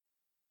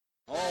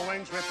All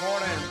wings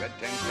report in. Red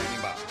 10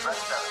 standing by. Red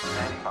 7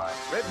 standing by.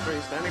 Red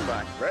 3 standing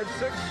by. Red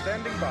 6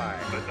 standing by.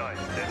 Red 9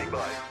 standing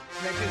by.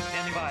 Red 2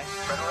 standing by.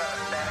 Red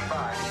 11 standing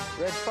by.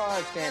 Red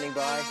 5 standing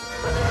by.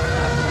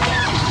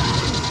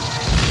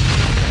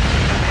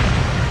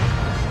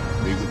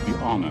 We would be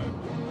honored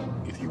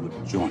if you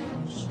would join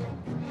us.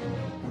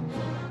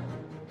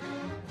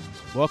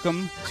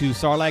 Welcome to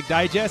Sarlacc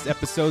Digest,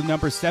 episode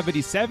number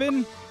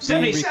 77.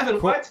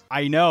 77, what?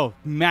 I know,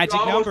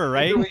 magic number,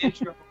 right?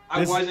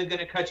 I wasn't going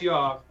to cut you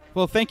off.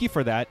 Well, thank you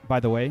for that, by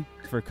the way,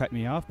 for cutting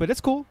me off, but it's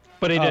cool.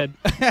 But he did.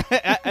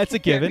 That's a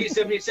given. Be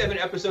 77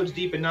 episodes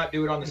deep and not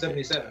do it on the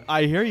 77.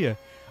 I hear you.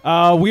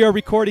 We are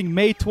recording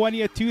May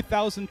 20th,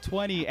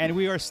 2020, and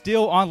we are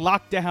still on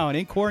lockdown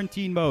in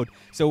quarantine mode.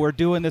 So we're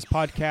doing this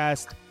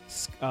podcast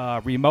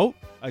remote,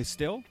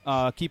 still,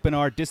 keeping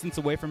our distance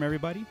away from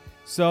everybody.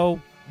 So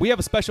we have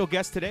a special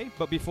guest today,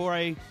 but before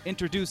I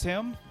introduce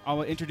him,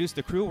 I'll introduce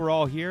the crew. We're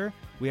all here.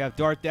 We have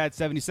Darth Dad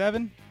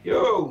 77.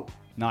 Yo.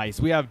 Nice.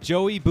 We have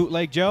Joey,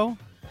 Bootleg Joe.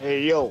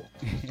 Hey, yo.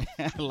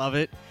 Love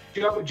it.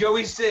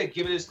 Joey's sick.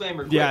 Give a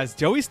disclaimer. Quick. Yes,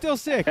 Joey's still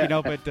sick, but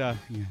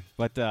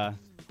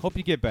hope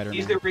you get better.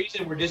 He's man. the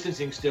reason we're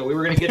distancing still. We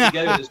were going to get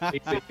together this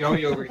week, but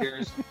Joey over here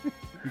is...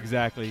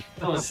 Exactly.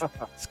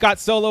 Scott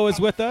Solo is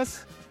with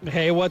us.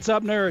 Hey, what's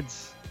up,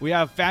 nerds? We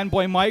have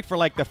Fanboy Mike for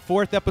like the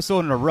 4th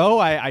episode in a row.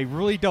 I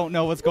really don't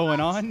know what's going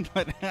on.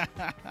 But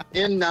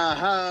In the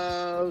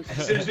house.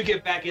 As soon as we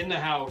get back in the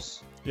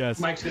house, yes.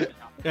 Mike's going to...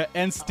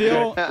 And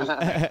still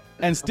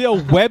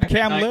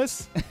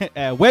webcamless.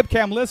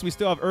 Webcamless. We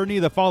still have Ernie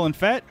the Fallen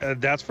Fett.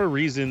 That's for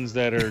reasons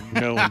that are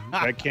known.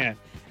 I can't.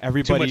 Too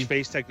Everybody, much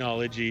face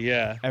technology,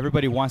 yeah.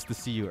 everybody wants to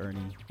see you,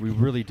 Ernie. We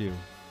really do.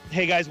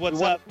 Hey, guys,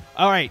 what's up?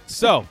 All right,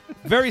 so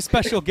very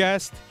special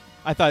guest.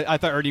 I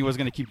thought Ernie was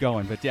going to keep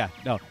going, but yeah,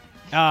 no.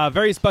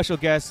 Very special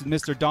guest,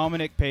 Mr.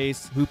 Dominic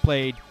Pace, who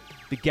played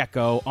the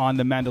Gecko on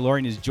The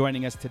Mandalorian, is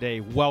joining us today.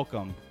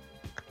 Welcome.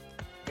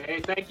 Hey,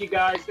 thank you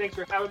guys. Thanks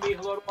for having me.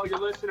 Hello to all your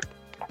listeners.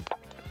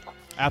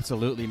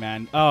 Absolutely,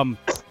 man.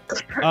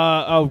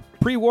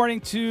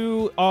 Pre-warning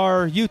to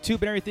our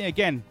YouTube and everything.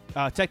 Again,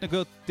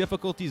 technical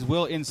difficulties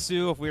will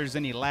ensue if there's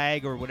any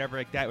lag or whatever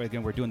like that.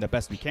 Again, we're doing the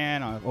best we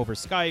can over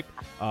Skype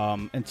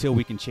until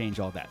we can change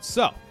all that.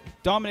 So,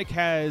 Dominic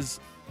has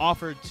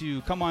offered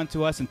to come on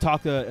to us and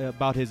talk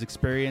about his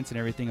experience and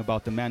everything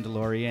about The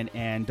Mandalorian,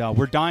 and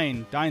we're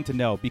dying to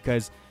know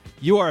because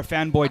you are a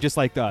fanboy just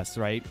like us,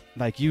 right?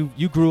 Like you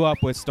grew up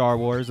with Star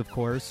Wars, of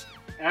course.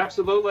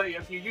 Absolutely.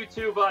 If you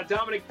YouTube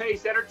Dominic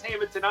Pace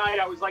Entertainment Tonight,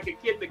 I was like a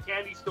kid in the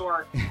candy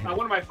store. One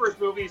of my first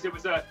movies, it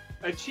was a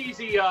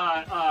cheesy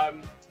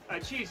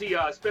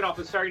spin-off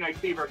of Saturday Night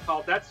Fever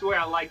called That's the Way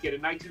I Like It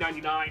in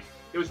 1999.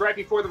 It was right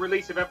before the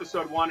release of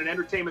Episode 1, and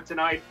Entertainment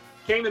Tonight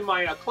came in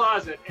my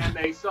closet, and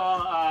they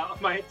saw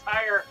my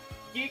entire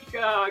geek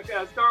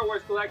Star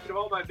Wars collection of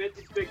all my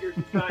vintage figures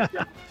and such.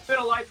 Been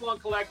a lifelong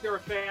collector, a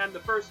fan. The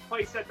first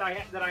playset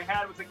that I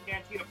had was a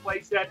Cantina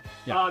playset.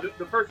 Yeah.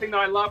 The first thing that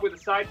I loved were the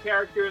side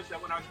characters.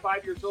 And when I was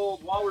 5 years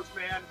old, Walrus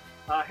Man,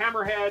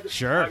 Hammerhead,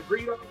 Sure.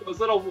 Greedo, those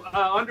little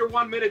under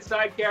 1 minute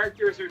side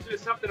characters. There's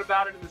just something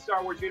about it in the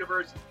Star Wars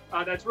universe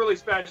that's really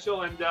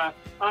special. And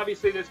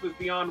obviously, this was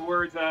beyond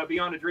words,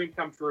 beyond a dream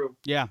come true.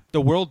 Yeah,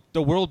 the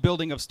world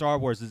building of Star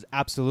Wars is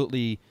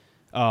absolutely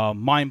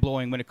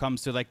mind-blowing when it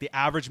comes to like the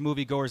average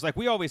moviegoers. Like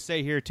we always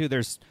say here too,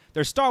 there's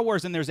Star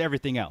Wars and there's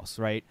everything else,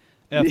 right?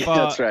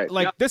 That's right.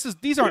 Like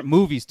these aren't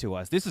movies to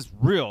us. This is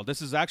real.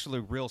 This is actually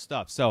real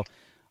stuff. So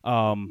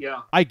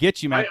Yeah. I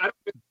get you, man.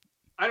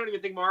 I don't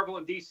even think Marvel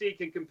and DC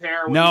can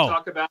compare when No. you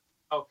talk about.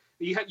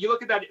 You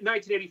look at that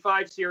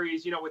 1985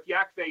 series, with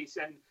Yak Face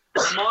and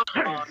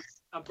Monomon,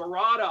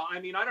 Barada. I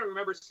mean, I don't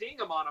remember seeing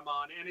a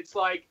Monomon, and it's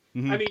like,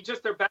 Mhm. I mean,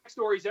 just their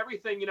backstories,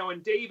 everything,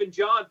 and Dave and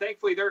John.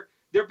 Thankfully, they're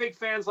big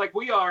fans like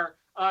we are.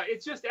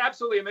 It's just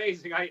absolutely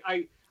amazing.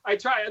 I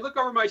look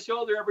over my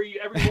shoulder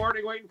every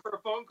morning waiting for a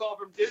phone call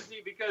from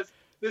Disney because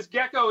this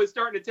Gecko is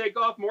starting to take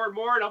off more and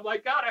more, and I'm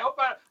like, God, I hope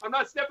I'm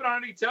not stepping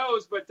on any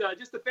toes, but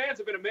just the fans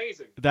have been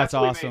amazing. That's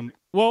Absolutely awesome. amazing.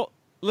 Well,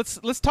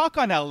 let's talk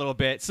on that a little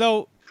bit.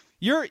 So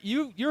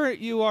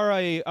you are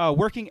a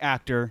working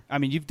actor. I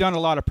mean, you've done a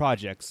lot of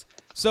projects.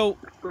 So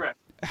Correct.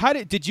 how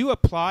did you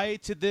apply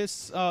to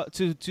this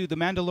to The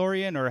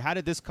Mandalorian, or how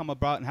did this come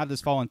about, and how did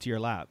this fall into your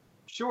lap?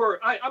 Sure.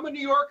 I'm a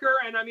New Yorker,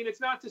 and I mean, it's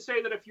not to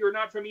say that if you're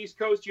not from East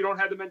Coast, you don't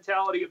have the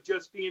mentality of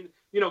just being,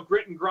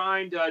 grit and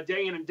grind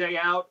day in and day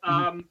out.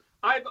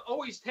 I've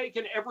always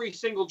taken every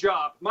single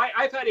job.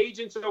 I've had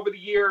agents over the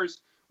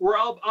years where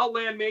I'll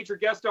land major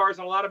guest stars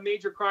on a lot of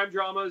major crime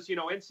dramas,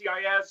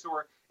 NCIS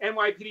or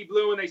NYPD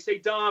Blue, and they say,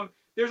 Dom,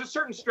 there's a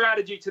certain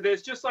strategy to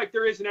this, just like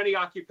there is in any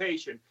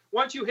occupation.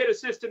 Once you hit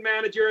assistant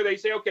manager, they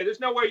say, okay, there's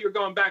no way you're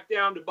going back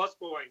down to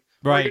busboy.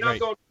 Right, You're not right.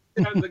 going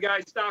down to the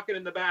guy stocking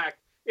in the back.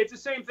 It's the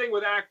same thing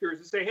with actors.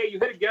 They say, hey, you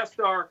hit a guest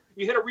star,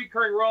 you hit a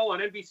recurring role on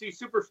NBC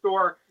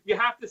Superstore, you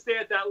have to stay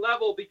at that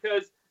level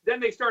because then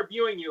they start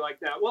viewing you like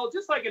that. Well,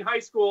 just like in high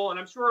school, and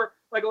I'm sure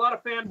like a lot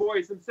of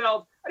fanboys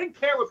themselves, I didn't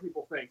care what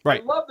people think.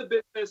 Right. I love the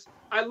business.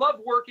 I love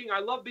working. I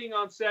love being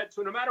on set.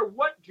 So no matter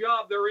what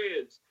job there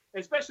is,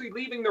 especially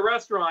leaving the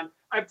restaurant,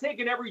 I've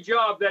taken every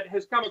job that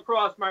has come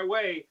across my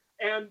way.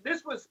 And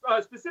this was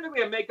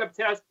specifically a makeup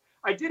test.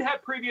 I did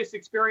have previous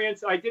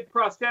experience. I did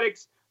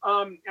prosthetics.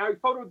 I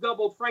photo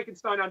doubled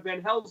Frankenstein on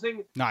Van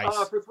Helsing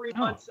for 3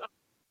 months.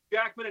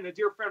 Jackman and a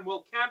dear friend,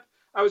 Will Kemp.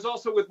 I was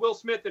also with Will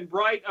Smith in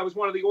Bright. I was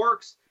one of the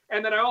orcs.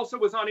 And then I also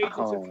was on Agents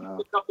of Shield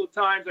a couple of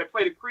times. I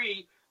played a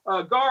Kree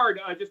guard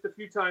just a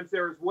few times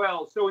there as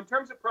well. So in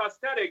terms of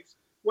prosthetics,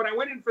 when I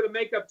went in for the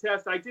makeup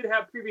test, I did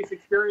have previous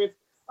experience,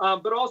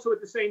 but also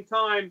at the same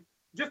time,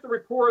 just the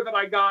rapport that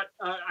I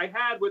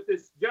had with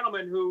this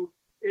gentleman who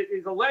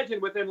is a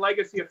legend within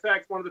Legacy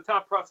Effects, one of the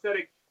top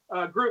prosthetic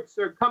groups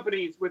or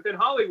companies within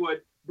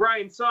Hollywood,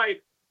 Brian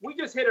Sipe. We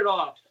just hit it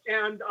off.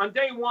 And on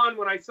day one,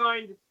 when I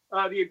signed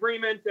the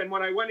agreement and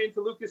when I went into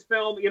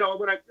Lucasfilm,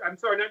 I'm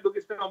sorry, not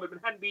Lucasfilm, but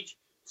Manhattan Beach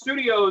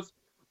Studios,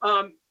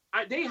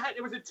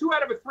 it was a 2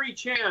 out of 3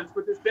 chance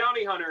with this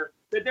bounty hunter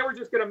that they were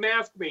just going to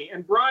mask me.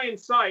 And Brian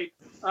Sipe,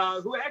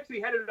 who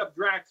actually headed up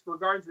Drax for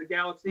Guardians of the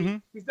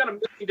Galaxy, he's done a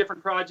million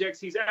different projects.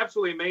 He's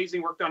absolutely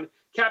amazing. Worked on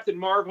Captain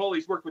Marvel.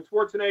 He's worked with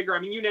Schwarzenegger. I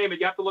mean, you name it.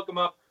 You have to look him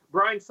up.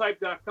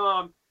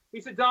 BrianSipe.com. He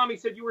said, Dom, he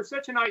said, you were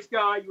such a nice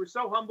guy. You were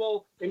so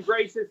humble and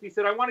gracious. He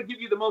said, I want to give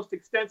you the most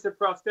extensive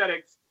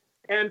prosthetics.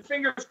 And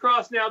fingers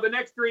crossed now, the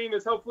next dream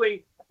is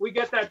hopefully we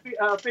get that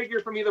figure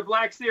from either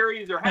Black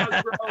Series or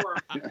Hasbro or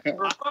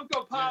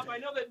Funko Pop. I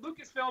know that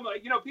Lucasfilm,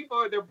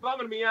 people they're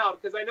bumming me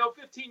out because I know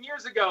 15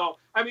 years ago,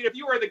 I mean, if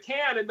you were the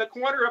can in the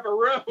corner of a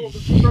room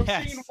from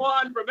scene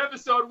 1, from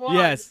episode 1,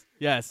 yes,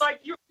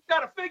 like you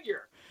got a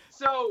figure.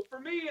 So for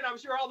me, and I'm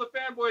sure all the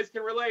fanboys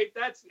can relate,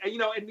 that's,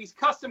 and these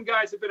custom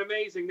guys have been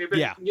amazing. They've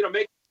been,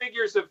 making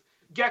figures of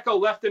Gecko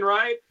left and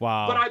right.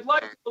 Wow. But I'd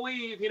like to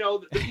believe,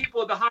 the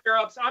people at the higher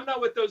ups, I'm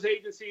not with those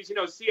agencies,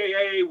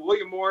 CAA,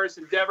 William Morris,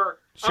 Endeavor.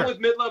 Sure. I'm with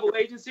mid-level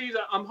agencies.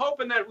 I'm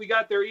hoping that we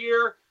got their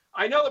ear.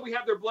 I know that we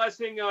have their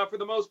blessing for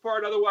the most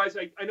part. Otherwise,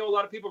 I know a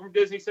lot of people from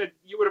Disney said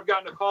you would have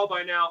gotten a call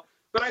by now.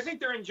 But I think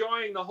they're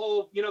enjoying the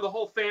whole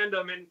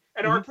fandom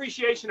and our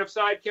appreciation of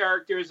side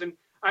characters. And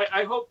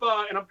I hope,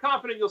 and I'm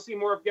confident you'll see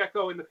more of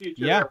Gecko in the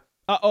future. Yeah,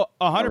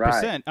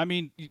 100%. I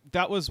mean,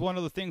 that was one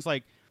of the things,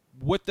 like,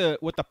 with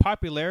the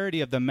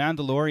popularity of The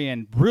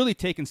Mandalorian really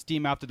taking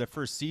steam after the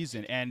first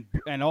season and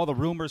all the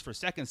rumors for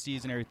second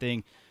season and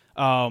everything.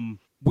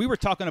 We were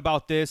talking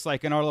about this,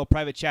 like, in our little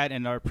private chat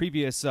in our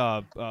previous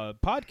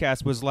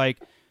podcast, was like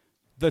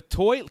the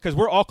toy, because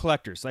we're all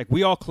collectors. Like,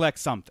 we all collect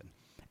something.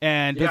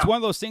 And it's one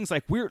of those things,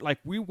 like,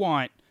 we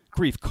want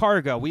Grief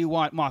Karga, we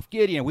want Moff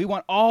Gideon, we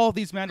want all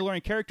these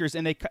Mandalorian characters,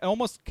 and they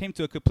almost came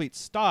to a complete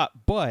stop,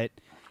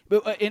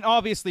 and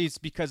obviously it's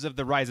because of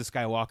the Rise of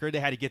Skywalker.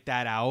 They had to get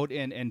that out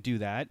and do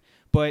that.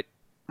 But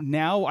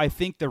now I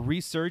think the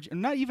research,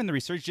 not even the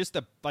research, just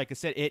like I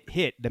said, it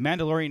hit. The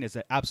Mandalorian is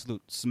an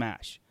absolute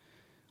smash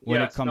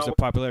when it comes to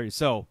popularity.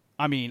 So,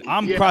 I mean,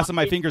 I'm crossing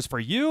my fingers for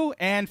you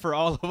and for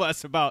all of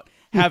us about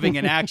having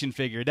an action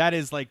figure. That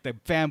is like the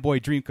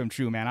fanboy dream come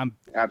true, man. I'm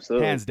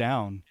absolutely hands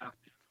down.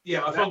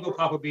 Yeah, a Funko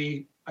Pop would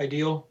be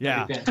ideal.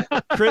 Yeah.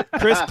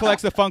 Chris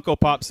collects the Funko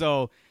Pop,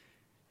 so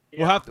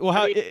we'll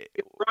have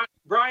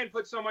Brian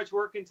put so much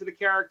work into the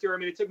character. I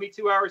mean, it took me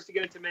 2 hours to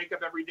get into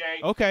makeup every day.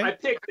 Okay. I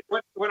picked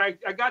when I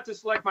got to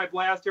select my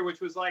blaster,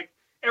 which was like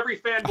every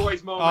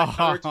fanboy's moment.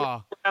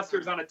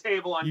 Blasters on a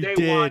table on day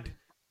one.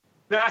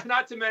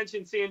 Not to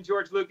mention seeing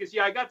George Lucas.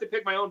 Yeah, I got to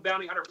pick my own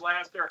bounty hunter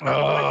blaster.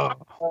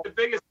 The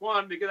biggest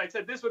one because I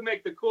said this would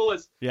make the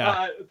coolest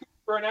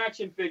for an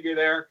action figure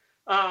there.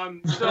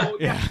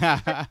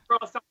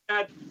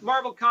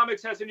 Marvel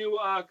Comics has a new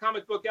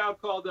comic book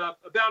out called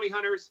Bounty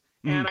Hunters.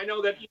 And I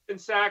know that Ethan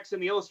Sachs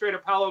and the illustrator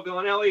Paolo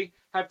Villanelli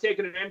have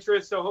taken an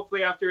interest. So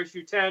hopefully after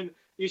issue 10,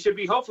 you should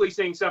be hopefully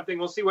seeing something.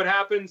 We'll see what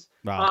happens.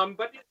 Wow.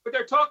 But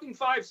they're talking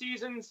 5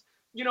 seasons.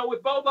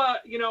 With Boba,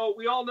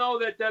 we all know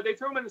that they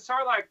threw him in the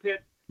Sarlacc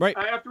pit. Right.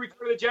 After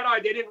Return of the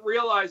Jedi, they didn't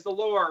realize the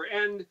lore.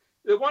 And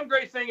the one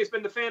great thing has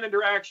been the fan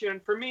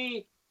interaction. For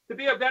me, to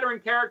be a veteran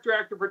character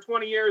actor for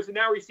 20 years and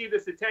now receive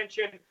this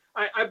attention,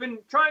 I've been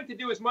trying to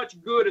do as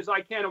much good as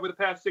I can over the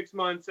past 6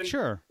 months. And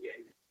sure.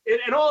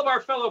 And all of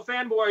our fellow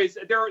fanboys,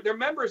 they're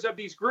members of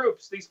these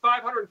groups, these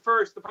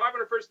 501st, the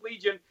 501st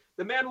Legion,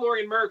 the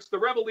Mandalorian Mercs, the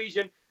Rebel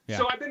Legion. Yeah.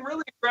 So I've been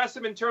really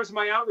aggressive in terms of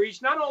my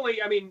outreach, not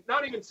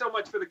even so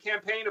much for the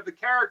campaign of the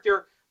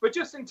character, but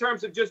just in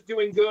terms of just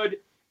doing good.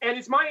 And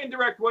it's my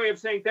indirect way of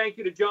saying thank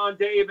you to John,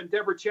 Dave, and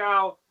Deborah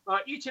Chow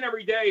each and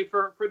every day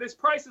for this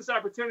priceless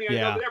opportunity. I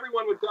know that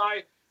everyone would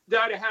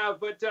die to have,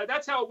 but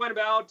that's how it went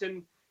about.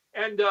 And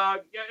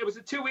it was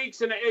 2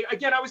 weeks. And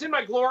again, I was in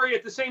my glory.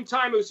 At the same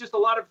time, it was just a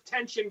lot of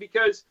tension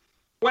because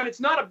when it's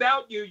not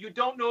about you, you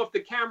don't know if the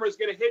camera is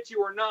going to hit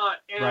you or not.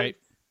 And I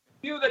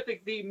knew that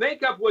the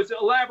makeup was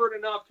elaborate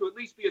enough to at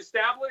least be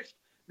established.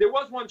 There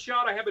was one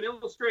shot. I have an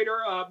illustrator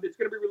that's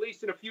going to be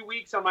released in a few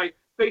weeks on my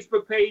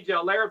Facebook page,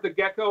 Lair of the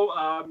Gecko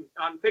on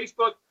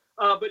Facebook.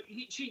 But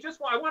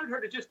I wanted her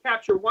to just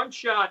capture one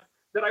shot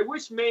that I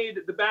wish made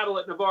the battle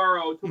at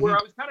Navarro to where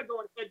I was kind of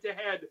going head to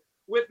head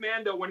with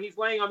Mando when he's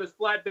laying on this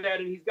flatbed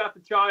and he's got the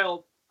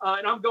child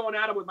and I'm going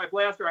at him with my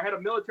blaster. I had a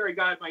military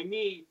guy at my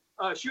knee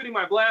shooting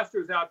my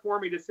blasters out for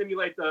me to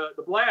simulate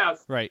the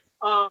blast. Right.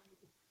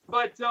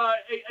 But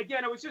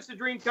again, it was just a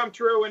dream come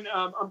true, and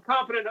I'm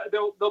confident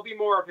there'll be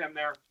more of him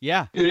there.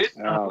 Yeah. Dude,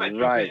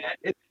 Right.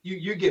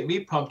 You get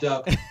me pumped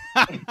up,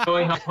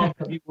 knowing how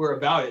pumped up you were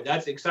about it.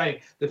 That's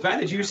exciting. The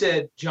fact that you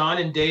said John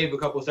and Dave a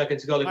couple of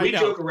seconds ago, like I we know.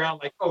 joke around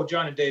like, oh,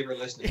 John and Dave are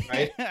listening,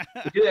 right?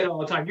 We do that all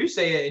the time. You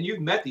say it, and you've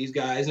met these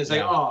guys, and it's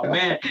like, Yeah. oh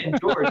man, and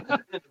George, I'm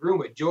in the room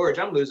with George,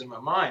 I'm losing my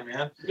mind,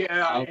 man.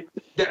 Yeah.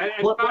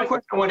 One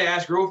question I want to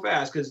ask real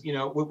fast, because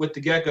with the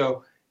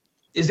Gecko,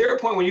 is there a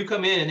point when you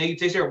come in and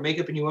they start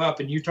making you up,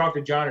 and you talk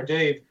to John or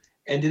Dave,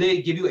 and do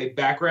they give you a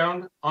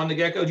background on the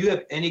Gecko? Do you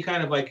have any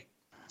kind of like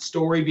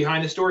story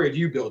behind the story, or do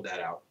you build that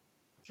out?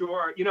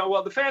 Sure.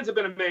 Well, the fans have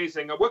been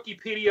amazing.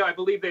 Wikipedia, I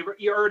believe they've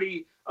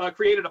already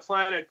created a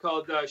planet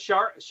called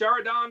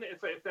Sharadon,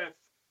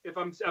 if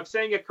I'm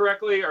saying it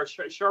correctly, or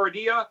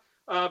Sharadia,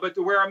 but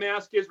to wear a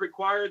mask is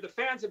required. The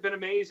fans have been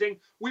amazing.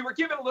 We were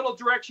given a little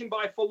direction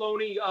by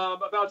Filoni,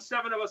 about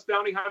 7 of us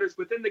bounty hunters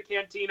within the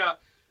cantina,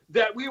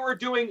 that we were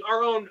doing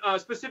our own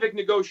specific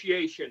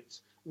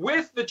negotiations.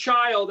 With the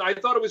child, I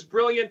thought it was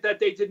brilliant that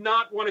they did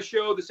not want to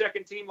show the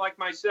second team like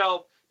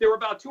myself. There were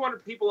about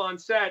 200 people on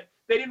set.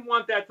 They didn't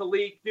want that to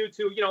leak due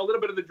to, a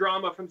little bit of the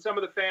drama from some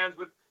of the fans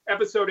with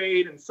episode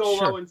 8 and Solo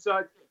Sure. and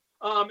such.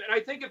 And I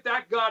think if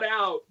that got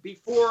out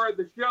before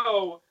the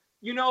show,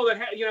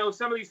 that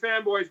some of these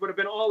fanboys would have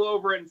been all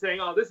over it and saying,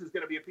 oh, this is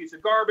going to be a piece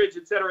of garbage,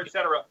 et cetera, et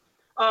cetera.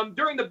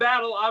 During the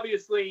battle,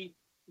 obviously,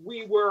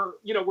 we were,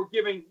 we're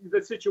giving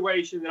the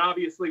situation, and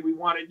obviously we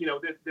wanted,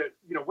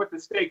 what the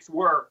stakes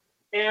were.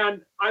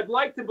 And I'd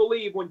like to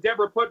believe when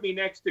Deborah put me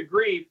next to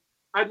Grief,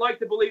 I'd like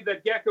to believe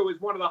that Gecko is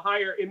one of the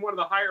higher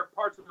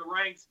parts of the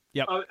ranks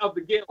of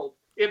the guild.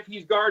 If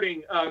he's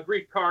guarding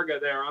Grief Karga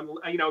there,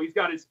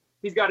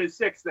 he's got his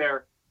 6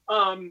 there.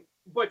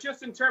 But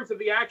just in terms of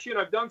the action,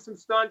 I've done some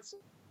stunts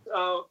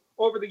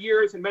over the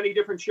years in many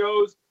different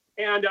shows.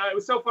 And it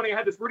was so funny. I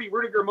had this Rudy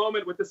Rudiger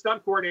moment with the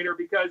stunt coordinator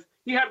because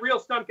he had real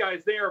stunt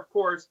guys there, of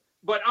course.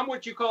 But I'm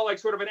what you call like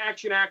sort of an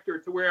action actor,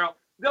 to where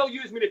they'll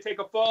use me to take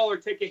a fall or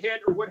take a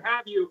hit or what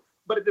have you.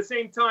 But at the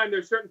same time,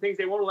 there's certain things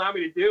they won't allow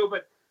me to do.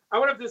 But I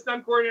went up to the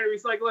stunt coordinator.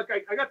 He's like, "Look,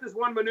 I got this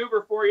one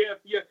maneuver for you.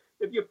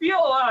 If you feel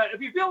a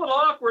little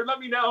awkward, let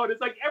me know." And it's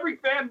like every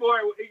fanboy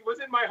was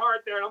in my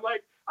heart there. And I'm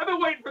like, I've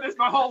been waiting for this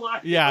my whole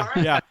life. Yeah,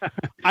 right? yeah.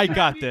 I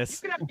got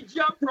this. You can have me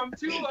jump from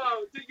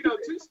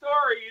two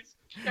stories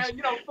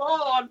and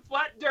fall on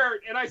flat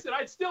dirt. And I said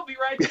I'd still be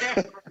right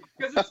there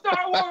because it's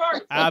Star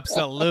Wars.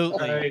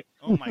 Absolutely. Right.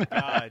 Oh my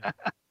God.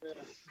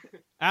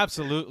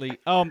 Absolutely.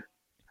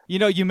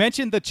 You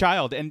mentioned the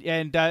child, and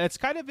it's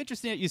kind of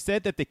interesting that you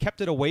said that they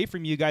kept it away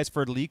from you guys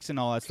for leaks and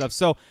all that stuff.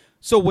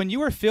 So when you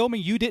were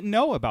filming, you didn't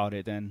know about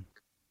it then?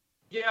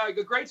 Yeah,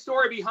 a great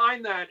story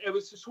behind that. It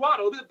was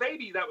swaddled. It was a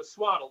baby that was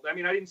swaddled. I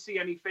mean, I didn't see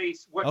any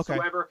face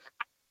whatsoever. Okay.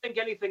 I didn't think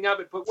anything of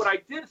it. But what I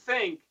did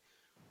think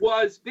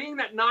was, being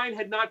that 9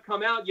 had not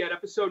come out yet,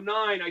 episode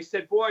 9, I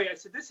said,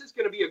 this is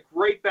going to be a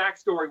great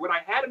backstory. What I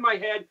had in my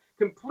head,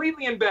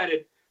 completely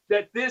embedded,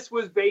 that this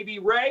was baby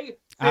Rey,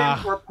 Finn,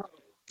 or Poe.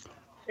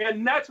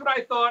 And that's what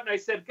I thought. And I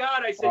said,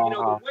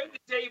 the way that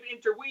Dave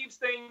interweaves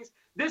things,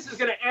 this is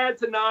going to add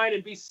to 9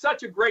 and be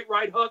such a great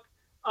right hook.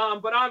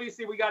 But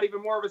obviously, we got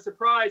even more of a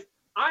surprise.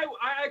 I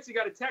actually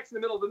got a text in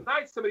the middle of the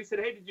night. Somebody said,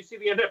 "Hey, did you see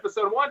the end of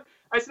episode 1?"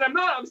 I said, "I'm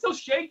not. I'm still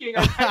shaking.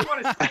 I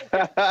want to say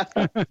it.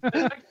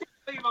 I can't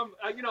believe I'm,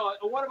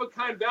 a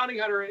one-of-a-kind bounty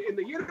hunter in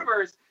the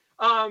universe."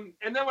 And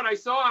then when I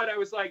saw it, I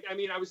was like,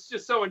 I was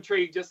just so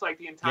intrigued, just like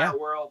the entire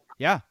world.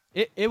 Yeah,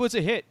 it was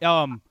a hit.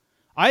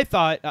 I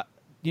thought,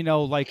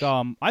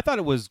 I thought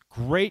it was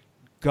great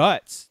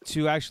guts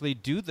to actually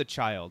do the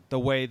child the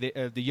way the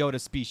Yoda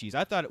species.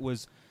 I thought it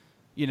was.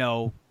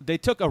 They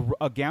took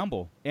a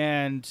gamble,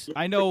 and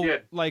I know,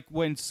 like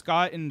when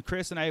Scott and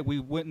Chris and I, we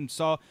went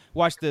and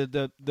watched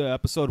the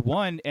episode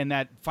 1, and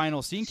that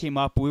final scene came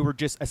up, we were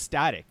just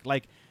ecstatic,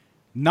 like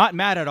not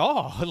mad at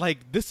all.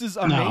 Like, this is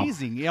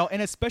amazing,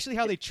 and especially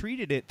how they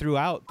treated it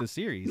throughout the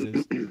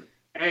series.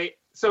 Hey,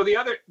 so the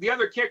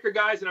other kicker,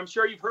 guys, and I'm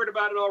sure you've heard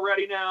about it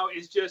already now,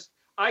 is just,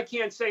 I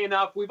can't say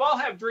enough. We've all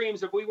have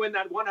dreams if we win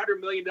that $100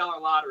 million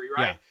lottery,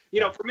 right?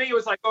 Yeah. For me, it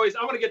was like always,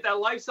 I want to get that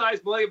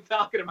life-size Millennium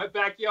Falcon in my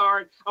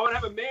backyard. I want to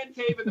have a man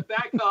cave in the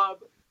back hub.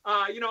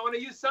 I want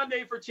to use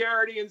Sunday for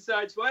charity and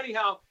such. Well,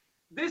 anyhow,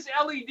 this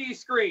LED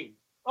screen,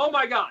 oh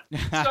my God.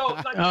 So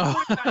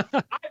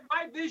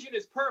my vision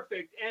is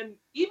perfect. And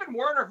even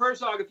Werner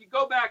Herzog, if you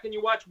go back and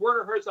you watch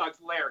Werner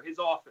Herzog's lair, his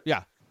office.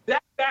 Yeah.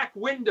 That back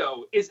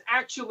window is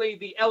actually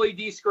the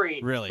LED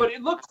screen. Really? But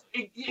it looks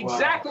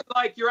exactly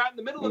like you're out in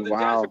the middle of the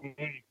desert.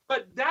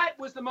 But that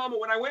was the moment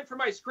when I went for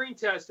my screen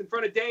test in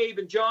front of Dave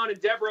and John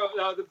and Deborah,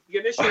 the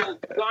initial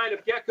design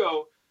of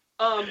Gecko.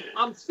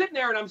 I'm sitting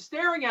there and I'm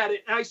staring at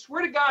it, and I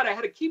swear to God, I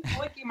had to keep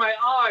blinking my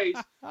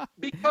eyes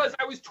because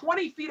I was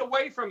 20 feet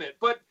away from it.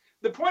 But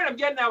the point I'm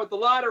getting at with the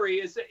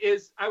lottery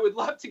is I would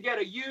love to get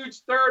a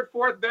huge 3rd,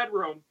 4th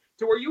bedroom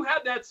to where you had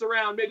that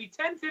surround, maybe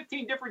 10,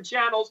 15 different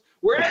channels,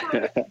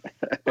 wherever.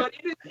 But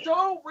it is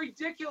so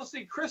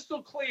ridiculously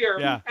crystal clear.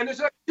 Yeah. And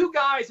there's like two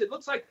guys. It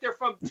looks like they're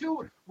from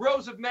two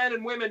rows of men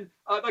and women,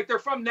 like they're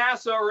from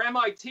NASA or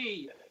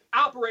MIT,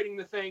 operating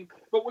the thing.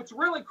 But what's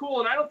really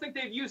cool, and I don't think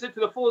they've used it to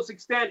the fullest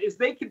extent, is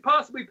they could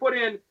possibly put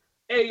in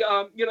they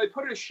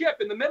put a ship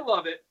in the middle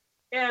of it.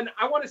 And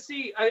I want to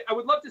see, I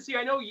would love to see,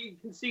 I know you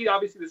can see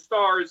obviously the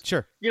stars,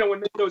 Sure.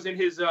 When Mando's in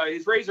his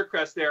Razor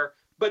Crest there,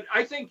 but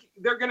I think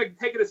they're going to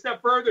take it a step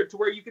further to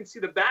where you can see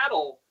the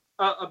battle,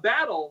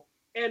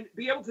 and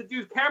be able to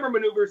do camera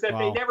maneuvers that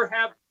they never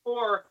have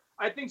before.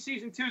 I think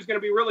season 2 is going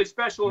to be really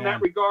special in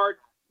that regard,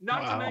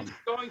 not to mention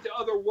going to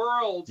other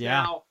worlds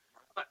now.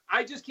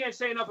 I just can't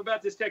say enough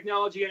about this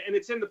technology, and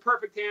it's in the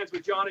perfect hands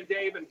with John and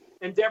Dave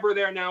and Deborah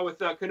there now with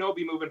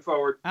Kenobi moving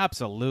forward.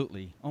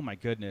 Absolutely. Oh my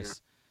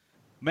goodness,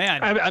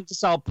 man! I'm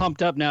just all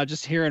pumped up now,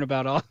 just hearing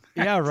about all.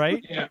 Yeah,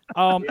 right. Yeah.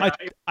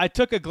 I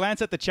took a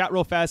glance at the chat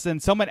real fast,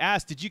 and someone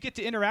asked, "Did you get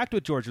to interact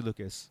with George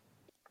Lucas?"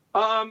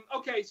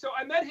 Okay, so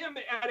I met him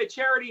at a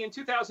charity in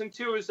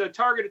 2002 as a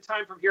Targeted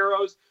Time from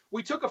Heroes.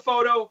 We took a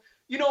photo.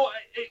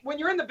 When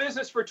you're in the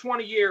business for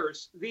 20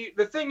 years,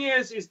 the thing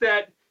is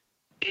that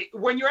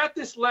when you're at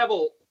this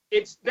level,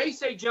 they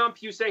say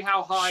jump, you say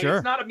how high. Sure.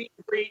 It's not a meet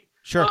and greet.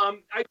 Sure. I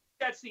think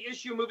that's the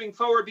issue moving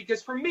forward,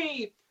 because for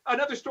me,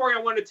 another story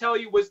I wanted to tell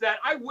you was that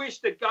I wish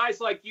that guys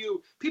like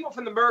you, people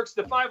from the Mercs,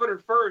 the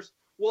 501st,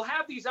 will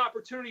have these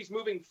opportunities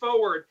moving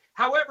forward.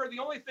 However, the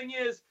only thing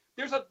is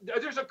there's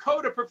a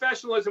code of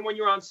professionalism when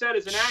you're on set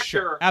as an actor.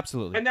 Sure.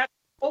 Absolutely. And that's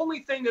the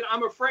only thing that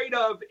I'm afraid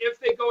of if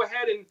they go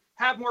ahead and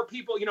have more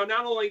people,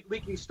 not only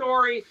leaking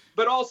story,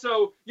 but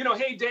also,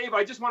 hey, Dave,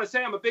 I just want to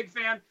say I'm a big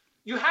fan.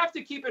 You have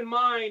to keep in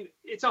mind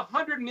it's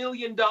 $100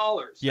 million.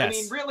 Yes. I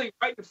mean, really,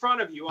 right in front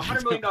of you,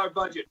 $100 million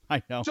budget.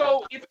 I know.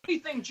 So, if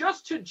anything,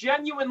 just to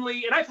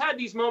genuinely, and I've had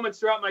these moments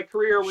throughout my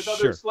career with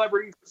other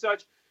celebrities and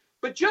such,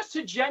 but just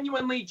to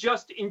genuinely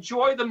just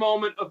enjoy the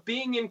moment of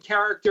being in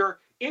character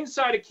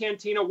inside a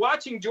cantina,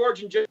 watching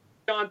George and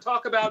John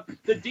talk about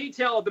the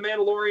detail of the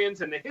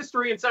Mandalorians and the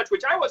history and such,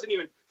 which I wasn't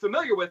even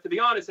familiar with, to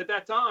be honest, at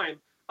that time.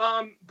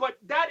 But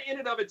that in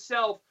and of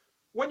itself,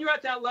 when you're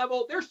at that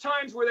level, there's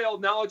times where they'll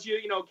acknowledge you,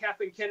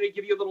 Kathleen Kennedy,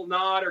 give you a little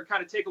nod or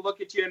kind of take a look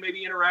at you and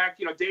maybe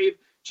interact, Dave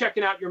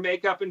checking out your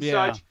makeup and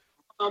such.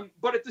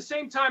 But at the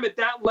same time, at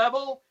that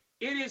level,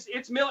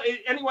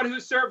 anyone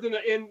who's served in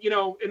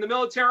the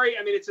military,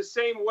 I mean, it's the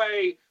same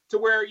way, to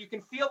where you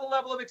can feel the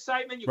level of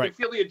excitement, you can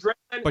feel the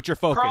adrenaline. But you're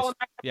focused. Carl and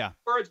I have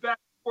words back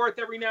and forth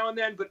every now and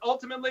then, but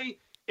ultimately,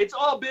 it's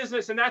all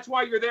business, and that's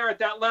why you're there at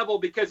that level,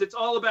 because it's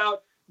all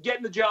about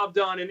getting the job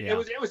done. And it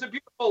was a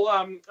beautiful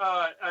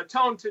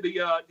tone to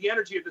the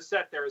energy of the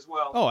set there as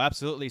well. Oh,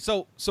 absolutely.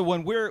 So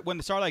when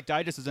the Starlight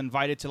Digest is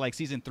invited to like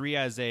season 3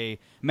 as a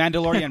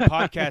Mandalorian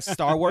podcast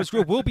Star Wars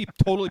group, we'll be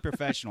totally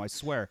professional, I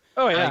swear.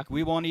 Oh yeah. Like,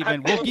 we won't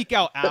even we'll geek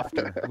out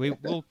after. We'll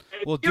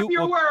give me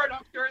your word,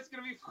 I'm sure it's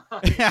gonna be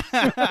fine.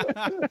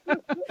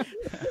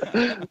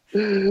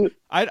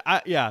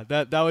 Yeah,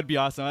 that would be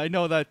awesome. I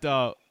know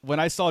that when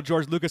I saw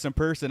George Lucas in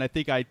person, I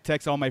think I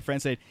texted all my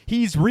friends saying,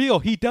 "He's real.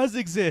 He does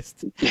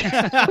exist."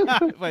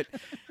 But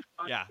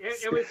yeah,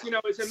 it was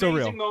it's an so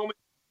amazing real. moment.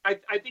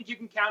 I think you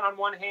can count on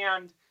one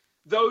hand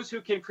those who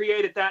can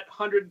create at that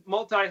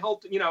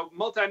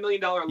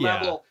multi-million-dollar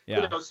level.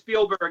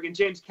 Spielberg and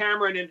James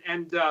Cameron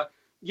and the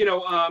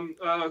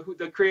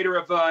creator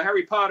of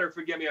Harry Potter.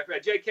 Forgive me,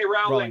 J.K.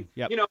 Rowling.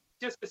 Yep.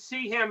 Just to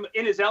see him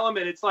in his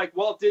element, it's like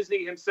Walt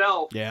Disney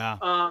himself. Yeah.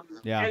 And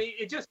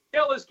it just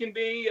chill as can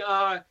be.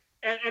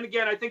 And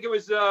again, I think it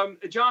was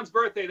John's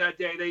birthday that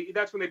day.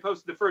 That's when they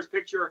posted the first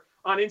picture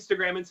on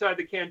Instagram inside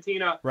the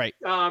cantina. Right.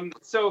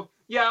 So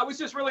yeah, it was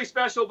just really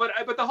special. But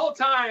the whole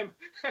time,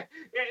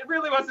 it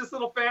really was this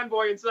little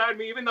fanboy inside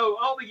me. Even though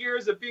all the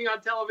years of being on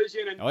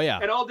television and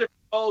and all different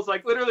roles,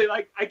 like literally,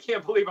 like I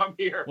can't believe I'm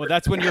here. Well,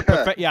 that's when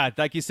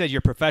like you said,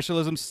 your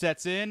professionalism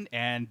sets in,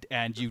 and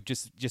you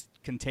just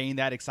contain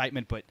that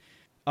excitement. But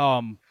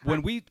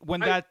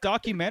when that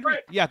documentary,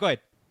 go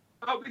ahead.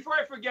 Before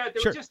I forget,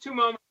 there were just two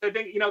moments I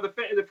think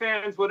the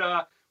fans would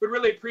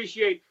really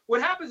appreciate. What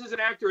happens as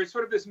an actor is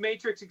sort of this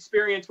Matrix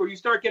experience where you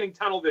start getting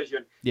tunnel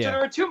vision. Yeah. So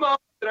there were two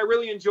moments that I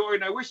really enjoyed,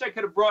 and I wish I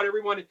could have brought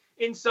everyone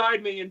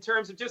inside me in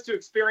terms of just to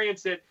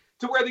experience it,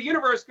 to where the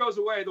universe goes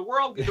away, the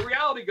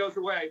reality goes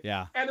away.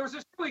 Yeah. And there was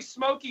this really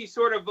smoky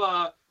sort of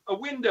a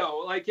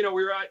window, like we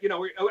were at,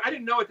 I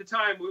didn't know at the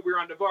time we were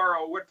on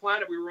Navarro, what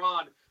planet we were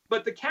on,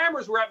 but the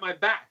cameras were at my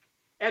back.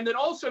 And then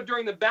also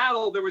during the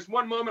battle, there was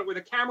one moment where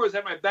the camera was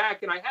at my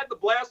back, and I had the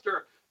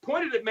blaster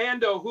pointed at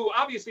Mando, who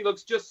obviously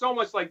looks just so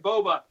much like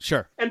Boba.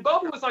 Sure. And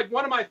Boba was like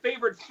one of my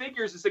favorite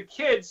figures as a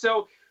kid.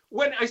 So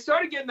when I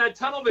started getting that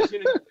tunnel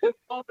vision and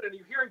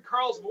you're hearing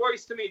Carl's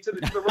voice to me, to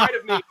the right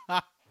of me,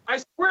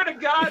 I swear to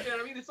God, man,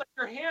 I mean, it's like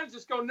your hands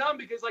just go numb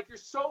because like you're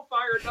so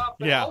fired up.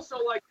 And also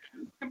like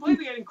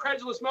completely an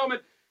incredulous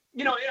moment.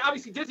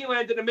 Obviously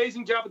Disneyland did an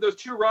amazing job with those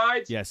two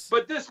rides. Yes.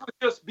 But this was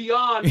just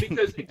beyond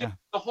because the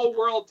whole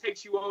world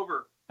takes you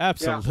over.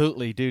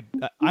 Absolutely, dude.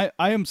 I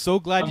am so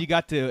glad you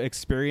got to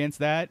experience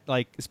that.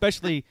 Like,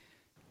 especially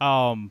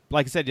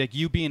like I said, like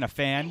you being a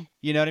fan,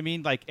 you know what I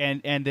mean? Like,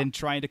 and then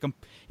trying to,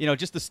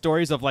 just the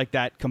stories of like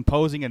that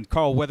composing and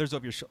Carl Weathers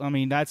over your I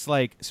mean, that's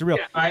like surreal.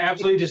 Yeah, I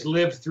absolutely just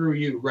lived through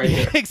you right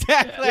there.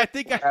 Exactly. I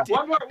think I did.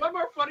 One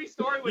more funny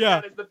story with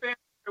that is the fan.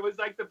 It was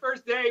like the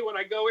first day when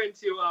I go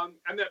into, I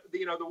met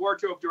the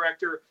wardrobe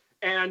director,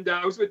 and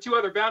I was with 2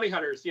 other bounty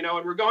hunters, and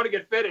we're going to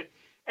get fitted.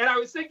 And I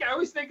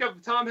always think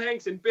of Tom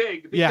Hanks in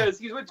Big because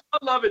he's with John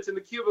Lovitz in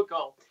the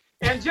cubicle.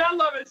 And John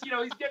Lovitz,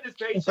 he's getting his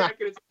paycheck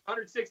and it's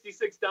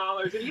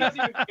 $166 and he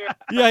doesn't even care.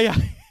 Yeah.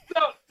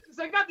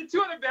 So I got the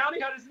 2 other bounty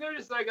hunters and they're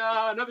just like,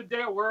 another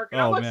day of work. And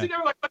I'm like sitting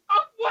there like,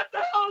 oh, what the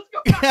hell is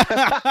going on?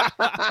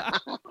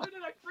 And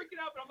then I freaking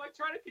out, but I'm like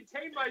trying to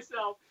contain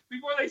myself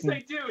before they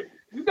say, dude,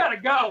 you got to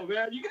go,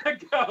 man. You got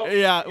to go.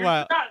 Yeah,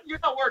 you're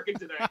not working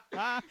today.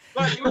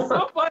 But it was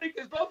so funny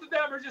because both of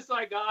them are just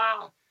like,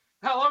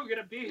 how long are we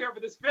going to be here for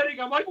this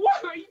fitting? I'm like,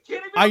 what? Are you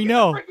kidding me? I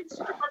know. I'm freaking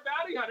super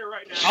bounty hunter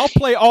right now. I'll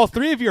play all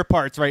 3 of your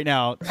parts right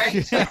now.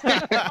 Get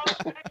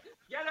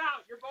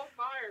out. You're both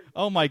fired.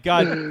 Oh, my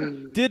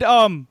God.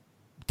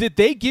 Did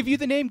they give you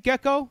the name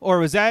Gecko, or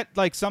was that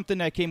like something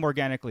that came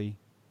organically?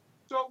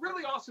 So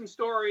really awesome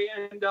story.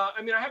 And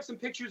I have some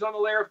pictures on the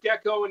lair of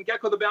Gecko and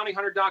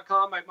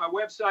geckothebountyhunter.com, my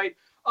website.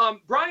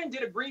 Brian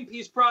did a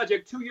Greenpeace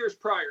project 2 years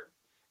prior.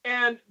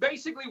 And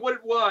basically what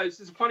it was,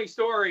 is a funny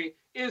story,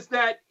 is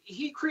that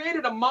he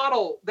created a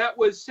model that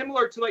was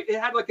similar to it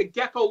had like a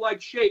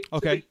gecko-like shape to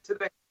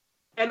the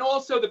and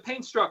also the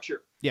paint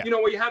structure. Yeah.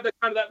 Where you have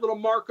that little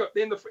mark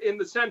in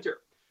the center.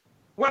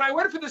 When I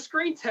went for the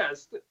screen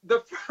test, the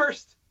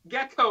first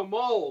gecko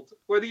mold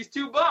were these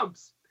 2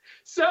 bumps.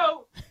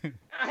 So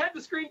I had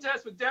the screen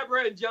test with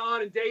Deborah and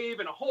John and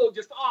Dave and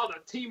the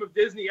team of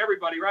Disney,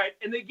 everybody, right?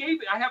 And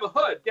I have a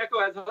hood.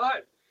 Gecko has a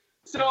hood.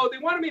 So they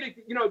wanted me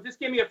to, just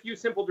give me a few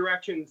simple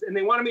directions, and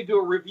they wanted me to do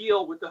a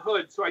reveal with the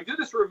hood. So I do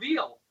this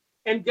reveal,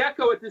 and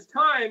Gecko at this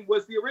time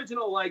was the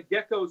original, like,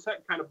 Gecko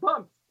kind of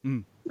bump.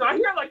 Mm. So I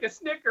hear, like, a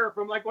snicker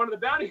from, like, one of the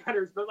bounty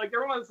hunters, but, like,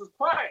 everyone else is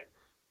quiet.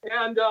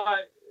 And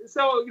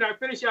so, I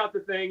finish out the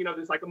thing.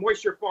 There's, like, a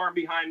moisture farm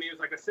behind me. It was,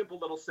 like, a simple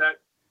little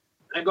set.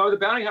 And I go to the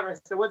bounty hunter. I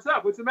said, what's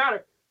up? What's the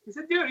matter? He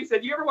said, dude,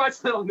 you ever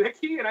watch Little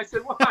Nicky? And I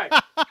said, why?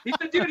 He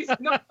said, dude,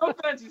 no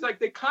offense. He's like,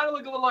 they kind of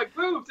look a little like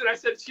boobs. And I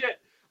said, shit.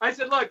 I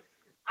said, look,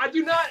 I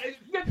do not. If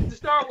you get to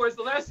Star Wars,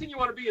 the last thing you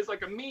want to be is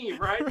like a meme,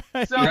 right?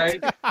 So I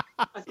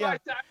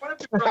went up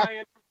to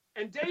Brian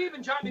and Dave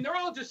and John. I mean, they're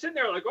all just sitting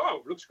there like,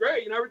 "Oh, looks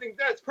great," everything.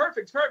 That's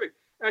perfect, it's perfect.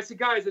 And I said,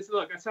 "Guys,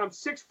 look. I'm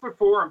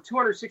 6'4". I'm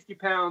 260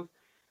 pounds."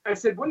 I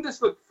said, "Wouldn't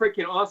this look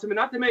freaking awesome?" And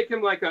not to make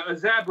him like a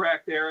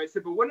Zabrak there. I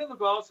said, "But wouldn't it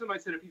look awesome?" I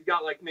said, "If he's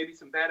got like maybe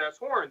some badass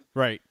horns."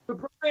 Right. But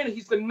Brian,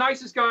 he's the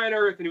nicest guy on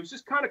earth, and he was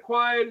just kind of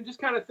quiet and just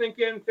kind of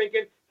thinking.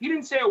 He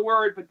didn't say a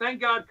word, but thank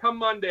God, come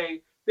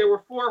Monday, there were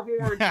 4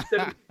 horns instead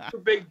of 4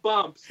 big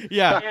bumps.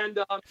 Yeah. And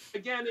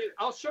again,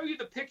 I'll show you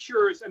the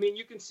pictures. I mean,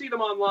 you can see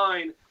them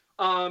online.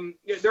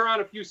 They're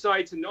on a few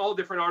sites and all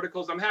different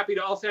articles.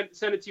 I'll send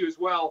it to you as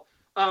well.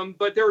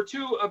 But there were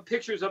 2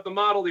 pictures of the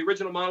model, the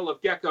original model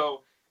of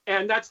Gecko.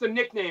 And that's the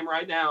nickname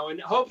right now. And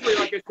hopefully,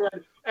 like I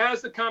said,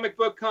 as the comic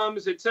book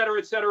comes, et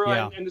cetera,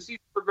 and the season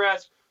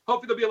progress,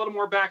 hopefully there'll be a little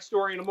more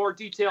backstory and a more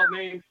detailed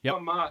name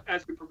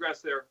as we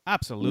progress there.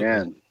 Absolutely.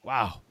 Man.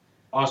 Wow.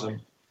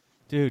 Awesome.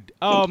 Dude.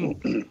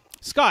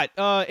 Scott,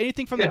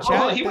 anything from the chat?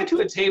 Well, he went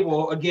to a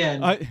table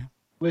again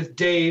with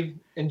Dave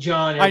and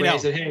John. And everybody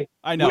said, "Hey,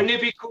 wouldn't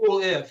it be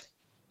cool if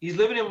he's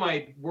living in my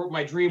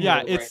dream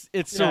world?" Yeah,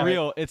 it's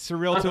surreal. It's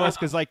surreal to us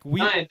because like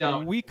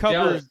we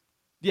cover.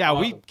 Yeah,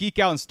 we geek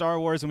out in Star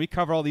Wars and we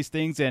cover all these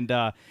things, and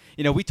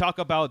we talk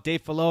about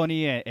Dave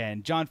Filoni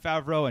and Jon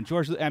Favreau and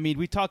George. I mean,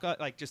 we talk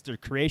like just their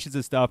creations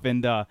and stuff,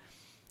 and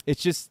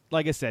it's just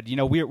like I said,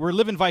 we're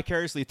living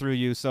vicariously through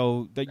you,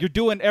 so that you're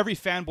doing every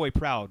fanboy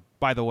proud.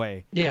 By the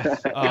way, yeah,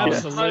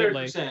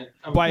 absolutely.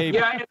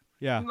 100%.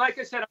 Yeah. And like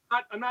I said,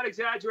 I'm not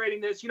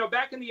exaggerating this.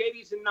 Back in the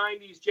 80s and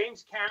 90s,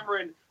 James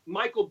Cameron,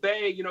 Michael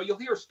Bay, you'll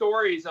hear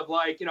stories of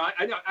like,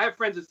 I know I have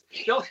friends.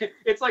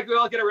 It's like we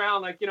all get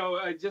around like,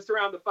 just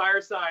around the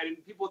fireside,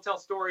 and people will tell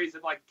stories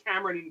of like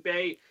Cameron and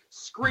Bay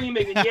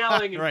screaming and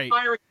yelling and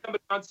firing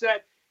somebody on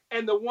set.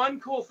 And the one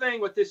cool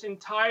thing with this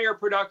entire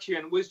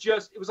production was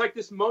it was like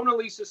this Mona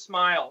Lisa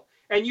smile.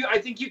 And I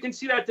think you can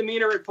see that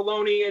demeanor at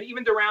Filoni and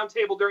even the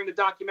roundtable during the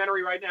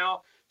documentary right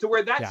now, to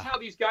where that's how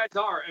these guys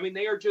are. I mean,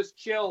 they are just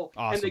chill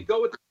and they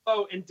go with the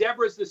flow. And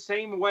Deborah's the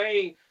same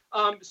way.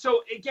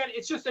 So again,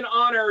 it's just an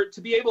honor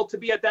to be able to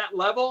be at that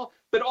level,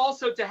 but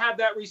also to have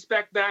that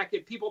respect back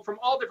at people from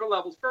all different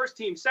levels, first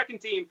team, second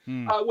team,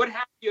 what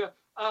have you.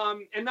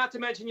 And not to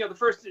mention, the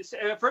first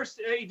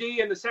AD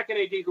and the second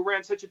AD who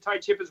ran such a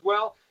tight ship as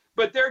well.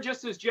 But they're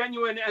just as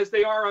genuine as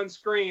they are on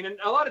screen. And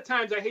a lot of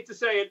times, I hate to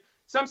say it,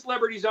 some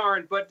celebrities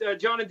aren't, but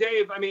John and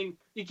Dave, I mean,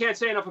 you can't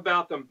say enough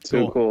about them.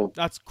 Cool.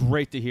 That's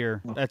great to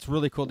hear. That's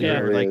really cool to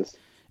hear. It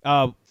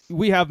Like,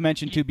 we have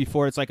mentioned too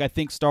before, it's like I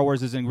think Star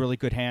Wars is in really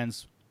good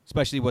hands,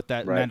 especially with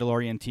that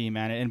Mandalorian team,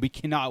 man. And we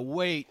cannot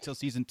wait till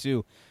season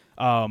 2.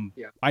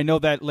 I know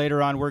that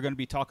later on we're going to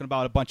be talking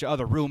about a bunch of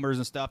other rumors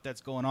and stuff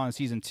that's going on in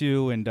season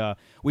 2, and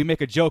we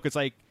make a joke. It's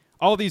like,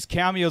 all these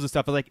cameos and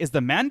stuff. Like, is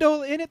the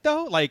Mando in it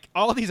though? Like,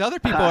 all these other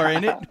people are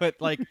in it, but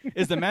like,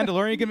 is the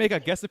Mandalorian gonna make a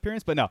guest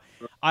appearance? But no,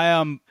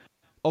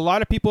 a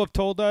lot of people have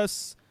told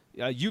us.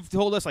 You've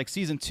told us like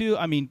season 2.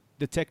 I mean,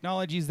 the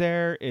technology's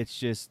there. It's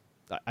just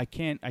I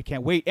can't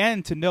wait,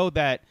 and to know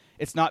that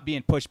it's not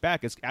being pushed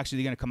back. It's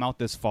actually going to come out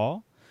this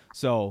fall.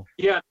 So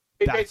yeah,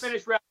 they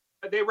finished.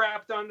 They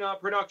wrapped on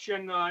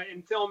production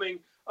and filming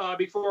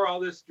before all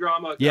this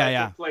drama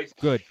took place.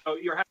 Good. So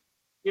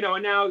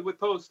and now with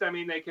post, I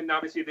mean, they can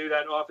obviously do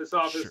that office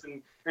Sure.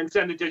 and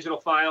send the digital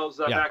files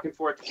back and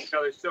forth to each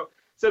other.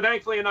 So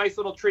thankfully, a nice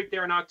little treat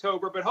there in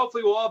October. But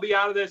hopefully, we'll all be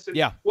out of this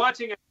and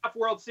watching a half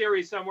World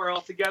Series somewhere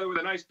else together with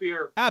a nice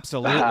beer.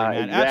 Absolutely,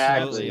 man. Exactly.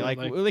 Absolutely. Like,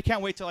 we really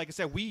can't wait till, like I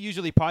said, we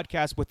usually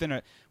podcast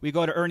we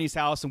go to Ernie's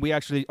house and we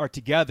actually are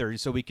together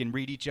so we can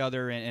read each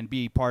other and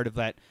be part of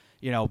that.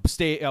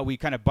 We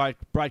kind of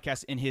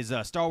broadcast in his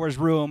Star Wars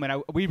room,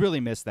 and we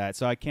really miss that.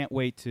 So I can't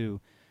wait to,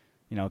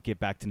 get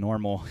back to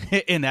normal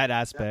in that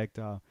aspect.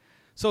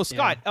 So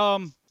Scott,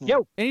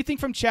 anything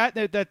from chat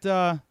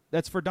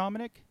that's for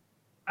Dominic?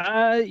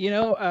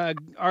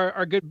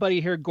 Our good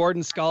buddy here,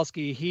 Gordon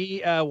Skalski,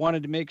 he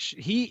wanted to make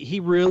he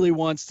really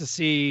wants to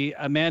see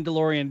a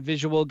Mandalorian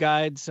visual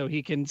guide so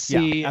he can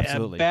see a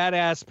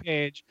badass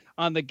page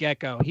on the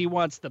Gecko. He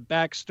wants the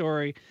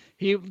backstory.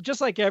 He,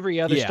 just like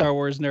every other Star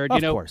Wars nerd,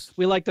 of course.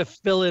 we like to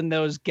fill in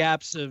those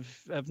gaps of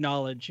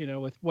knowledge,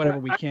 with whatever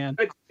we can.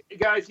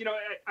 Guys,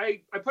 I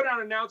put out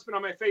an announcement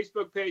on my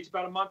Facebook page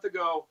about a month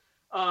ago.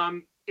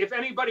 If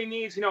anybody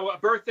needs, a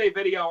birthday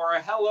video or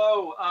a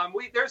hello,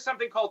 there's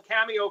something called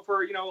Cameo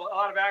for, a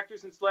lot of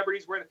actors and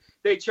celebrities where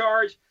they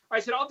charge. I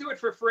said, I'll do it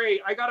for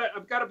free. I've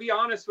got to be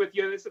honest with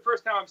you. This is the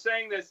first time I'm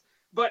saying this,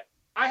 but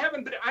I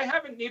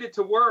haven't needed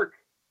to work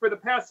for the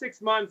past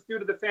 6 months due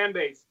to the fan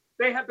base.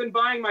 They have been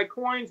buying my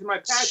coins and my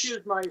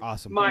patches,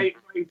 my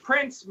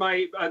prints,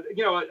 my,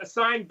 a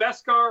signed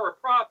Beskar or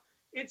prop.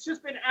 It's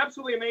just been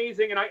absolutely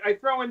amazing. And I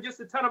throw in just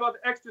a ton of other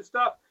extra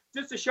stuff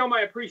just to show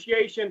my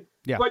appreciation.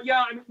 Yeah. But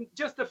I mean,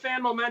 just the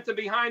fan momentum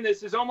behind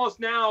this is almost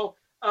now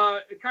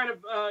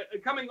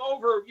coming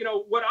over,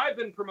 what I've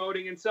been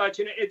promoting and such.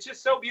 And it's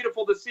just so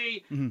beautiful to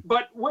see. Mm-hmm.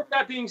 But with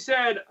that being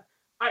said,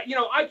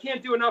 I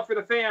can't do enough for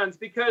the fans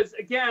because,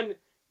 again,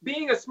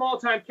 being a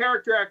small-time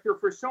character actor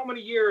for so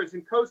many years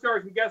and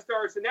co-stars and guest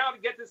stars, and now to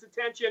get this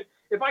attention,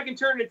 if I can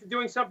turn it into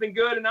doing something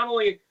good and not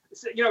only,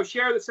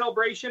 share the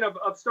celebration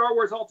of Star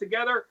Wars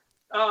altogether,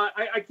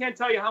 I can't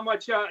tell you how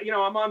much,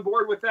 I'm on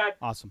board with that.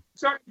 Awesome.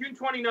 Starting June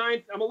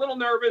 29th, I'm a little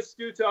nervous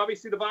due to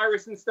obviously the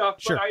virus and stuff,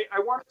 sure. But I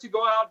wanted to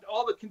go out.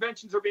 All the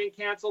conventions are being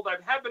canceled. I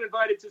have been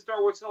invited to Star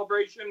Wars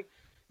Celebration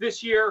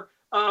this year,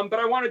 but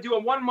I want to do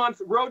a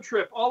 1-month road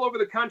trip all over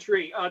the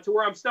country to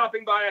where I'm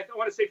stopping by, I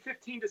want to say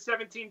 15 to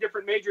 17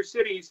 different major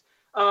cities,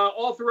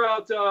 all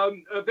throughout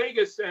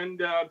Vegas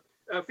and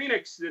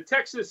Phoenix,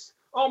 Texas,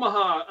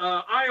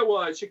 Omaha,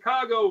 Iowa,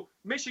 Chicago,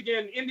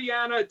 Michigan,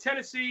 Indiana,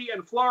 Tennessee,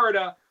 and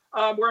Florida.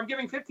 Where I'm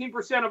giving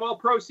 15% of all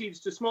proceeds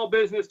to small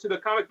business to the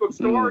comic book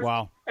stores.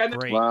 Wow. And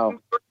great. In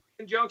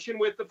conjunction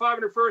with the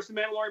 501st and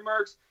Mandalorian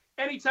Mercs,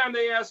 anytime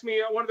they ask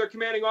me, one of their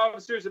commanding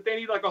officers, if they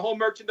need like a whole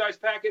merchandise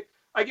packet,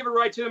 I give it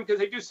right to them because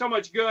they do so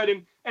much good.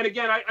 And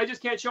again, I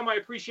just can't show my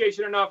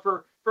appreciation enough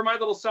for my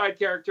little side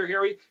character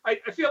here. I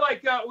feel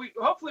like we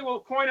hopefully we'll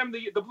coin him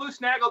the blue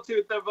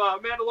snaggletooth of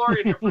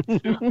Mandalorian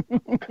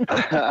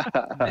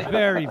here.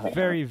 Very,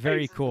 very,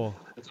 very cool.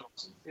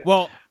 Yeah.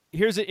 Well,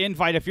 here's an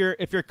invite. If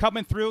you're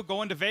coming through,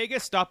 going to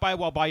Vegas, stop by.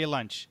 We'll buy you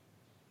lunch.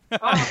 June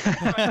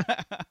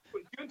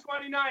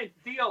 29th,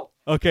 deal.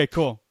 Okay,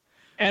 cool.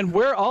 And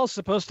we're all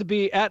supposed to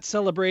be at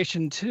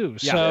Celebration too.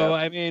 Yeah. So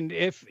I mean,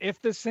 if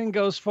this thing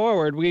goes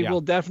forward, we will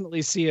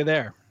definitely see you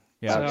there.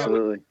 Yeah, so,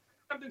 absolutely.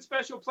 Something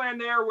special planned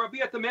there. We'll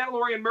be at the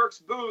Mandalorian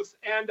Mercs booth,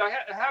 and I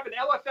have an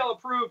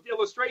LFL-approved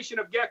illustration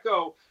of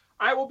Gecko.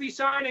 I will be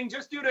signing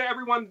just due to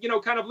everyone,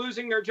 kind of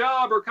losing their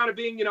job or kind of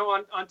being,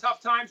 on tough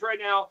times right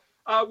now.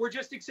 We're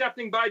just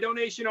accepting by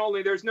donation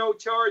only. There's no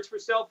charge for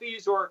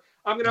selfies, or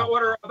I'm going to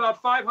order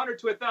about 500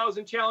 to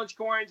 1,000 challenge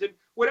coins, and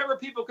whatever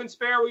people can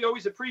spare, we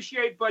always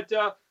appreciate. But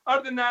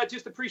other than that,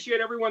 just appreciate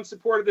everyone's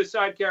support of this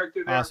side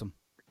character there. Awesome.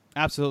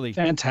 Absolutely.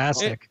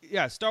 Fantastic.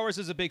 Star Wars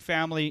is a big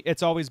family.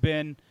 It's always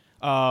been.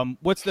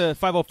 What's the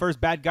 501st?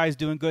 Bad guys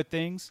doing good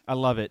things. I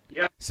love it.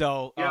 Yeah.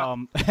 So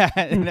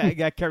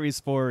that carries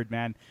forward,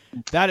 man.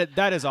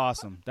 That is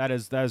awesome. That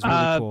is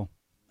really cool.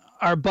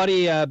 Our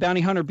buddy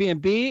Bounty Hunter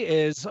B&B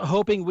is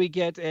hoping we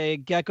get a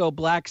Gecko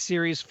Black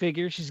Series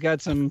figure. She's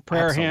got some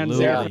prayer hands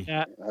there.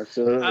 Yeah,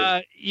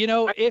 absolutely.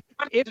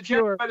 If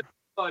you're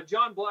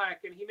John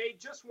Black, and he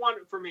made just one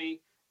for me,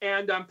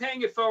 and I'm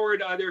paying it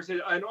forward. There's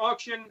an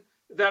auction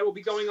that will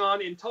be going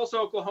on in Tulsa,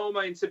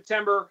 Oklahoma in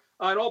September,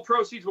 and all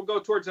proceeds will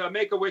go towards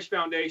Make-A-Wish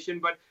Foundation.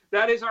 But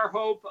that is our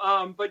hope.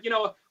 But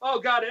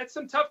oh God, it's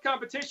some tough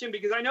competition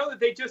because I know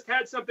that they just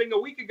had something a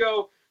week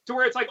ago to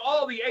where it's like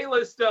all the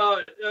A-list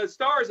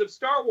stars of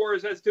Star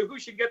Wars as to who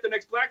should get the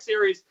next Black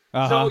Series.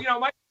 Uh-huh. So,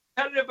 might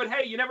be competitive, but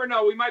hey, you never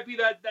know. We might be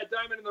that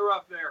diamond in the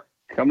rough there.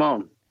 Come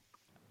on.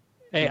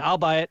 Hey, I'll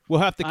buy it. We'll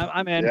have to.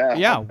 I'm in.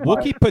 Yeah, we'll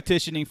keep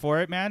petitioning for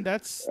it, man.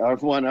 That's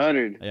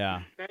 100.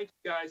 Yeah. Thank you,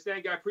 guys.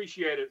 Thank you. I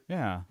appreciate it.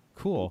 Yeah.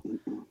 Cool.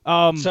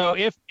 So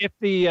if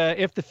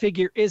the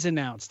figure is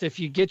announced, if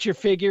you get your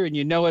figure and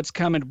you know it's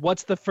coming,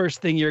 what's the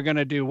first thing you're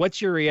gonna do?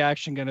 What's your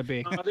reaction gonna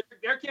be?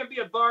 There can't be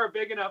a bar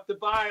big enough to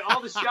buy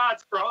all the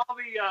shots for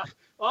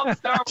all the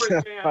Star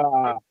Wars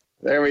fans.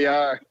 There we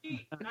are.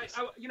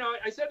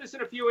 I said this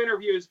in a few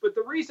interviews, but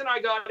the reason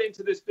I got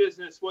into this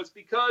business was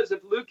because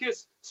of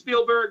Lucas,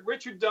 Spielberg,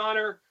 Richard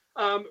Donner,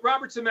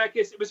 Robert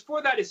Zemeckis. It was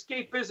for that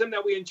escapism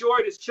that we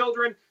enjoyed as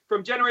children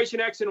from Generation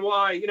X and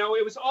Y.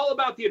 It was all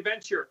about the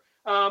adventure.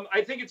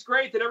 I think it's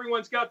great that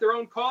everyone's got their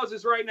own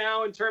causes right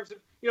now in terms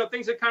of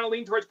things that kind of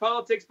lean towards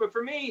politics. But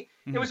for me,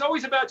 it was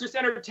always about just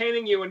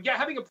entertaining you and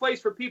having a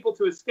place for people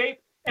to escape.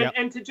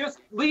 And to just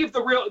leave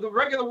the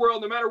regular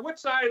world, no matter what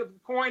side of the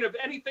coin of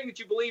anything that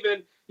you believe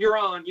in, you're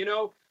on,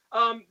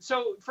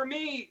 So for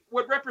me,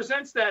 what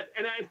represents that,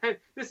 and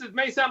this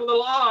may sound a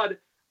little odd,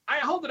 I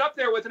hold it up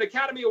there with an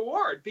Academy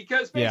Award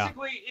because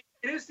basically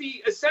it is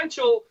the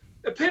essential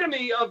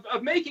epitome of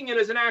making it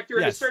as an actor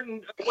in a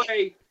certain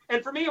way.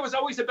 And for me, it was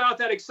always about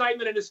that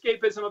excitement and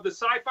escapism of the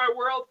sci-fi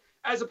world,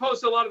 as opposed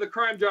to a lot of the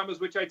crime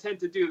dramas, which I tend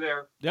to do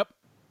there. Yep.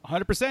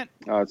 100%.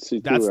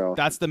 Oh,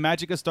 that's the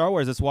magic of Star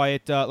Wars. That's why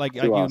it, like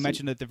you awesome.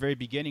 mentioned at the very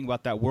beginning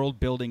about that world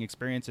building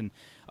experience, and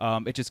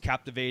it's just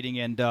captivating.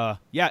 And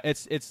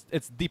it's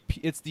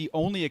the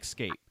only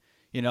escape.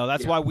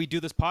 That's why we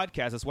do this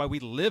podcast. That's why we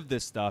live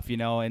this stuff.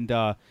 And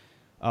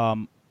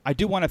I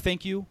do want to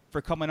thank you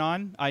for coming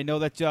on. I know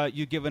that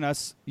you've given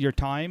us your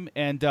time,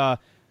 and I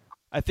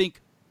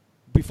think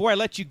before I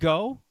let you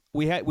go,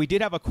 we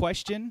did have a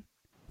question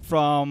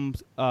from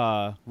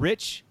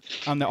Rich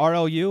on the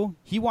RLU.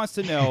 He wants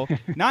to know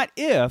not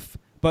if,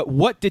 but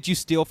what did you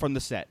steal from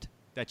the set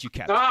that you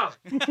kept? Okay.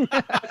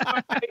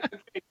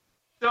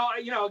 So,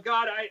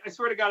 God, I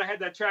swear to God, I had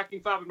that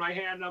tracking fob in my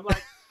hand, and I'm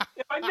like,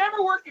 if I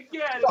never work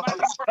again,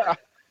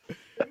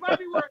 it might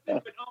be worth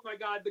it. But oh my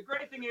God, the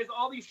great thing is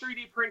all these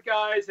 3D print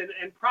guys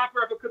and prop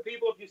replica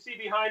people, if you see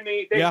behind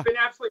me, they've been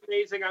absolutely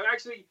amazing. I'm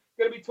actually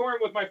going to be touring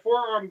with my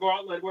forearm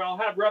gauntlet, where I'll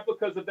have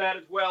replicas of that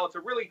as well. It's a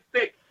really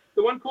thick.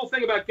 The one cool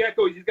thing about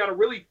Gecko is he's got a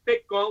really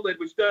thick gauntlet,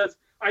 which does,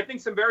 I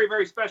think, some very,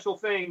 very special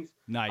things.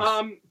 Nice.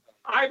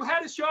 I've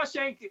had a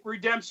Shawshank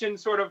Redemption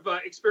sort of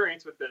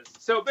experience with this.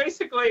 So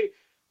basically,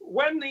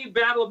 when the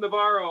Battle of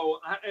Navarro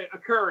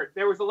occurred,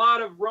 there was a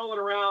lot of rolling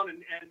around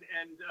and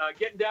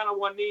getting down on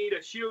one knee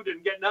to shoot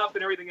and getting up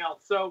and everything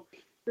else. So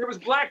there was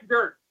black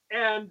dirt.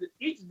 And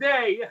each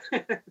day,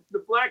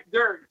 the black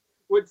dirt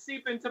would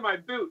seep into my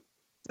boot.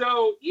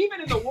 So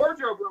even in the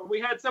wardrobe room, we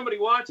had somebody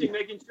watching,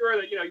 making sure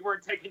that, you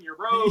weren't taking your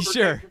robe.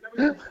 Sure.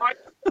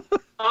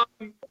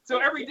 So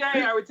every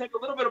day I would take a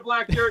little bit of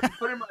black dirt and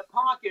put it in my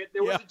pocket.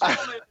 There was a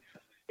gentleman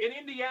in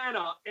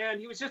Indiana,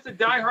 and he was just a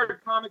diehard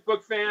comic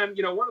book fan,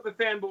 one of the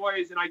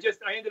fanboys, and I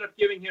ended up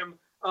giving him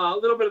a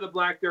little bit of the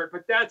black dirt.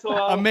 But that's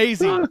all.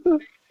 Amazing.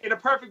 In a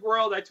perfect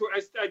world, I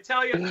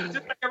tell you,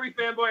 just like every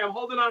fanboy, I'm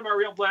holding on to my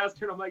real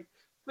blaster, and I'm like,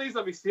 please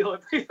let me steal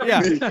it. Please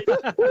let me steal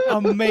it.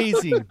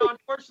 Amazing. So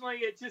unfortunately,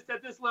 it's just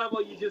at this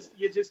level, you just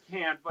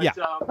can't. But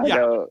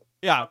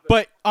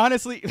But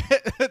honestly,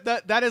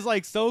 that is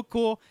like so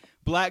cool.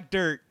 Black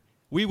dirt.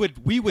 We would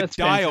That's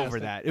die fantastic. over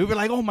that. We were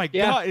like, oh my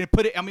God, and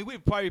put it. I mean,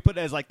 we'd probably put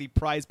it as like the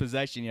prized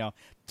possession, to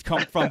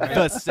come from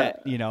the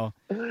set, Yeah.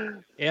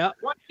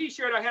 One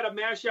T-shirt, I had a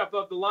mashup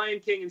of The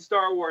Lion King and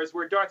Star Wars,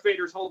 where Darth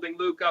Vader's holding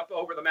Luke up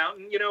over the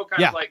mountain,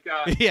 kind of like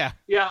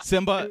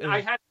Simba. And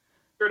I had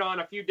it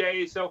on a few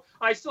days, so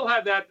I still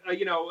have that,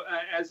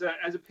 as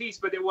a piece,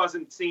 but it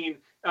wasn't seen,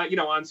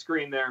 on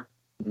screen there.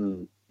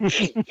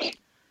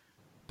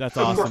 That's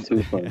awesome.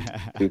 Too fun.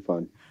 Too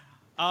fun.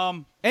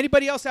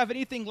 Anybody else have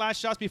anything last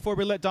shots before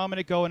we let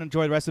Dominic go and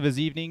enjoy the rest of his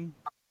evening?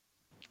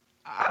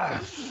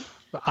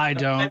 I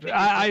don't.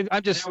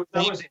 I'm just.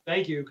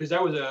 Thank you, because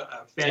that was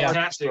a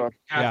fantastic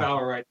half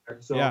hour right there.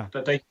 So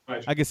thank you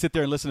much. I could sit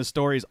there and listen to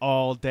stories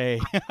all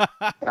day.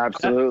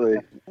 Absolutely.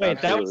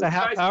 Wait, that was a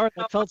half hour?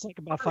 That felt like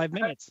about 5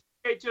 minutes.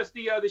 Okay, just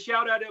the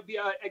shout out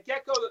at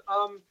Gecko.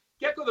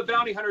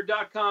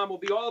 GeckoTheBountyHunter.com will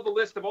be all the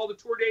list of all the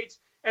tour dates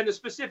and the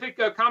specific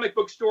comic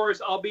book stores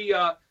I'll be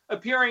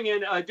appearing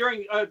in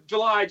during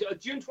July,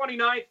 June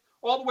 29th,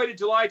 all the way to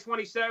July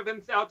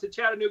 27th, out to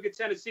Chattanooga,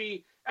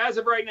 Tennessee. As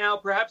of right now,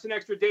 perhaps an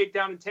extra date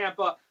down in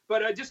Tampa.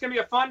 But just going to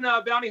be a fun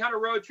bounty hunter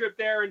road trip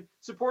there, and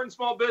supporting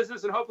small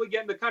business and hopefully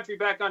getting the country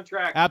back on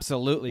track.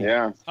 Absolutely.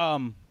 Yeah.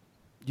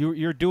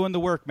 You're doing the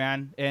work,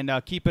 man, and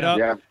keep it up.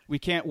 Yeah. We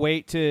can't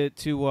wait to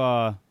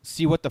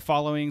see what the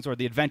followings or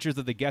the adventures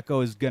of the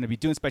Gecko is going to be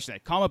doing, especially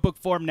that comic book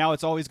form. Now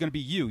it's always going to be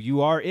you.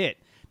 You are it.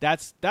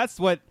 That's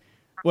what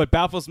not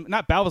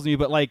baffles me,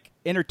 but like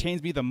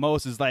entertains me the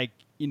most is like,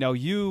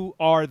 you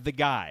are the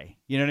guy.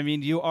 You know what I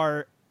mean? You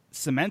are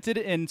cemented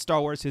in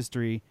Star Wars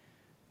history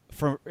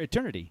for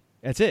eternity.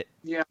 That's it.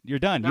 Yeah. You're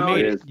done. You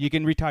made it. You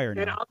can retire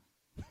now.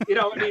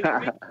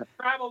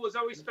 Travel was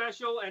always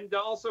special, and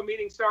also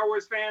meeting Star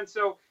Wars fans.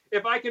 So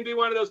if I can be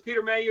one of those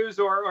Peter Mayhews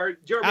or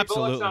Jeremy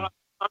Bullocks on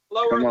a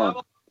lower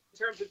level, in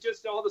terms of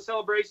just all the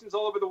celebrations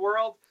all over the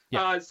world.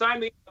 Yeah. Sign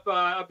me up.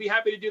 I'll be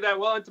happy to do that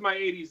well into my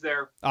 80s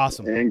there.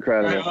 Awesome.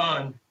 Incredible. Right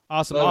on.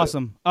 Awesome. Love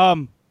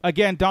Awesome.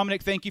 Again,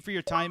 Dominic, thank you for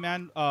your time,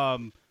 man.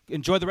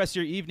 Enjoy the rest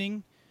of your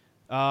evening.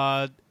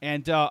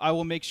 And I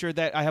will make sure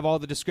that I have all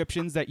the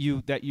descriptions that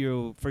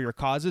you for your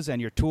causes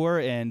and your tour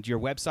and your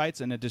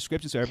websites and the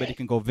description so everybody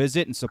can go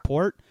visit and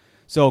support.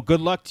 So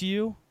good luck to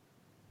you,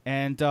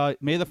 and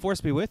may the force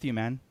be with you,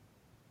 man.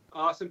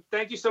 Awesome.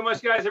 Thank you so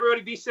much, guys.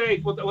 Everybody be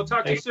safe. We'll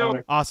talk to you Thanks, soon.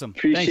 Dominic. Awesome.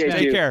 Appreciate Thanks,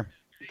 Take you. care.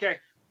 Okay.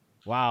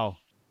 Wow.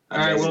 All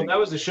right, well, that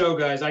was the show,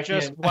 guys. I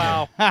Just can't.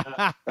 wow.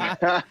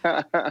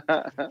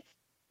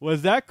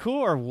 Was that cool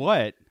or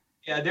what?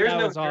 Yeah, there's That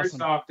no was nerd awesome.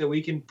 talk that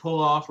we can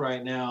pull off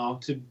right now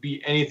to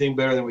be anything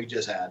better than we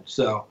just had.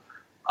 So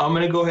I'm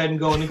gonna go ahead and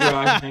go in the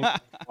garage. and hang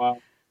out for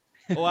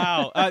a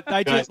while. Wow.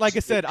 I just like I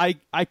said,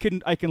 I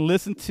can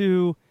listen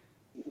to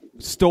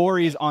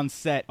stories on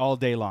set all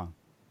day long,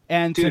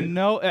 and to Dude,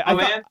 know. Oh,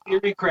 man,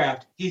 theory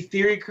craft. He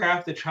theory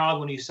crafted the child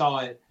when he saw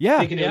it. Yeah.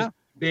 Thinking it Yeah. was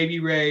baby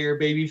Ray or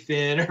baby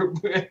Finn or.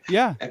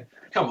 Yeah.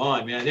 Come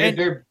on, man. And-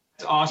 They're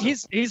it's awesome.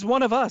 He's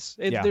one of us.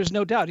 Yeah. There's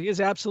no doubt. He is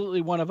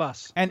absolutely one of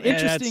us. And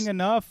interesting that's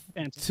enough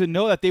fantastic. to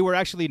know that they were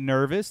actually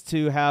nervous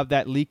to have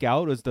that leak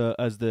out as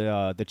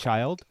the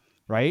child,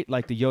 right?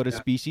 Like the Yoda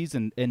species,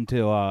 and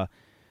to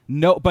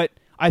no. But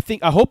I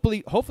think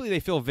hopefully they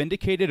feel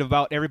vindicated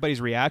about everybody's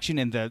reaction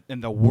and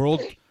the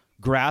world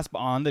grasp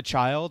on the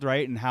child,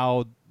 right? And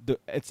how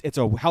it's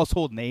a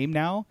household name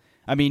now.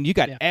 I mean, you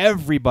got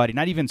everybody,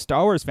 not even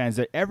Star Wars fans,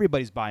 that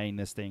everybody's buying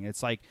this thing.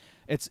 It's like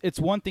it's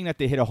one thing that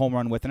they hit a home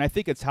run with, and I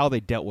think it's how they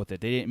dealt with it.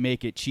 They didn't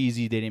make it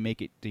cheesy. They didn't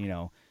make it, kind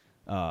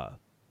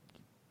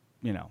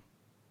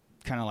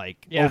of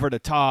like over the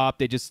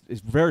top. It's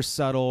very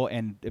subtle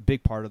and a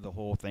big part of the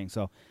whole thing.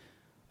 So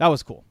that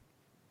was cool.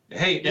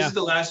 Hey, this is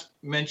the last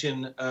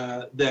mention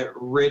that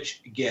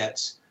Rich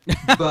gets.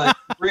 But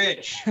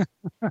Rich,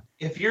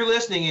 if you're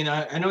listening, and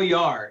I know you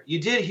are, you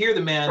did hear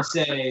the man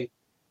say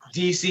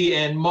DC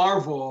and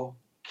Marvel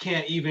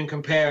can't even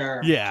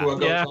compare to a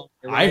Ghost Hunter,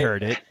 right? I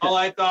heard it. All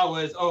I thought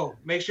was,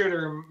 make sure to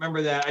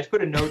remember that. I just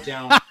put a note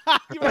down.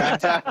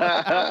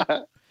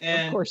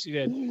 And of course you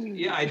did.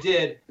 Yeah, I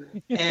did.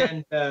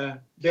 And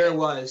there it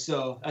was.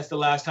 So that's the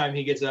last time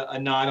he gets a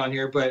nod on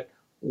here. But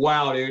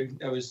wow, dude,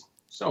 that was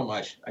so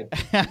much. I'm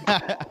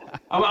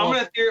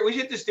gonna we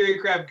should just theory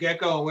craft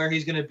Gecko and where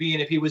he's gonna be,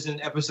 and if he was in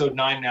episode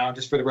 9 now,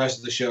 just for the rest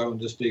of the show, and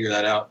just figure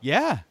that out.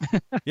 Yeah,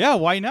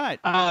 why not?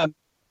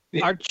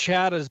 Our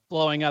chat is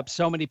blowing up.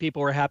 So many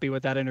people were happy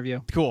with that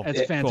interview. Cool.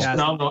 It's fantastic.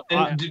 Phenomenal.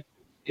 And,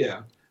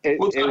 It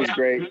we'll was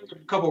great. There's a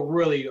couple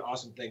really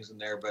awesome things in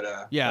there, but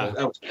that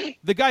was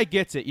the guy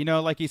gets it.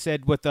 Like he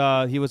said,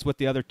 he was with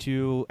the other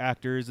 2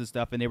 actors and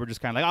stuff, and they were just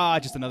kind of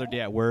like, just another day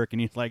at work. And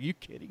he's like, "You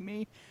kidding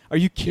me? Are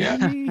you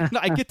kidding me?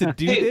 I get to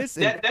do this."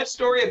 And that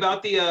story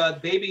about the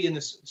baby in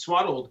the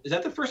swaddled, is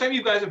that the first time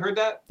you guys have heard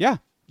that? Yeah.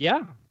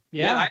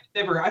 I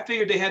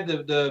figured they had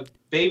the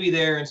baby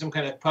there in some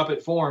kind of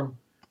puppet form.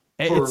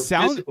 It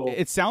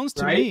sounds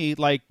to me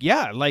like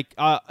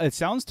it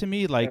sounds to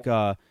me like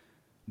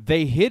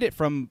they hid it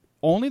from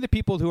only the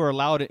people who are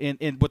allowed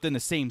in within the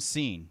same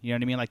scene. You know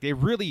what I mean? Like they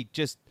really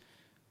just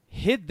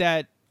hid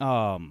that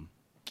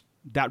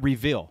that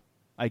reveal,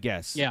 I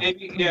guess. Yeah.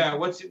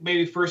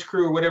 Maybe first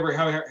crew or whatever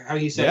how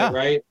he said it,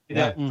 right?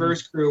 That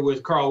first crew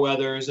with Carl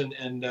Weathers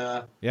and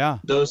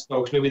those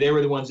folks. Maybe they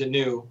were the ones that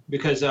knew,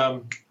 because I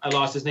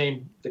lost his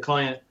name, the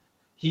client.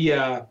 He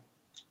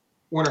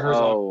Werner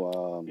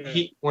Herzog.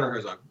 Werner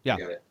Herzog. Yeah.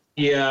 Got it.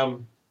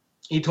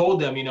 He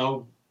told them,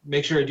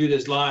 make sure to do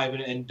this live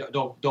and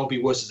don't be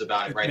wusses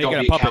about it, right? Make Don't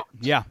it be a puppet. cowards.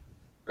 Yeah.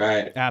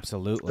 Right.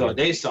 Absolutely. So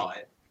they saw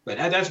it. But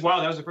that's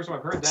wild. That was the first time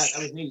I've heard that.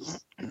 That was neat.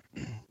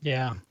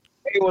 Yeah.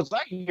 Hey, was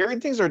I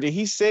hearing things, or did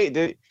he say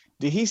that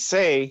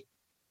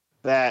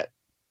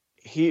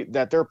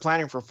they're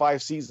planning for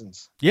 5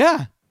 seasons?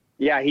 Yeah.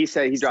 Yeah, he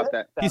said he dropped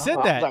that. He said I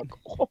was that. like,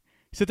 oh.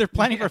 He said they're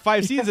planning for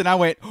 5 seasons, and I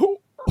went, "Oh."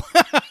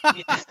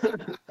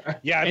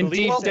 Yeah, I And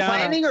believe deep so. down-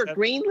 Planning or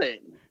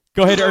greenlit?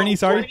 Go ahead, So Ernie. What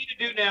Sorry. we need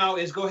to do now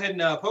is go ahead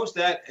and post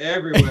that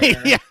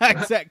everywhere. Yeah,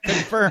 exactly.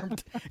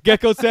 Confirmed.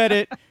 Gecko said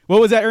it. What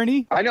was that,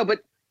 Ernie? I know, but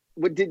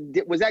was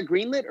that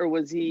greenlit or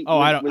was he? Oh,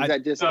 I don't- Was I-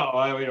 that just?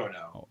 No, we don't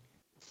know.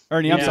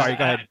 Ernie, I'm Yeah. sorry.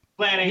 Go ahead.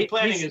 Planning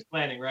He's- is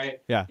planning, right?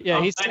 Yeah. Yeah,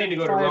 I'm he planning said to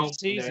go to 5 Rome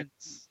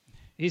seasons.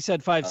 He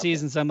said 5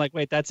 seasons. I'm like,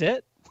 wait, that's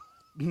it?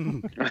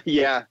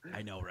 Yeah.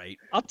 I know, right?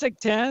 I'll take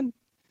 10.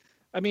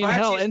 I mean, 5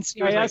 hell, seasons,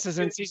 it was NCIS like is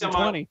in 50 season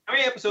some odd. 20. How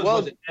many episodes Well-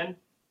 was it? 10?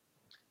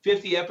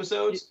 50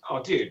 episodes?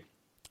 Oh, dude.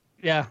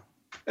 Yeah.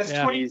 That's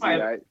Yeah. 25,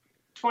 Easy, right?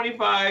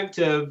 25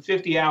 to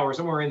 50 hours,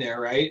 somewhere in there,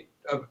 right?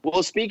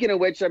 Well, speaking of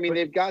which, I mean,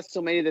 they've got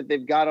so many that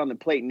they've got on the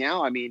plate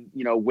now. I mean,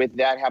 with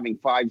that having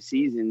 5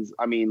 seasons,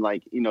 I mean,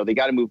 they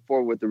got to move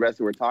forward with the rest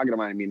that we're talking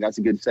about. I mean, that's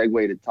a good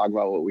segue to talk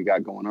about what we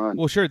got going on.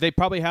 Well, sure. They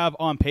probably have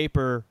on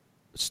paper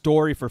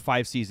story for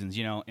 5 seasons,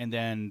 and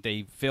then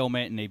they film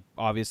it, and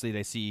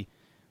they see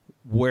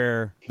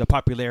where the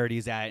popularity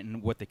is at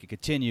and what they could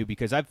continue.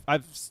 Because I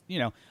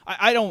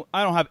don't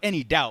have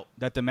any doubt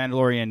that the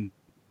Mandalorian,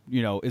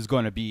 is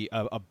going to be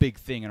a big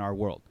thing in our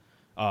world.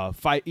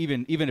 five,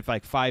 even if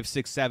like 5,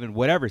 6, 7,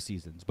 whatever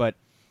seasons. But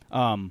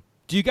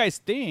do you guys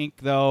think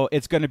though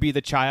it's going to be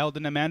the child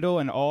and the Mando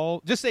and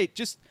all?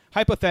 Just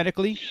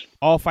hypothetically,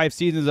 all 5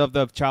 seasons of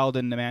the child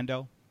and the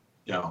Mando?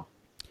 No.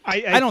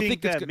 I don't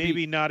think that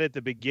maybe not at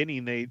the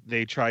beginning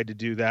they tried to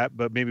do that,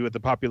 but maybe with the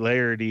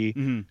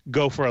popularity,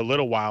 go for a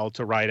little while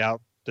to ride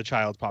out the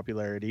child's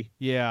popularity.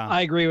 Yeah,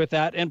 I agree with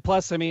that. And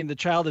plus, I mean, the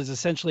child is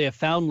essentially a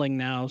foundling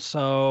now,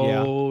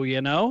 so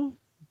you know.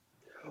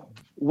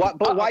 What?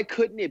 But why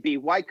couldn't it be?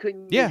 Why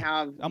couldn't you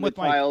have the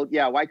child?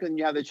 Yeah, why couldn't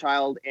you have the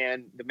child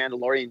and the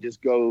Mandalorian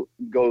just go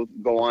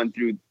on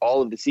through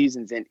all of the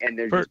seasons and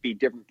there just be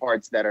different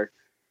parts that are.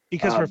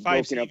 Because for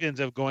 5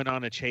 seasons of going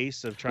on a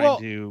chase of trying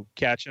to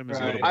catch him, is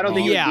a little I don't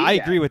think. Yeah, I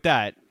agree with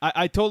that.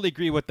 I totally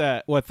agree with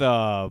that. With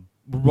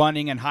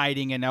running and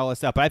hiding and all that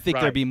stuff. But I think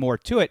there'd be more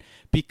to it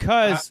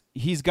because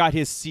he's got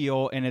his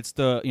seal and it's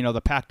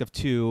the Pact of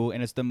Two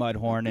and it's the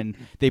Mudhorn and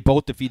they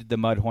both defeated the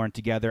Mudhorn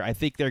together. I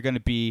think they're going to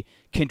be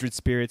kindred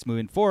spirits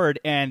moving forward.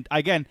 And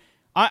again,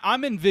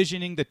 I'm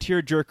envisioning the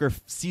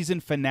tearjerker season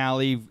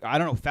finale. I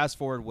don't know, fast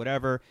forward,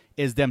 whatever,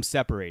 is them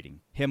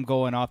separating. Him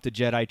going off to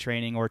Jedi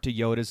training or to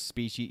Yoda's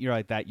species,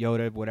 like that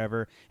Yoda,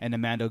 whatever, and the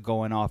Mando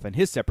going off in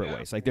his separate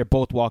ways. Like they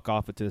both walk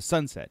off into the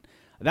sunset.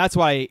 That's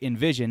what I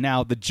envision.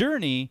 Now, the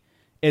journey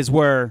is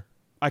where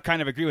I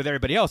kind of agree with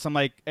everybody else. I'm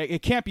like,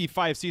 it can't be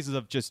 5 seasons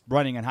of just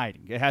running and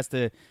hiding. It has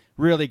to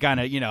really kind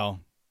of,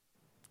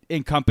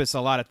 encompass a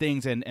lot of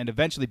things and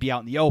eventually be out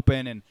in the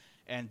open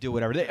and do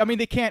whatever.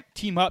 They can't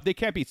team up. They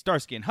can't beat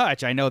Starsky and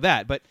Hutch. I know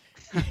that, but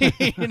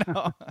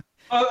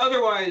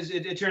Otherwise,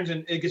 it turns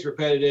in. It gets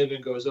repetitive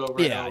and goes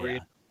over and over. Yeah.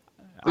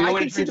 We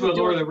went into a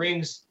Lord of the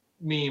Rings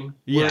meme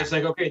where it's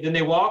like, okay, then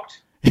they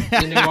walked,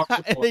 then they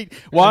walked, they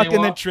walked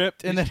and then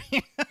tripped, and then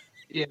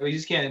yeah, we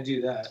just can't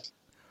do that.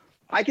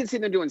 I can see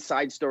them doing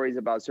side stories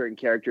about certain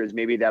characters,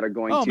 maybe that are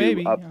going to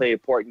play an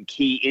important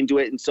key into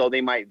it, and so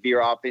they might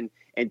veer off and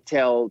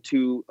tell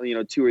 2 or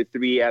 3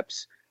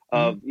 eps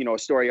of a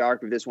story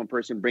arc of this one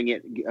person, bring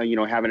it,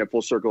 having it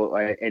full circle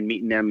and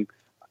meeting them,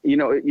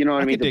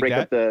 what I mean, to break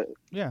up the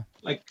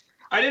Like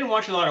I didn't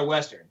watch a lot of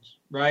westerns,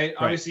 right?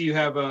 Obviously, you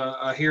have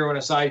a hero and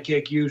a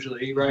sidekick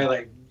usually, right?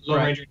 Like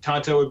Lone Ranger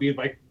Tonto would be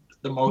like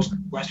the most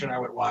western I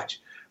would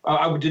watch.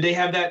 Did they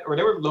have that, or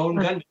they were lone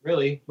gunmen,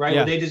 really, right?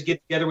 Where they just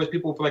get together with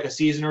people for like a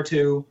season or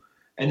 2,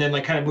 and then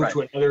like kind of move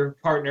to another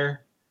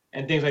partner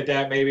and things like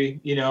that,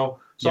 maybe,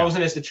 So all of a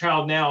sudden it's the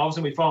child now. All of a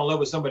sudden we fall in love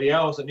with somebody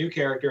else, a new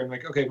character, and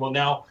like, okay, well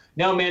now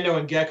Mando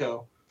and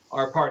Gecko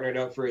are partnered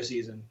up for a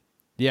season.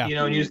 Yeah.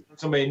 And you just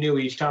somebody new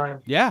each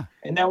time. Yeah.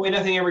 And that way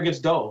nothing ever gets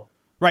dull.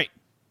 Right.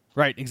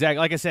 Exactly.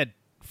 Like I said,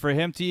 for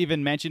him to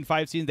even mention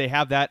 5 seasons, they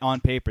have that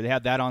on paper. They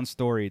have that on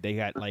story. They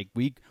got like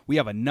we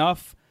have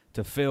enough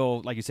to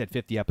fill, like you said,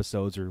 50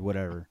 episodes or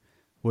whatever,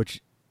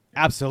 which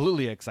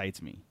absolutely excites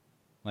me.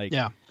 Like,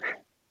 yeah.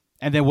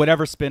 And then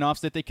whatever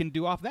spin-offs that they can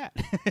do off that,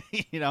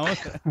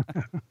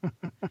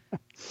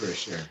 For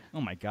sure. Oh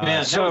my God.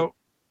 Man,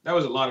 that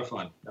was a lot of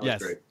fun. That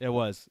was great. It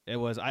was.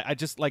 I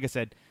just, like I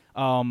said,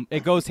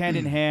 it goes hand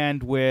in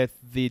hand with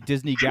the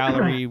Disney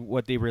Gallery.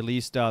 What they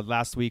released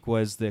last week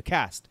was the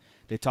cast.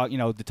 They talked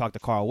to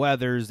Carl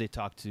Weathers. They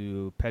talked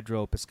to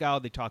Pedro Pascal.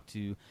 They talked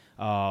to,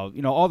 all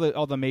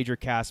the major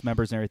cast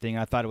members and everything.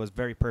 I thought it was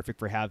very perfect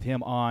for have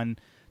him on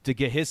to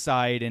get his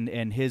side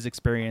and his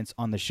experience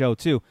on the show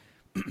too.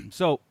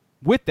 So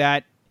with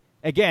that,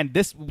 again,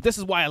 this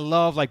is why I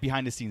love like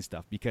behind the scenes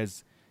stuff,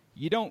 because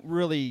you don't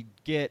really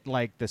get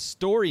like the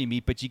story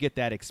meat, but you get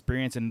that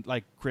experience. And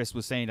like Chris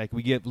was saying, like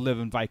we get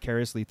living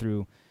vicariously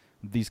through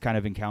these kind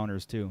of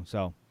encounters too.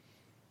 So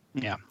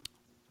yeah.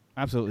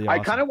 Absolutely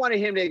awesome. I kind of wanted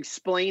him to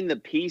explain the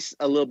piece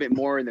a little bit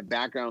more in the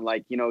background.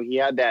 Like, he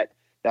had that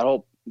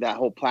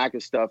whole plaque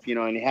of stuff,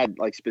 and it had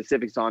like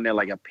specifics on there,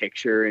 like a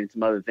picture and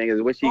some other things.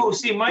 I wish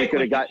see, Mike,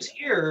 when he's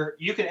here,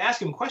 you can ask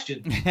him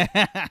questions.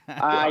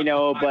 I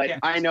know,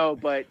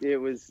 but it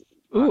was,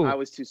 I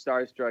was too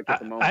starstruck at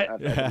the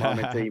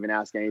moment to even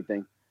ask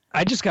anything.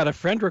 I just got a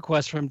friend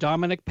request from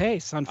Dominic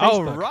Pace on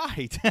Facebook. Oh,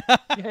 right.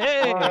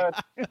 Hey.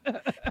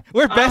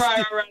 We're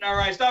besties. All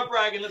right. Stop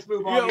bragging. Let's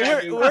move on.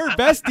 We're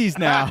besties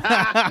now.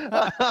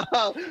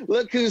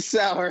 Look who's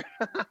sour.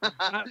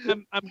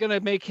 I'm going to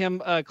make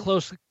him a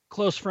close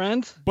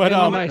friend. But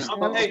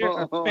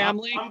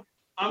family.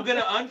 I'm going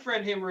to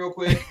unfriend him real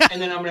quick,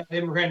 and then I'm going to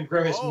have him friend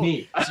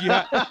me.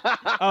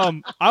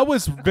 I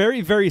was very,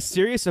 very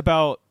serious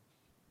about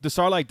the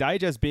Starlight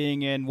Digest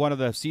being in one of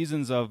the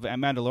seasons of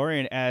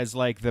Mandalorian as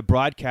like the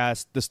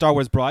Star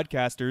Wars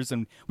broadcasters,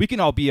 and we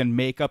can all be in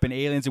makeup and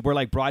aliens, and we're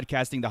like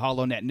broadcasting the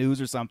HoloNet news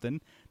or something.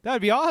 That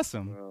would be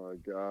awesome. Oh my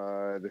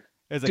God!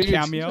 As a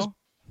cameo.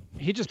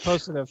 He just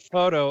posted a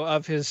photo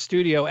of his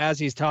studio as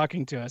he's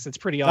talking to us. It's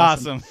pretty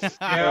awesome.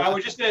 Yeah, I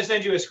was just gonna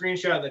send you a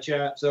screenshot in the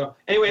chat. So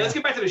anyway, let's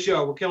get back to the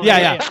show. We're killing.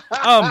 Yeah.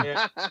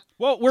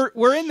 Well,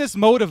 we're in this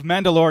mode of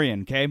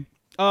Mandalorian. Okay.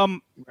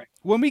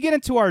 When we get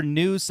into our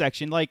news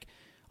section, like.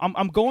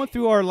 I'm going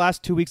through our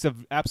last 2 weeks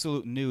of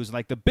absolute news.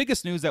 Like the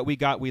biggest news that we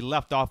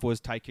left off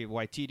was Taika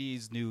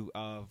Waititi's new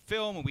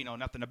film, and we know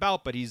nothing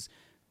about, but he's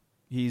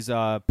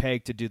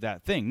pegged to do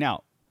that thing.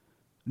 Now,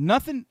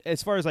 nothing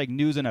as far as like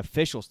news and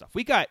official stuff.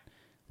 We got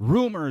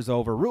rumors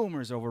over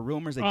rumors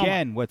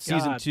again with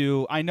season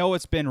 2. I know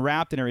it's been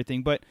wrapped and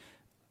everything, but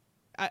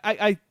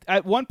I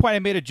at one point I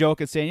made a joke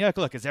and saying, yeah,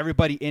 look, is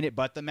everybody in it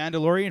but the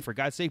Mandalorian, for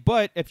God's sake?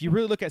 But if you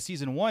really look at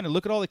season 1 and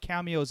look at all the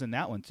cameos in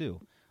that one too,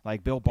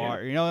 like Bill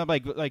Barr, you know,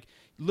 like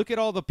look at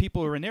all the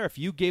people who are in there. If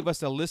you gave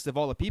us a list of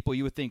all the people,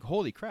 you would think,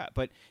 holy crap!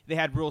 But they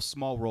had real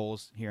small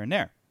roles here and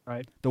there.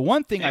 Right. The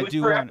one thing I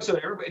do want,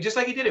 just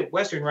like he did it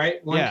Western,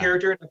 right? One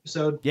character in an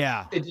episode.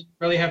 Yeah. It didn't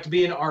really have to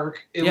be an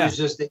arc. It was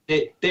just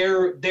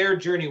their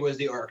journey was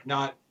the arc,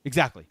 not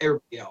exactly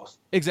everybody else.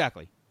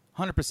 Exactly,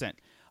 100%.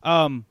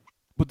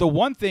 But the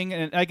one thing,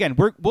 and again,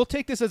 we'll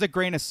take this as a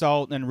grain of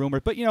salt and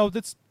rumor, but you know,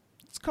 it's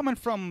coming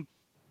from,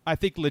 I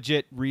think,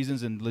 legit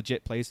reasons and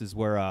legit places.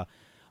 Where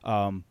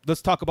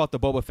let's talk about the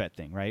Boba Fett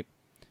thing, right?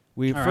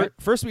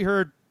 First we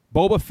heard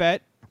Boba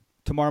Fett,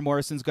 Tamar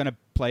Morrison's going to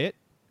play it.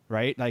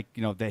 Right, like,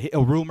 you know,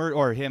 a rumor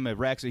or him, a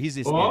Rex, he's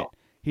just in it.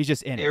 He's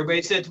just in it.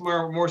 Everybody said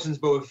Tamara Morrison's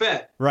Boba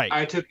Fett. Right.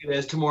 I took it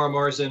as Tamara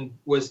Morrison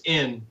was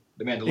in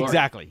The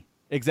Mandalorian.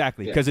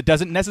 Exactly. Because it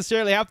doesn't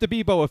necessarily have to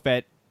be Boba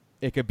Fett.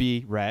 It could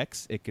be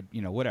Rex. It could,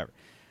 you know, whatever.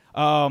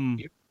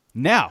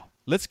 Now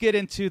let's get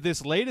into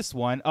this latest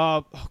one.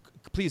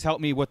 Please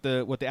help me with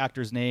the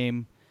actor's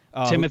name.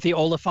 Timothy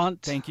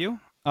Oliphant. Thank you.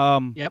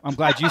 I'm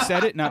glad you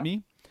said it, not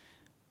me.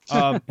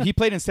 He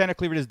played in Santa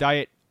Clarita's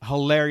Diet.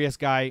 Hilarious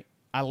guy.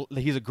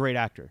 He's a great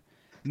actor.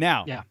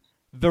 Now,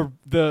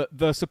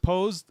 the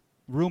supposed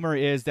rumor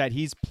is that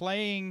he's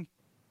playing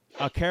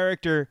a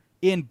character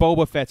in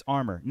Boba Fett's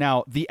armor.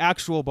 Now, the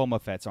actual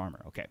Boba Fett's armor.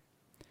 Okay.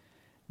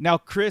 Now,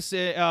 Chris,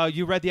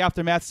 you read the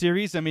Aftermath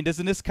series. I mean,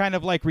 doesn't this kind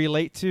of like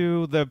relate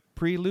to the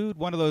prelude,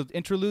 one of those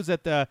interludes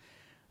that the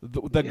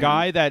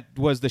guy that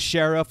was the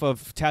sheriff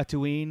of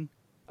Tatooine?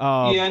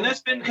 And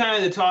that's been kind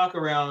of the talk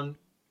around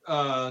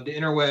the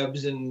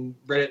interwebs and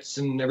Reddits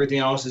and everything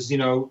else is, you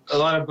know, a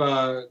lot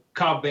of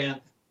Cobb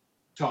Vanth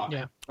talk,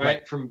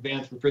 right? From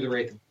Vanth from Further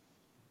Wraith.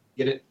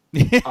 Get it?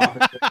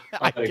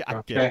 Office.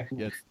 Okay.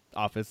 Yes.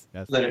 Office.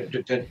 Yes. Let it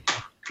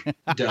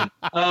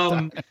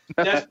done.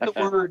 That's the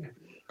word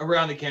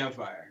around the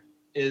campfire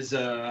is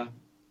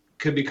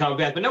could be Cobb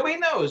Vanth, but nobody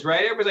knows,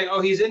 right? Everybody's like,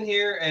 oh, he's in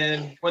here,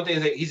 and one thing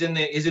is like he's in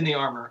the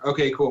armor.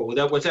 Okay, cool.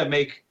 Well, what's that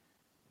make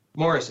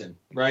Morrison,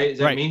 right? Does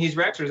that mean he's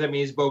Rex, or does that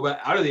mean he's Boba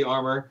out of the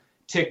armor?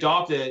 Ticked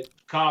off that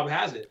Cobb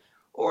has it,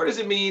 or does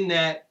it mean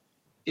that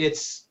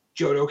it's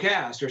Jodo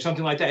Cast or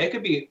something like that? It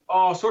could be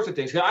all sorts of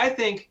things. I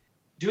think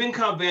doing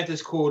Cobb Vanth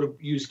is cool to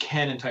use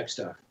canon type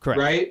stuff,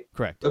 right?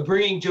 Correct. But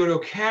bringing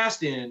Jodo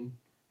Cast in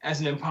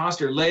as an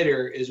imposter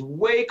later is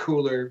way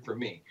cooler for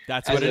me.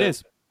 That's what it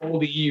is.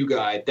 Old EU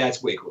guy,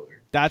 that's way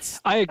cooler.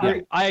 I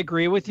agree. I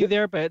agree with you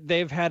there, but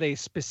they've had a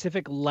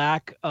specific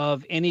lack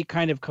of any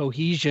kind of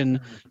cohesion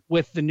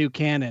with the new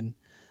canon.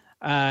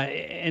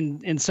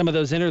 And some of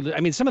those interludes, I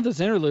mean, some of those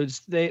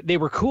interludes, they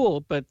were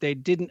cool, but they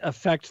didn't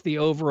affect the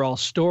overall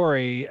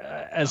story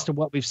as to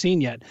what we've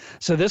seen yet.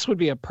 So this would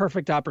be a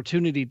perfect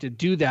opportunity to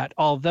do that.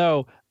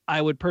 Although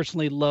I would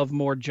personally love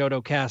more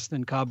Jodo Cast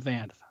than Cobb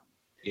Vanth.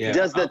 Yeah.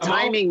 Does the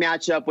timing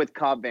match up with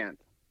Cobb Vanth?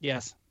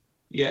 Yes.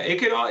 Yeah, it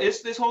could all.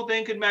 This whole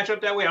thing could match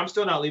up that way. I'm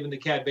still not leaving the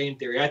Cad Bane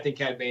theory. I think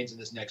Cad Bane's in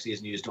this next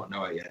season. You just don't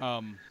know it yet.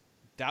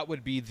 That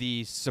would be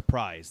the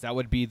surprise. That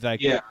would be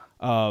like,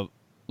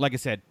 like I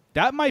said,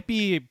 that might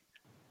be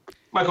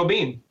Michael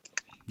Biehn.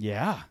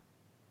 Yeah.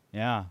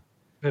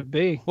 Could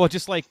be. Well,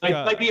 just like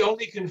the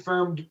only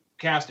confirmed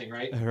casting,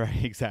 right?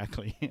 Right,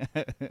 exactly.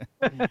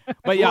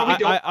 But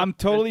yeah, I'm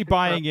totally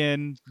buying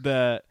in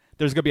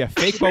there's gonna be a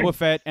fake Boba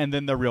Fett and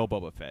then the real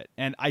Boba Fett,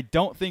 and I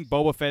don't think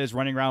Boba Fett is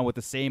running around with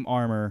the same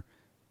armor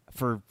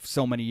for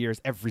so many years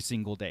every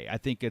single day. I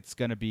think it's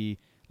gonna be,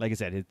 like I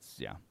said,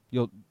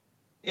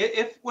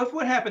 If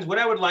what happens, what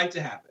I would like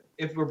to happen,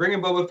 if we're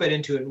bringing Boba Fett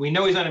into it, we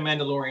know he's not a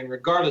Mandalorian,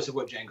 regardless of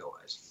what Jango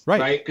was,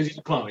 right? Because he's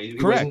a clone. He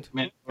Correct. Wasn't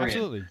Mandalorian.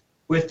 Absolutely.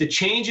 With the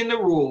change in the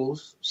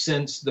rules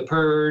since the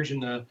Purge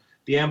and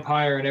the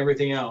Empire and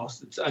everything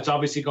else, it's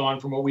obviously gone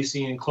from what we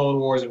see in Clone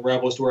Wars and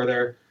Rebels to where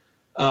they're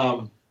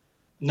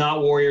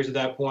not warriors at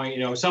that point.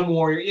 You know, some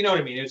warrior. You know what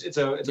I mean? It's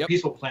a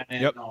peaceful planet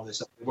and all this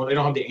stuff. Well, they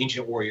don't have the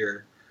ancient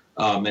warrior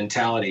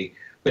mentality.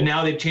 But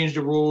now they've changed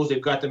the rules.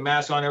 They've got the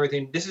mask on,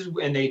 everything.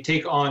 And they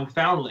take on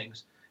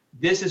foundlings.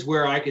 This is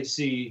where I could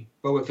see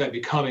Boba Fett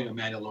becoming a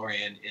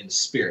Mandalorian in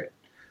spirit.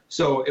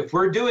 So if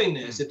we're doing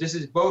this, if this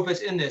is Boba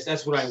Fett's in this,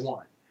 that's what I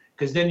want.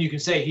 Because then you can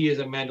say he is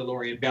a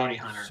Mandalorian bounty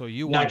hunter. So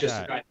you not want just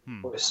that. a guy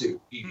with a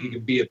suit. He can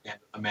be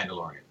a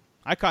Mandalorian.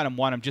 I kind of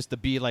want him just to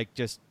be like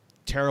just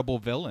terrible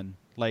villain,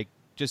 like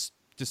just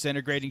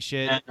disintegrating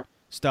shit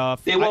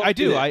stuff. They won't I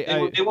do.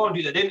 They won't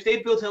do that. They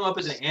built him up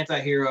as an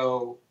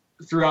anti-hero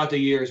throughout the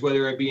years,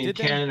 whether it be in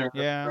canon or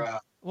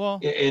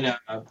in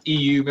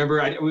EU.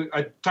 Remember, I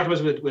talked about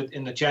this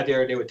in the chat the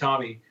other day with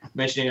Tommy,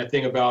 mentioning a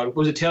thing about,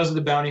 was it Tales of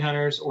the Bounty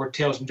Hunters or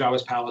Tales from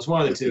Jabba's Palace?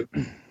 One of the two.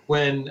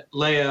 When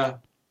Leia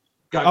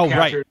got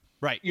captured,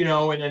 right. You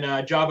know, and then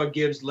Jabba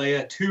gives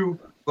Leia to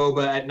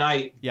Boba at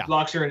night,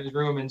 locks her in his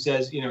room and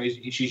says, you know,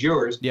 she's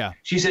yours. Yeah.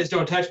 She says,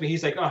 "Don't touch me."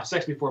 He's like, "Oh,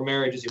 sex before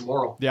marriage is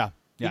immoral." Yeah.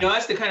 Yeah. You know,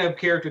 that's the kind of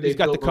character they He's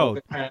got built the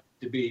code Boba Fett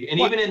to be. And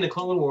What? even in the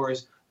Clone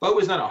Wars,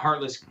 Boba's not a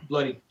heartless,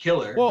 bloody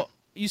killer. Well,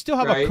 you still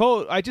have a Right.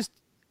 code. I just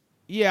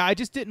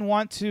didn't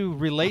want to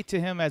relate to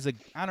him as a.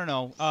 I don't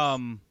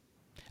know.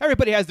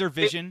 Everybody has their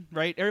vision,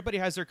 right? Everybody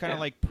has their kind of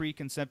like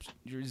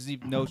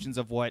preconceived notions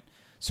of what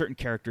certain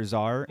characters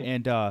are,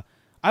 and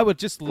I would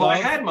just love. Well, I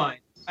had mine.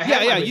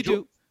 But you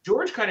do.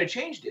 George kind of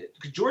changed it.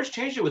 Because George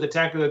changed it with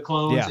Attack of the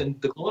Clones Yeah.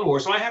 and the Clone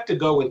Wars, so I have to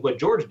go with what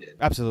George did.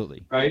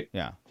 Absolutely. Right?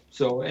 Yeah.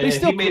 So, and They he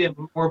still- made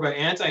him more of an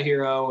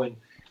anti-hero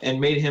and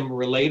made him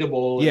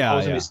relatable. Yeah,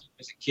 And yeah. we see him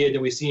as a kid,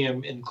 and we see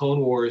him in Clone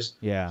Wars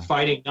Yeah.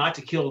 fighting not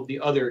to kill the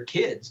other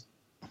kids.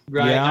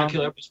 Right? Yeah. Not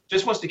kill everybody.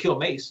 Just wants to kill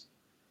Mace.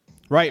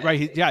 Right.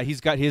 He's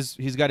got his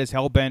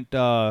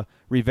hellbent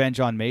revenge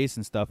on Mace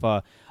and stuff.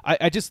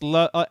 I just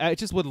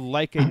would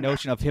like a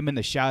notion of him in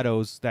the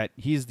shadows, that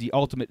he's the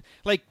ultimate.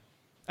 Like,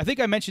 I think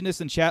I mentioned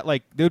this in chat.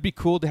 Like, it would be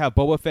cool to have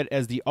Boba Fett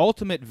as the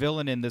ultimate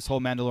villain in this whole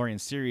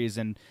Mandalorian series,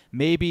 and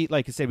maybe,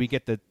 like I said, we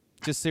get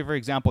just say for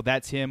example,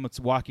 that's him. It's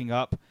walking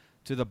up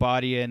to the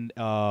body, and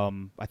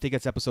I think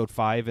it's episode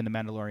 5 in the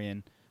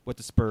Mandalorian with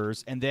the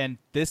Spurs, and then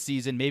this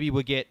season maybe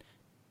we'll get,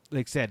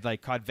 like I said,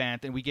 like Cod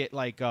Vanth, and we get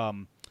like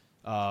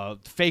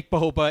fake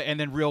Boba and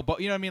then real Boba.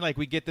 You know what I mean? Like,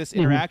 we get this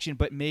interaction,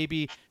 but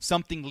maybe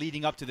something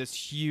leading up to this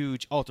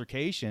huge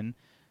altercation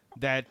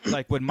that,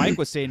 like what Mike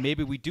was saying,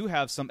 maybe we do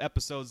have some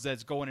episodes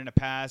that's going in the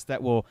past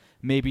that will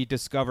maybe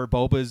discover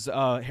Boba's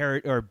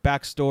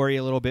backstory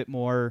a little bit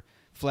more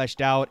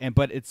fleshed out.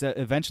 But it's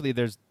eventually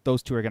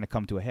those two are going to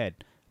come to a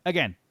head.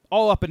 Again,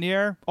 all up in the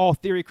air, all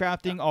theory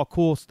crafting, all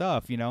cool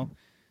stuff, you know?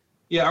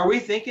 Yeah, are we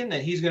thinking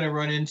that he's going to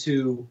run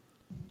into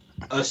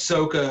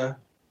Ahsoka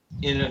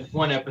in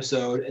one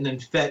episode and then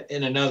Fett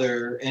in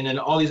another, and then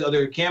all these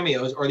other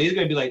cameos? Or are these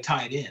going to be like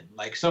tied in,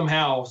 like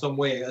somehow, some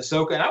way?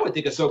 Ahsoka, and I would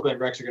think Ahsoka and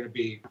Rex are going to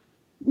be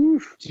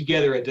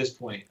together at this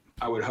point.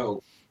 I would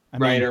hope,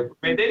 right? Or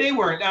they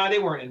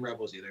weren't in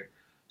Rebels either.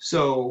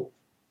 So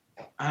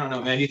I don't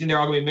know, man. Do you think they're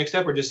all going to be mixed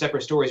up, or just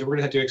separate stories? We're going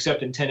to have to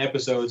accept in 10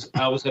 episodes,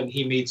 all of a sudden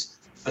he meets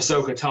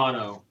Ahsoka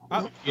Tano.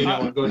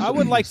 I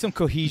would like some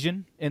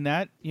cohesion in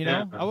that. You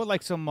know, Yeah. I would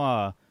like some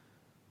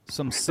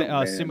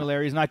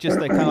similarities, not just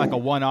like kind of like a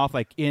one-off,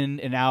 like in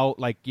and out,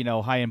 like, you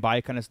know, high and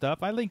by kind of stuff.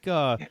 I think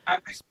I'm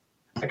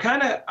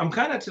kind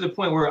of to the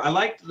point where I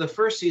liked the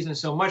first season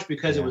so much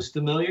because it was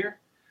familiar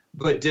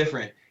but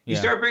different. You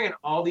start bringing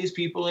all these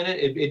people in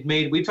it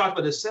made, we've talked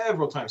about this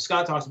several times.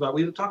 Scott talks about,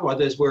 we've talked about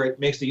this, where it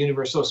makes the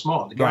universe so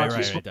small. The galaxy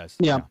is small. It does.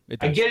 Yeah. It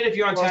does. I get it if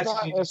you're on Well,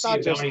 Tatooine. it's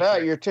not just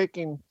that. You're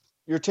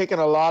taking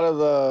a lot of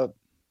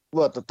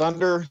the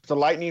thunder, the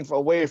lightning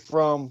away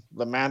from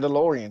the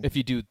Mandalorian. If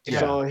you do,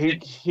 So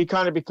he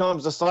kind of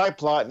becomes the side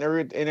plot, and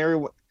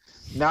everyone.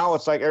 Now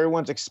it's like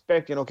everyone's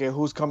expecting, okay,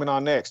 who's coming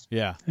on next?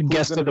 Yeah.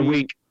 Guest of the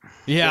week.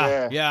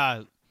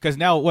 Yeah. Because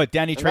now what?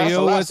 Danny And that's the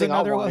Trejo last was thing I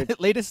another wanted.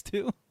 latest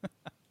too.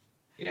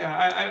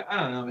 Yeah, I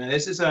don't know, man.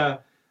 This is I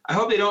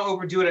hope they don't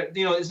overdo it.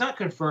 You know, it's not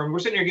confirmed. We're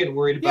sitting here getting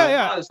worried about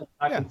Yeah. this is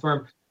not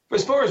confirmed. But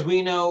as far as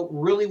we know,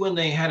 really, when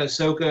they had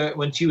Ahsoka,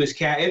 when she was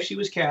if she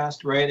was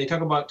cast, right? They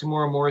talk about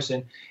Tamora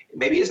Morrison.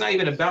 Maybe it's not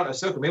even about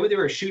Ahsoka. Maybe they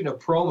were shooting a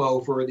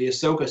promo for the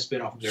Ahsoka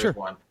spinoff of There's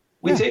One.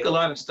 We take a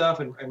lot of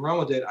stuff and run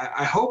with it.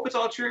 I hope it's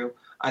all true.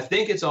 I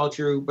think it's all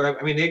true. But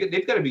I mean,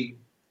 they've got to be.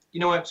 You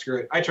know what? Screw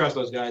it. I trust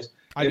those guys.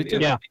 I do too.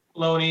 If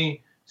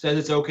Filoni says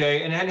it's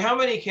okay, and how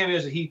many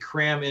cameos did he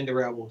cram into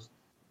Rebels?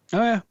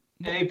 Oh yeah.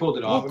 And he pulled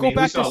it Well, off. go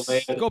back to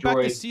Leia, go back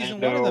to droids, season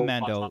Mando, 1 of the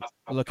Mando.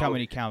 Pontoon. Look how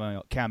many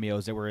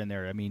cameos that were in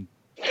there. I mean,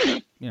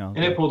 you know.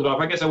 And it pulled it off.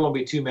 I guess I won't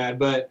be too mad,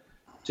 but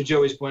to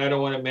Joey's point, I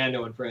don't want a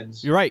Mando and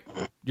friends. You're right.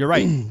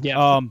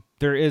 Yeah.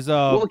 There is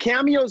well,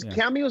 cameos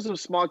of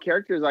small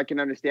characters, I can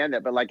understand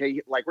that, but like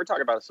we're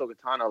talking about Ahsoka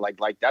Tano,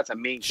 like that's a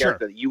main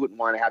character that you wouldn't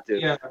want to have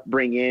to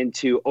bring in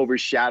to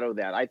overshadow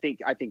that. I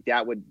think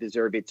that would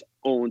deserve its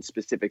own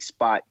specific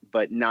spot,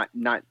 but not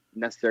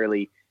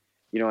necessarily,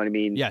 you know what I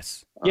mean?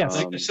 Yes. Yes.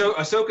 So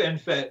Ahsoka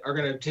and Fett are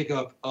going to take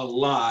up a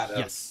lot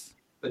of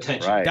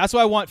attention. Right. That's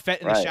why I want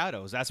Fett in the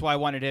shadows. That's why I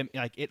wanted him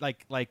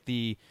like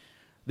the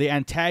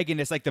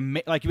antagonist, like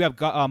you have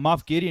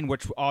Moff Gideon,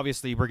 which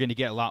obviously we're going to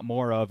get a lot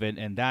more of,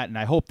 and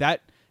I hope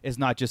that is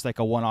not just like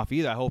a one-off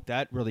either. I hope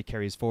that really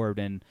carries forward,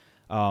 and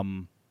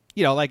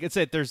you know, like I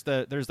said, there's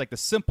like the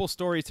simple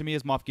story to me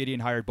is Moff Gideon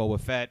hired Boba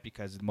Fett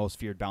because the most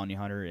feared bounty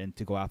hunter and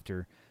to go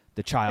after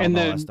the child and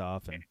all that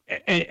stuff,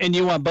 and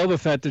you want Boba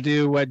Fett to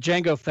do what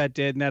Jango Fett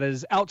did, and that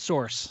is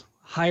outsource,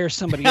 hire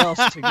somebody else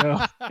to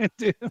go and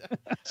do.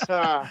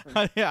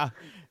 Yeah.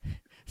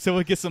 So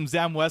we'll get some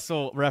Zam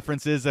Wessel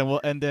references,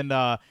 and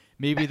then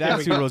maybe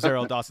that's who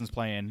Rosario Dawson's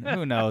playing.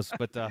 Who knows?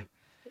 But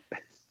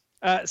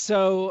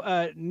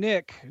so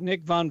Nick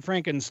von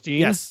Frankenstein.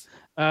 Yes.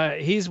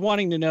 He's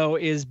wanting to know,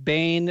 is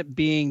Bane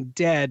being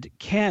dead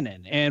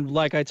canon? And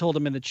like I told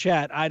him in the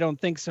chat, I don't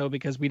think so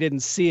because we didn't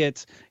see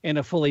it in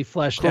a fully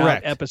fleshed out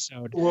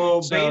episode.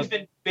 Well,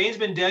 Bane's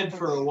been dead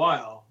for a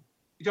while.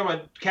 You talking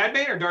about Cad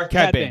Bane or Darth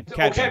Cad Bane?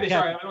 Cad Bane.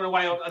 Sorry, I don't know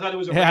why I thought it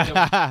was a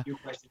random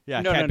question.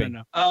 Yeah, no.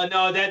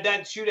 No, that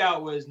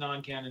shootout was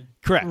non-canon.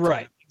 Correct.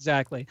 Right.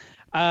 Exactly.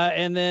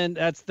 And then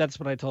that's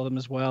what I told him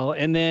as well.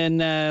 And then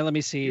let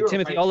me see.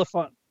 Timothy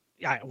Oliphant.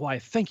 Yeah, why?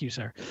 Thank you,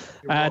 sir.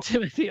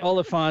 Timothy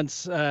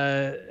Oliphant's.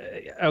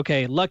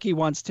 Okay, Lucky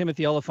wants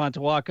Timothy Oliphant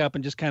to walk up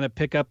and just kind of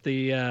pick up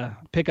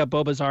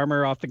Boba's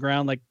armor off the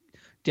ground, like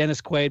Dennis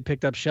Quaid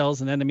picked up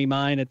shells in Enemy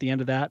Mine at the end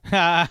of that.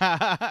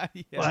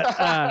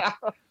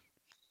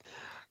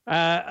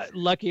 But,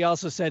 Lucky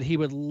also said he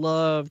would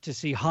love to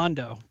see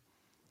Hondo.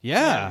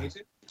 Yeah.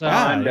 So,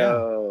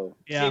 Hondo.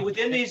 See,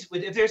 within these,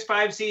 if there's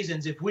 5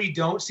 seasons, if we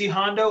don't see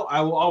Hondo,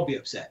 I'll be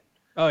upset.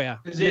 Oh yeah,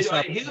 because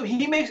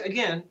he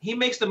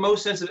makes the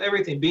most sense of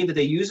everything, being that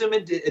they use him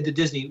at the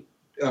Disney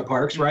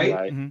parks, right?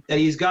 Mm-hmm. That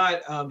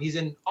he's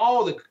in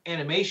all the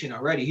animation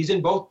already. He's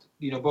in both.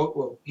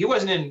 Well, he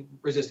wasn't in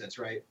Resistance,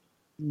 right?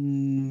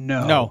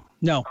 No.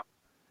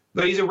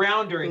 But he's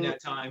around during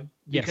that time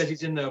because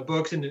he's in the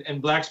books and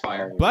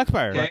Blackspire.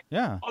 Blackspire, okay?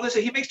 Yeah. All this,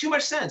 he makes too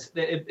much sense.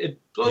 It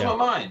blows my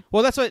mind.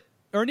 Well, that's what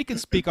Ernie can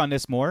speak on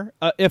this more.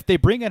 If they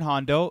bring in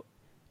Hondo.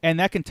 And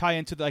that can tie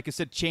into, like I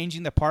said,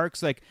 changing the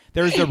parks. Like,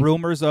 there's the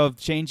rumors of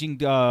changing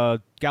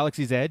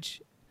Galaxy's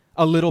Edge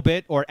a little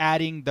bit, or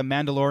adding the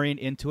Mandalorian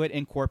into it,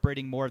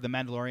 incorporating more of the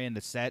Mandalorian,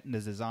 the set and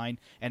the design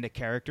and the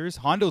characters.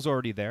 Hondo's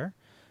already there.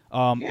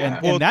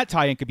 And that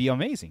tie-in could be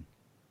amazing.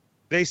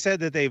 They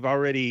said that they've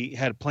already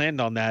had planned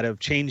on that, of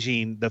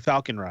changing the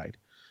Falcon ride.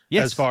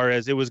 Yes. As far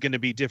as it was going to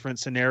be different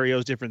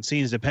scenarios, different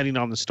scenes, depending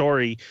on the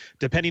story,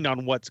 depending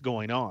on what's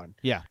going on.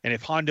 Yeah. And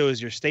if Hondo is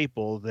your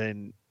staple,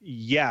 then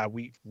yeah,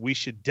 we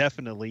should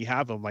definitely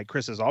have him. Like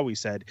Chris has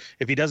always said,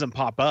 if he doesn't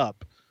pop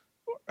up,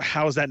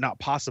 how is that not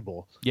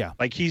possible? Yeah.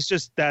 Like, he's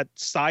just that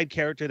side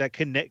character that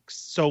connects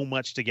so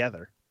much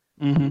together.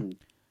 Mm-hmm.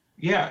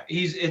 Yeah,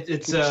 he's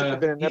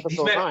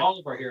met all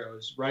of our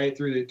heroes right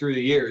through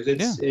the years.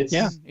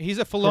 He's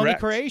a Filoni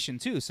creation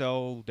too.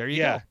 So there you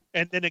go.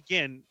 And then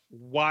again,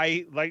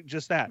 why, like,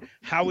 just that?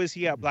 How is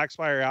he at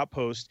Blackspire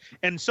Outpost?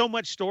 And so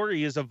much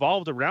story is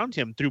evolved around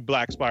him through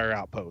Blackspire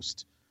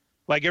Outpost.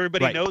 Like,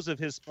 everybody knows of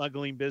his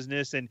smuggling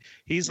business, and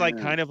he's like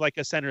kind of like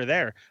a center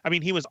there. I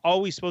mean, he was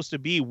always supposed to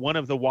be one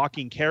of the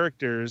walking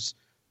characters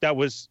that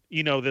was,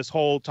 this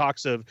whole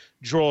talks of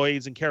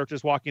droids and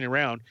characters walking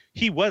around.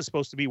 He was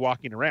supposed to be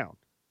walking around.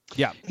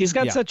 Yeah. He's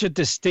got such a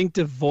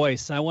distinctive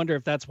voice. I wonder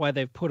if that's why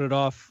they've put it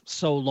off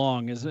so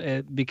long, is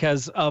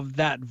because of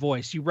that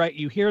voice.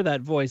 You hear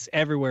that voice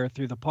everywhere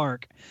through the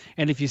park.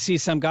 And if you see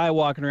some guy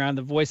walking around,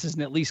 the voice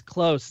isn't at least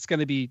close, it's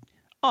going to be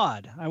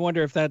odd. I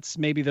wonder if that's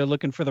maybe they're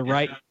looking for the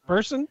right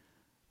person.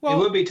 Well, it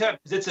would be tough.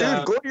 Dude,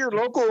 go to your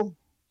local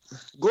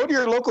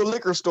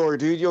liquor store,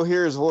 dude. You'll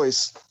hear his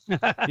voice.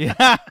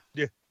 Yeah.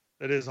 Yeah,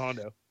 that is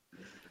Hondo.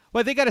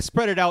 Well, they got to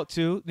spread it out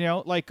too.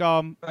 Like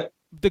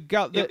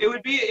it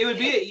would be an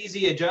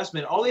easy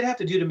adjustment. All they'd have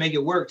to do to make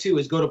it work too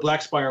is go to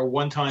Blackspire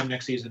one time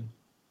next season,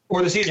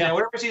 or the season,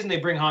 whatever season they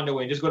bring Hondo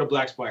in, just go to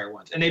Blackspire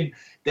once. And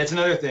that's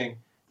another thing.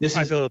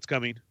 I feel it's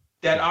coming.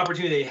 That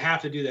opportunity, they have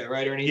to do that,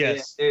 right? Ernie?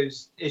 Yes.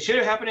 It should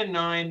have happened in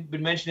 9,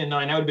 been mentioned in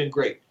 9. That would have been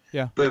great.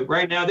 Yeah. But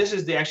right now, this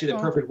is actually the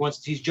perfect one.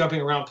 He's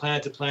jumping around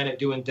planet to planet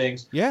doing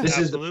things. Yeah. This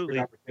absolutely.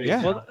 is the perfect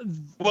opportunity.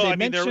 Yeah. Well, I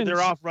mean,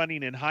 they're off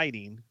running and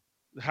hiding.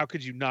 How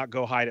could you not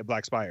go hide at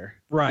Blackspire?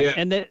 Right. Yeah.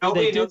 And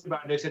nobody knows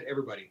about it except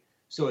everybody.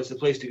 So it's the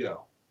place to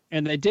go.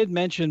 And they did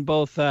mention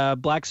both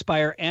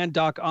Blackspire and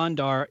Doc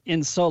Ondar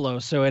in Solo,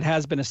 so it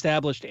has been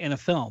established in a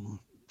film.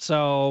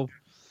 So,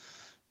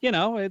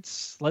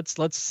 it's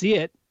let's see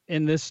it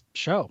in this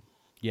show.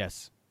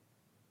 Yes.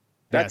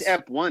 That's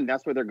F1.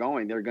 That's where they're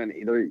going.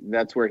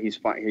 That's where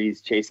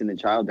he's chasing the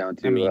child down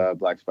to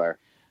Blackspire.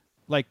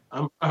 Like,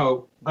 I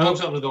hope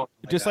something's going.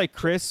 Like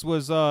Chris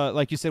was,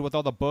 like you said, with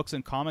all the books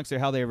and comics, or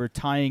how they were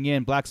tying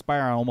in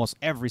Blackspire on almost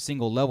every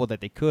single level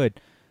that they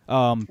could,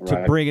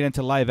 to bring it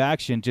into live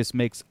action just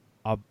makes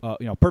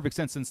perfect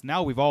sense. Since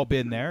now we've all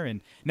been there,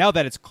 and now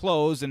that it's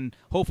closed, and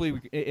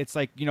hopefully it's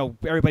like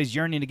everybody's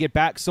yearning to get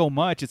back so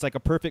much. It's like a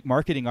perfect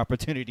marketing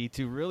opportunity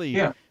to really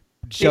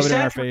shove it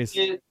in our face.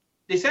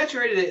 They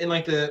saturated it in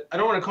like I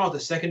don't want to call it the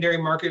secondary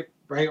market,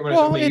 right?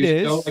 Well, it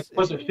is. It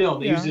wasn't film.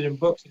 They used it in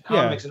books and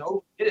comics and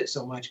did it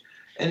so much.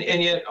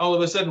 And yet all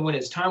of a sudden when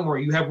it's time where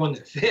you have one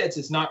that fits,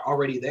 it's not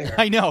already there.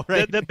 I know,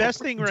 right? The best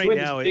thing right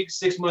now, big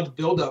 6-month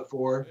build up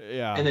for,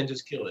 and then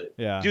just kill it.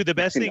 Yeah. Dude, the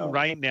best thing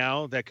right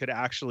now that could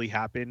actually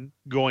happen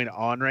going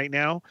on right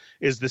now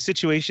is the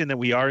situation that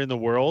we are in the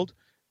world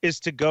is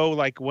to go,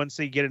 like, once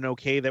they get an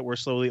okay that we're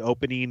slowly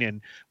opening,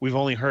 and we've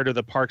only heard of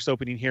the parks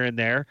opening here and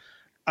there.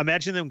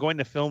 Imagine them going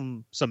to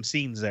film some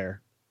scenes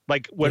there.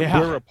 Like what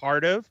we're a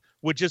part of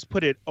would just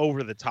put it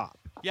over the top.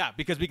 Yeah,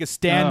 because we could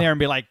stand there and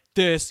be like,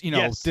 this,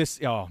 this.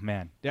 Oh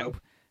man,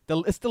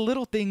 it's the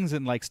little things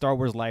in like Star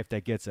Wars life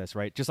that gets us,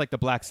 right. Just like the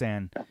Black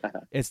Sand,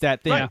 it's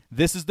that thing. Right.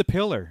 This is the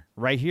pillar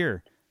right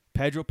here.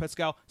 Pedro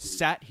Pascal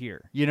sat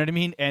here. You know what I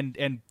mean?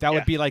 And that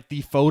would be like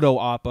the photo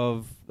op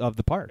of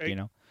the park.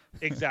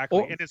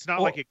 Exactly. And it's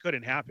not like it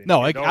couldn't happen.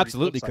 No, it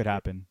absolutely could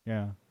happen.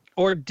 Yeah.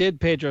 Or did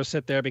Pedro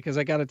sit there? Because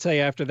I got to tell you,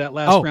 after that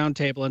last round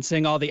table and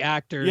seeing all the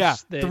actors,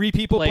 that 3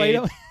 people played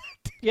him.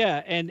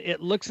 Yeah, and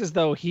it looks as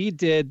though he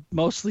did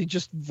mostly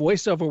just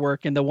voiceover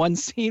work in the one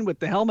scene with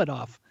the helmet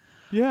off.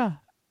 Yeah.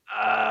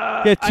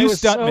 I two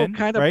was stuntmen, so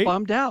kind of right?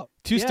 bummed out.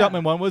 Two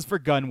stuntmen. One was for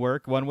gun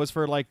work. One was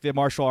for like the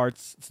martial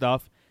arts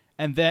stuff.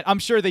 And then I'm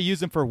sure they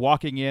used him for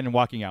walking in and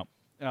walking out.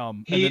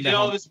 He did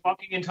all this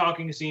walking and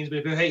talking scenes, but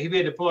if he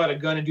had to pull out a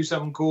gun and do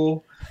something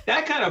cool,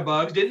 that kind of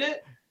bugs, didn't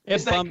it?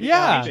 It's like, bummed.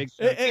 Yeah. He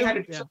had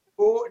to do something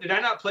cool. Did I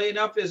not play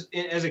enough as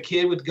a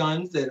kid with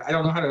guns that I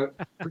don't know how to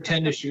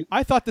pretend to shoot?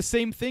 I thought the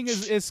same thing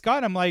as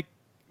Scott. I'm like,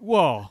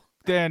 whoa.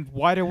 Then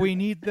why do we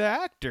need the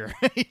actor?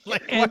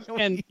 Like,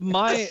 and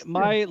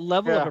my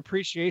level of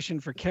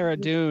appreciation for Cara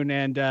Dune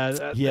and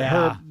her,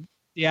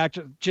 the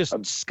actor, just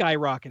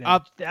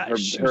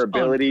skyrocketed. Her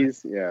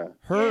abilities,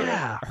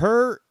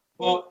 her.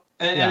 Well,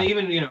 and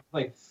even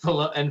like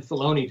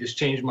Filoni just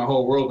changed my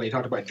whole world when he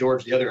talked about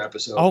George the other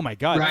episode. Oh my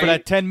God! Right? For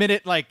that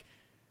 10-minute, like,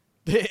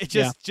 it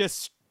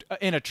just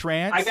in a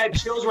trance. I got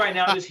chills right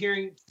now just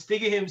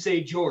thinking of him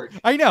say George.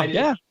 I know.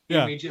 Yeah.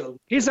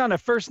 He's on a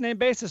first name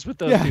basis with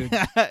those dudes.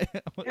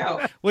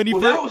 Yeah. When he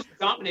that was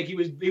Dominic. He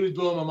was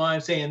blowing my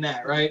mind saying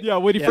that, right? Yeah.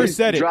 When he first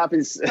said it.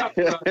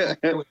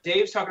 When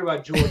Dave's talking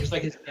about George, it's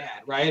like his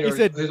dad, right? Or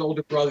said, his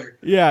older brother.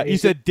 Yeah. He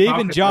said Dave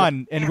and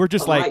John, and we're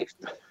just like,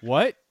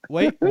 what?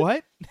 Wait,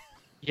 what?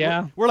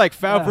 Yeah. We're like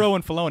Favreau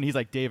and Filoni. He's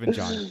like Dave and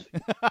John.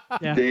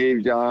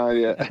 Dave, John,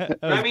 yeah.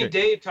 I mean,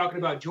 Dave talking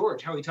about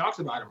George, how he talks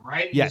about him,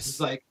 right? Yes. It's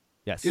like,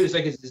 yes. Dude, it's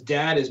like his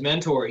dad, his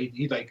mentor.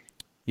 He like,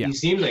 he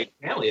seems like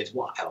family. It's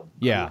wild.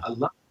 Yeah. I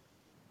love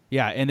it.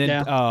 Yeah. And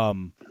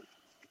then,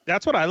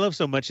 that's what I love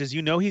so much is,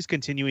 he's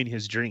continuing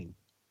his dream.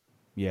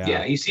 Yeah.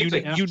 Yeah. He seems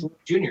like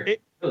Junior.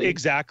 Really.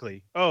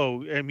 Exactly.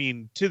 Oh, I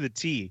mean, to the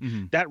T.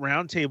 Mm-hmm. That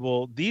round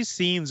table, these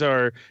scenes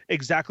are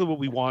exactly what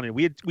we wanted.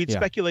 We'd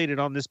speculated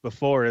on this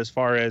before as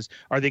far as,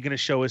 are they going to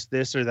show us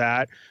this or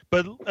that?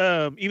 But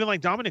even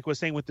like Dominic was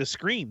saying with the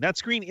screen, that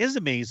screen is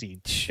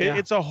amazing. Yeah.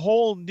 It's a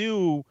whole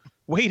new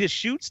way to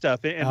shoot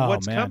stuff and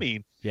what's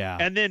coming. Yeah.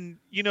 And then,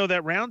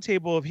 that round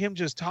table of him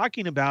just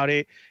talking about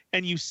it,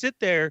 and you sit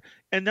there,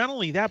 and not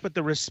only that, but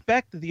the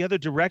respect that the other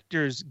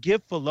directors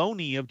give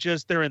Filoni of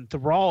just they're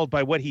enthralled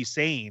by what he's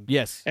saying.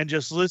 Yes. And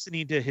just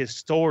listening to his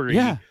story.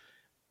 Yeah.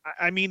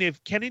 I mean,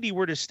 if Kennedy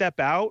were to step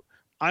out,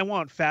 I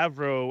want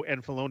Favreau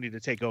and Filoni to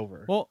take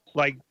over. Well,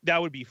 like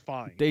that would be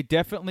fine. They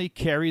definitely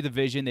carry the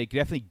vision. They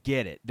definitely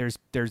get it.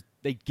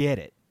 They get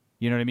it.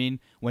 You know what I mean?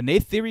 When they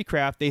theory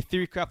craft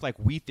like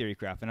we theory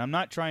craft. And I'm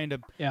not trying to.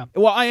 Yeah.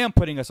 Well, I am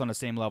putting us on the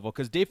same level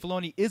because Dave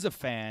Filoni is a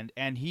fan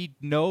and he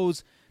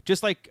knows,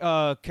 just like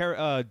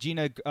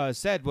Gina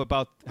said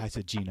about. I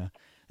said Gina.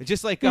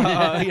 Just like you're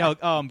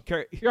on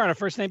a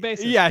first name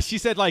basis. Yeah, she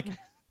said like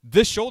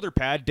this shoulder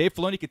pad. Dave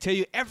Filoni could tell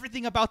you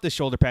everything about this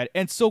shoulder pad,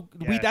 and so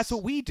that's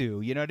what we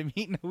do. You know what I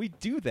mean? We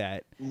do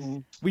that. Mm-hmm.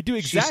 We do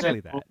exactly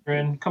that.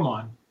 Pauldron. Come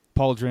on,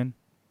 Pauldron.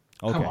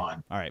 Okay. Come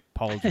on. All right,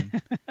 Pauldron.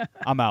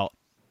 I'm out.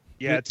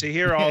 Yeah, to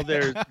hear all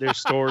their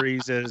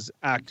stories as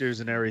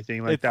actors and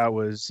everything that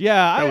was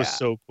was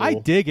so cool. I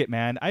dig it,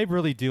 man. I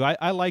really do.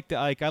 I like the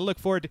I look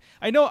forward to.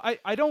 I know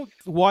I don't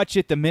watch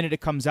it the minute it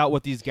comes out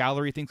with these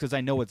gallery things because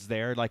I know it's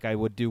there, like I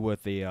would do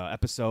with the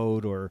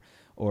episode or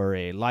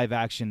a live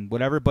action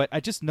whatever. But I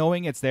just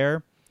knowing it's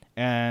there,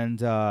 and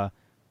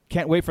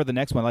can't wait for the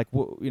next one. Like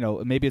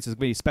maybe it's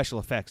maybe special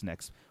effects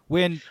next.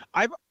 When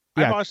I've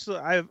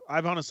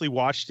honestly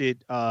watched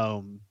it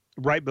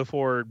right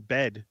before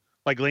bed.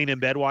 Like laying in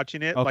bed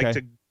watching it, like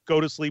to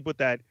go to sleep with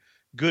that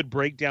good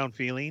breakdown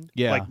feeling.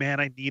 Yeah. Like, man,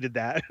 I needed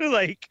that.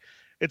 Like,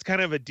 it's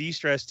kind of a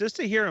de-stress just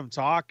to hear them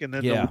talk. And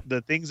then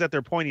the things that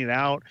they're pointing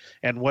out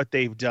and what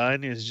they've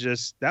done is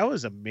just, that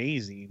was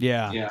amazing.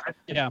 Yeah. Yeah.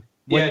 Yeah.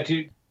 Yeah,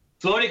 dude.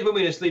 Filoni could put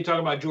me to sleep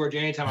talking about George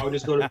anytime. I would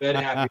just go to bed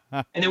happy.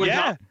 And then when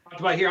John talked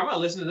about here, I'm going to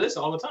listen to this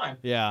all the time.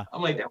 Yeah.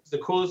 I'm like, that was the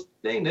coolest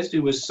thing. This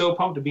dude was so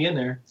pumped to be in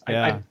there. I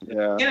can't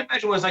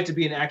imagine what it's like to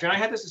be an actor. And I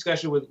had this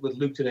discussion with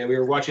Luke today. We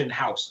were watching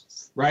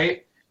House,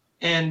 right?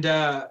 And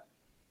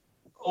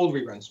old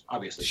reruns,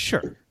 obviously.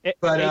 Sure.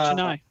 But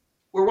H&I.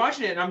 We're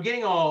watching it, and I'm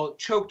getting all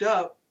choked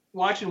up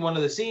watching one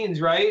of the scenes,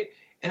 right?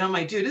 And I'm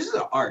like, dude, this is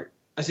an art.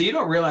 I said, you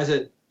don't realize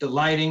that the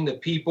lighting, the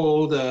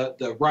people,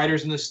 the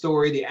writers in the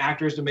story, the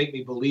actors to make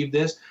me believe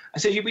this. I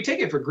said, we take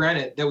it for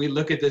granted that we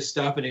look at this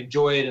stuff and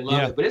enjoy it and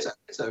love it, but it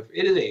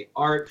is a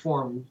art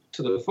form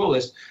to the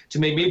fullest to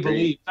make me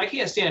believe. I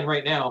can't stand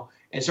right now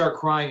and start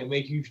crying and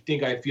make you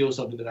think I feel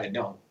something that I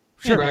don't.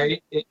 Sure.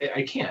 Right?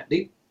 I can't.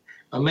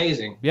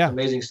 Amazing. Yeah.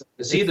 Amazing stuff.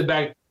 To see the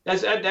back.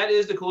 That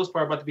is the coolest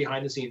part about the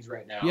behind the scenes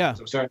right now. Yeah.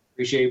 So I'm starting to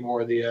appreciate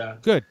more of the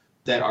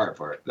that art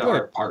part.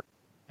 Art part.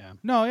 Yeah.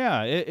 No,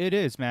 yeah, it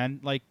is, man.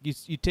 Like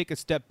you take a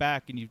step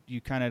back and you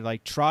kind of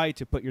like try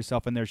to put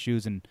yourself in their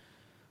shoes, and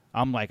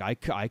I'm like, I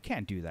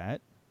can't do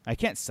that. I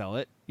can't sell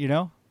it,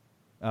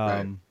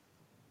 Right.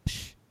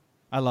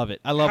 I love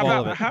it. I love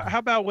all of it. How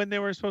about when they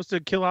were supposed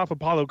to kill off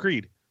Apollo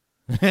Creed?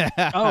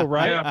 Oh,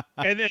 right. Yeah.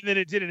 And then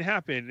it didn't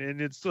happen.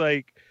 And it's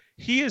like,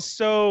 he is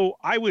so,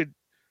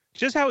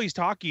 just how he's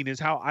talking is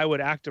how I would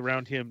act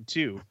around him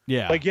too.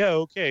 Yeah. Like, yeah,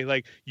 okay.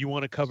 Like, you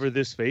want to cover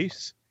this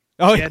face?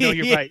 Oh, yeah, no,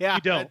 you're right. Yeah.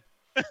 You don't.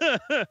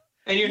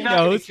 And you're not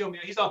going to kill me.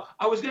 He's all,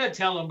 I was going to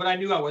tell him, but I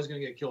knew I was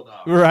going to get killed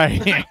off. Right.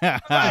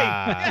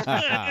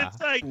 Right.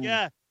 It's like,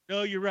 yeah.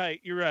 No, you're right.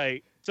 You're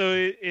right.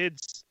 So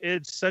it's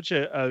such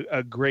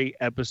a great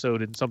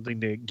episode and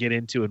something to get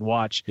into and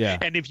watch. Yeah.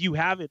 And if you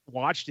haven't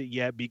watched it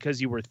yet because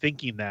you were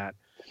thinking that,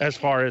 as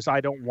far as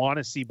I don't want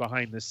to see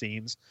behind the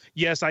scenes,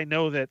 yes, I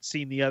know that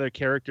seeing the other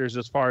characters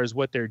as far as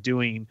what they're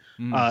doing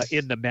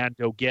in the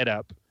Mando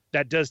getup,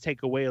 that does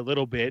take away a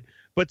little bit.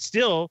 But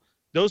still,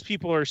 those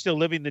people are still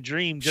living the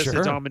dream. Just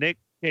as Dominic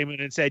came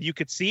in and said, you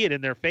could see it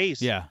in their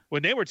face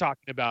when they were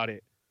talking about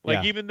it.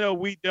 Like, even though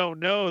we don't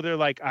know, they're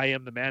like, I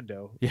am the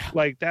Mando. Yeah.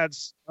 Like,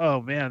 that's, oh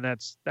man,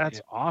 that's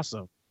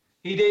awesome.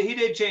 He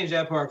did change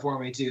that part for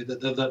me too.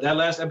 That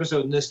last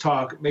episode in this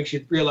talk makes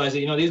you realize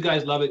that, these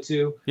guys love it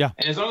too. Yeah.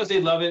 And as long as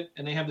they love it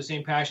and they have the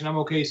same passion, I'm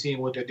okay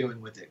seeing what they're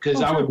doing with it.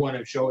 Because I would want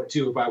to show it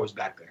too if I was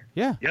back there.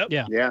 Yeah. Yep.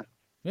 Yeah.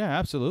 Yeah,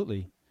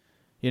 absolutely.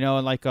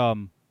 And like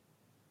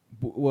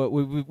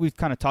we've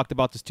kind of talked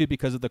about this too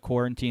because of the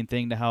quarantine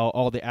thing, to how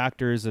all the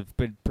actors have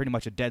been pretty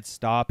much a dead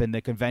stop and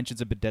the conventions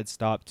have been dead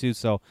stop too.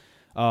 So,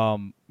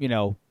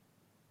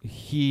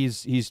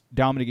 he's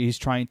Dominic. He's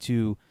trying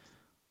to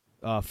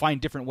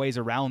find different ways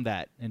around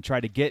that and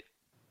try to get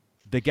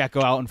the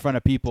Gecko out in front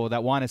of people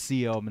that want to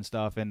see him and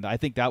stuff. And I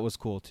think that was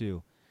cool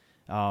too.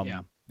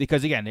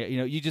 Because again,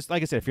 you just,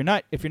 like I said,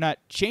 if you're not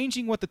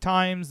changing with the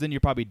times, then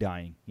you're probably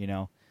dying.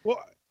 Well,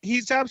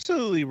 he's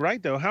absolutely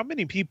right, though. How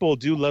many people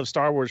do love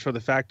Star Wars for the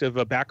fact of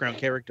a background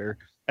character,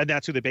 and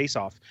that's who they base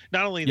off?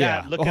 Not only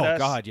that, look at us.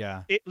 God,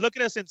 yeah. Look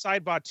at us in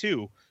Sidebot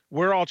 2.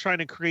 We're all trying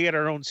to create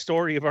our own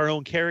story of our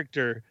own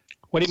character.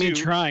 What do you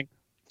mean trying?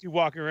 To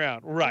walk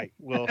around. Right.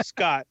 Well,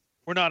 Scott,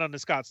 we're not on the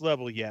Scott's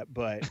level yet,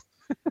 but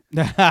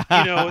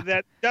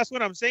that's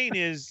what I'm saying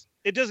is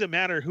it doesn't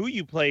matter who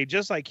you play,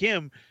 just like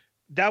him.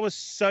 That was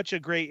such a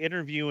great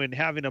interview and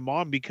having him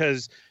on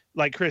because,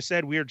 like Chris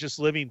said, we are just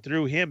living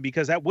through him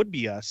because that would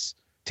be us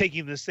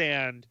taking the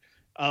stand,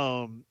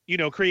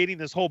 creating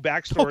this whole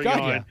backstory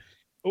on.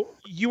 Yeah.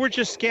 You were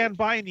just scanned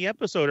by in the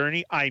episode,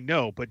 Ernie. I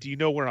know, but do you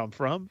know where I'm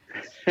from?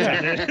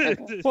 Yeah.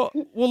 well,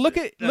 look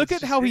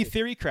at how he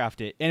theory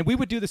crafted, and we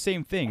would do the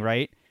same thing,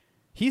 right?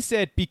 He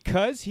said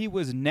because he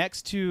was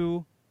next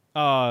to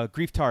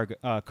Grief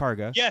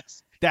Karga.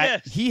 Yes.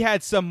 He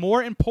had some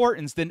more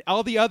importance than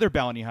all the other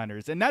bounty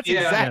hunters. And that's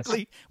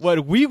exactly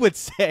what we would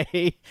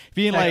say,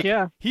 being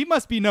he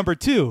must be number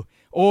 2.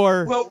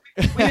 Or well,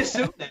 we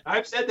assume that.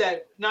 I've said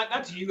that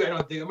not to you. I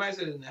don't think I might have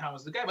said it in the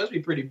house. The guy must be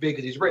pretty big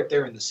because he's right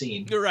there in the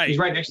scene. You're right. He's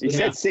right next to the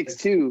him. He said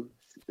 6'2".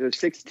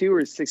 6'2"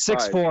 or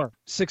 6'5"?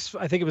 6'4".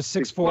 I think it was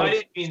 6'4". Well, I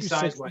didn't mean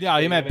size-wise. Yeah,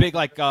 he meant big,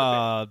 like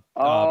right.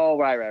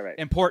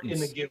 importance. In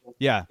the guild.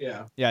 Yeah.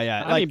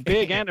 I mean,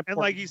 big and important. And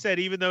like you said,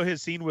 even though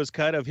his scene was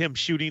cut of him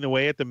shooting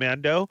away at the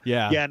Mando,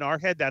 in our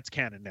head that's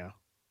canon now.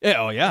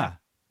 Yeah. Oh yeah.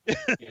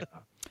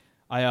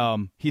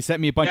 He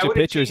sent me a bunch of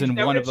pictures and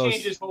one of those. That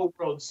changed his whole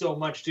world so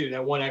much too.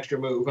 That one extra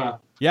move, huh?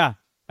 Yeah.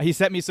 He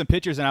sent me some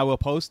pictures, and I will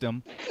post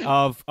them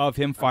of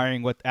him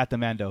firing at the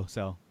Mando.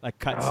 So, like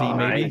cut scene,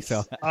 maybe. Nice.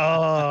 So.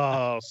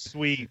 Oh,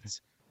 sweet,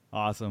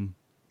 awesome.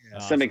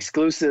 Some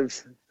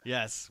exclusives.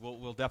 Yes,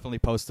 we'll definitely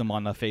post them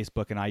on the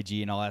Facebook and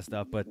IG and all that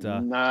stuff. But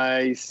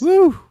nice.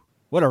 Woo!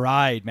 What a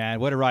ride,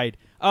 man! What a ride.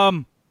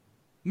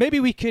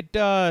 Maybe we could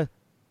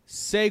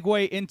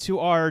segue into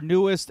our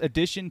newest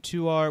addition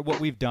to what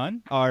we've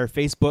done, our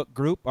Facebook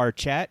group, our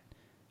chat,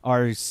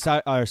 our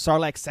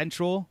Sarlacc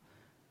Central.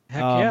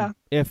 Heck yeah.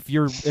 If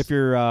you're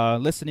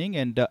listening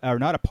and are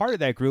not a part of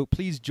that group,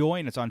 please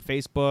join. It's on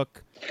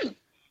Facebook.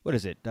 What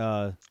is it?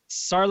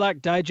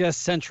 Sarlacc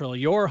Digest Central,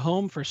 your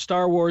home for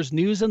Star Wars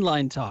news and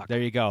line talk. There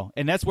you go.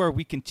 And that's where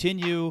we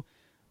continue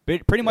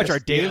pretty much our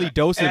daily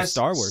dose of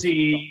Star Wars.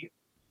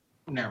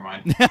 Never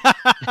mind.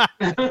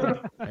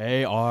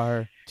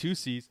 AR 2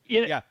 C's.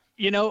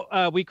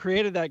 We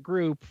created that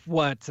group,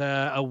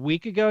 a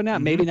week ago now?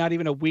 Mm-hmm. Maybe not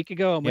even a week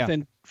ago.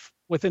 And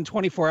within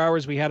 24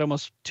 hours, we had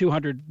almost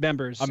 200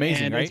 members.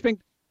 Amazing, and right? It's been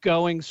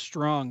going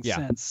strong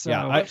since. So.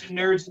 A bunch of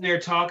nerds in there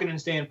talking and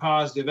staying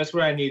positive. That's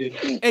what I needed.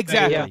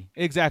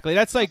 Exactly.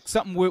 That's like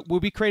something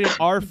we created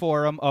our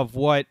forum of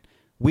what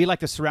we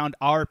like to surround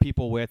our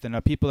people with, and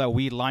the people that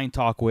we line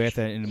talk with,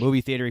 and in the movie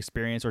theater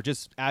experience, or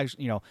just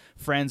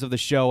friends of the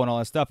show and all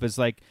that stuff. Is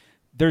like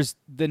there's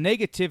the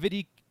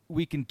negativity.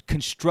 We can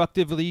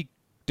constructively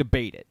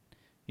debate it.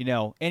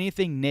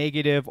 Anything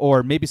negative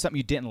or maybe something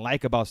you didn't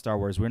like about Star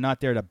Wars, we're not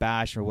there to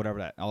bash or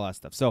whatever, all that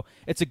stuff. So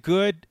it's a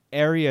good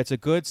area. It's a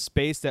good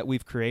space that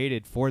we've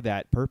created for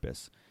that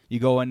purpose. You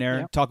go in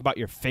there, talk about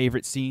your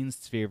favorite scenes,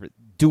 favorite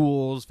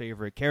duels,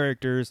 favorite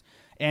characters,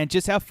 and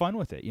just have fun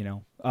with it.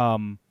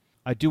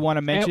 I do want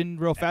to mention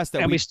real fast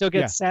that we still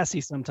get sassy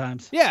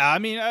sometimes. Yeah, I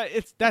mean,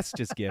 that's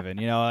just given.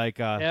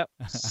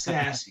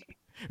 Sassy.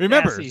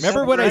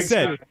 Remember what I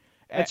said.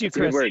 That's you,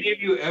 Chris.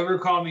 If you ever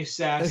call me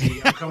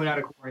sassy, I'm coming out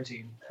of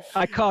quarantine.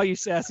 I call you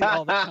sassy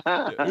all the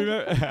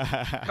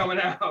time. Coming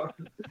out.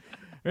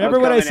 Remember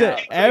what I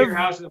said. Your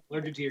house is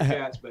allergic to your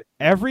cats, but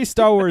every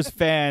Star Wars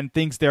fan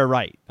thinks they're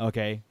right.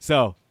 Okay,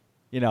 so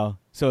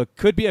so it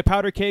could be a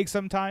powder keg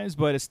sometimes,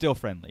 but it's still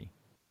friendly.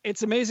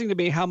 it's amazing to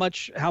me how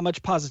much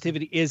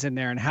positivity is in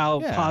there and how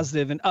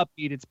positive and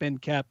upbeat it's been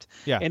kept.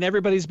 Yeah. And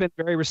everybody's been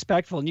very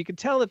respectful. And you can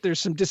tell that there's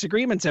some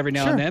disagreements every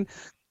now and then,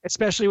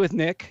 especially with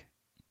Nick.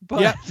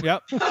 But,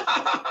 yep.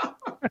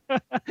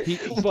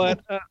 But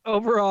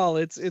overall,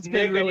 it's Nick,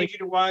 been really. I need you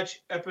to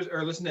watch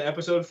or listen to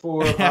episode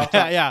 4.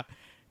 Yeah,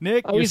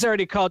 Nick. Oh, he's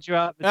already called you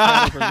out. In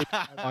the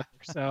chat,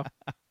 so.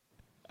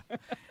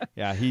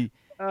 Yeah,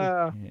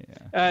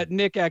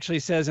 Nick actually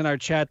says in our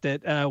chat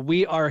that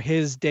we are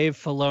his Dave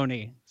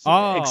Filoni.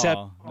 Except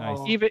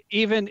nice.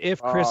 even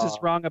if Chris is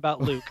wrong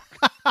about Luke.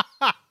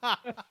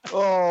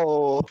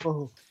 Oh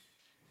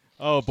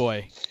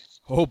boy.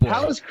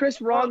 How is Chris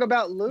wrong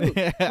about Luke?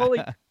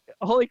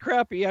 Holy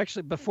crap! He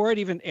actually, before it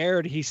even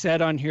aired, he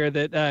said on here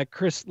that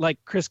Chris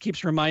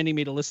keeps reminding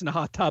me to listen to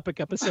Hot Topic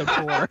episode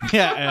 4.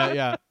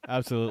 yeah,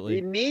 absolutely.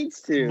 He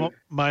needs to.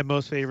 My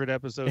most favorite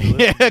episode.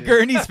 Yeah,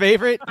 Gurney's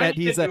favorite. That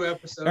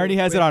Ernie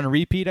has it on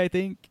repeat, I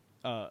think.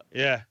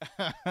 Yeah.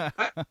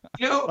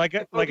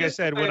 Like I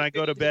said, when I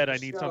go to bed, I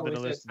need something to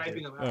listen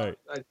to. Right.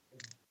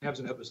 I have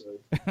some episode.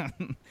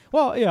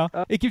 Well, yeah,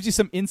 it gives you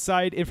some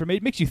inside information.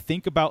 It makes you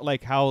think about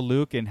like how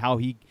Luke and how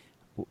he,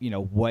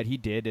 what he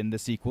did in the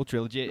sequel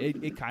trilogy.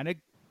 It kind of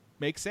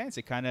makes sense.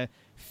 It kind of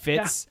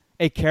fits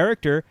a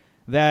character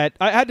that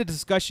I had a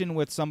discussion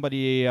with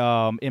somebody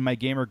in my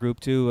gamer group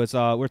too.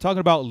 We're talking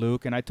about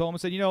Luke, and I told him, I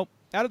said,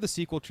 out of the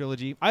sequel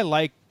trilogy, I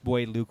like the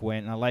way Luke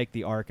went, and I like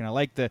the arc, and I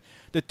like the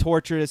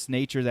torturous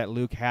nature that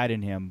Luke had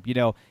in him.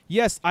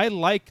 Yes, I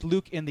like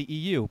Luke in the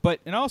EU,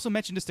 and I also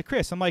mentioned this to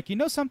Chris. I'm like,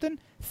 something?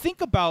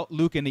 Think about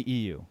Luke in the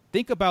EU.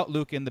 Think about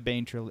Luke in the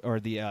Bane trilogy, or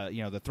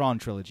the Thrawn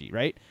trilogy,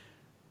 right?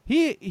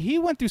 He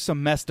went through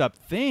some messed up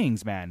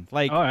things, man.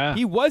 Like,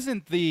 he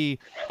wasn't the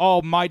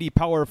almighty,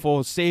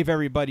 powerful, save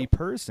everybody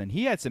person.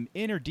 He had some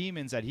inner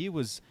demons that he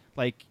was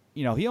like,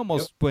 he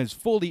almost was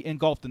fully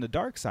engulfed in the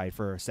dark side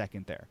for a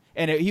second there,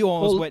 and he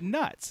almost went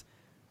nuts.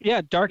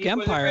 Yeah, Dark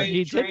Empire.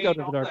 He did go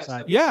to the dark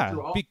side. Yeah.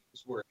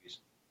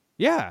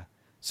 Yeah.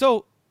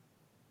 So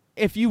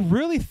if you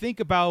really think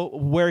about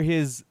where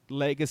his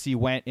legacy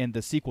went in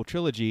the sequel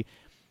trilogy,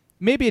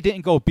 maybe it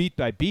didn't go beat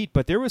by beat,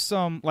 but there was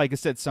some, like I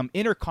said, some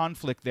inner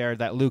conflict there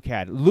that Luke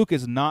had. Luke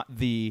is not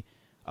the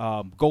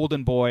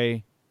golden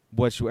boy,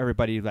 which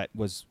everybody that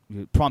was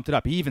prompted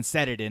up. He even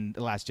said it in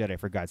The Last Jedi,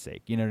 for God's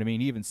sake. You know what I mean?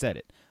 He even said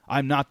it.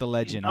 I'm not the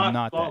legend. I'm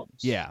not that.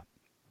 Yeah.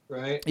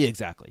 Right? Yeah,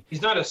 exactly.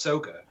 He's not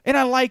Ahsoka. And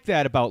I like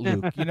that about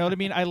Luke. You know what I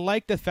mean? I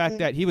like the fact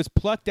that he was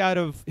plucked out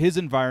of his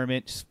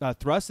environment,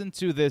 thrust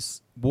into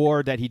this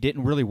war that he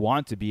didn't really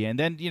want to be in.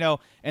 Then,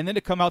 and then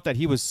to come out that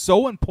he was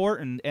so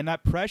important, and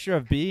that pressure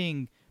of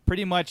being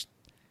pretty much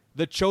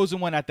the chosen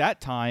one at that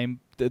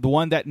time, the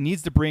one that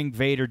needs to bring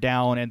Vader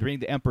down and bring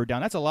the Emperor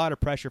down. That's a lot of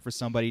pressure for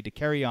somebody to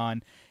carry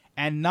on,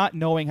 and not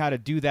knowing how to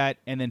do that,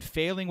 and then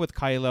failing with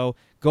Kylo,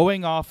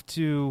 going off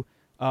to,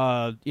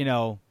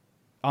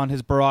 on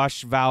his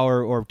Barash vow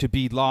or to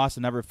be lost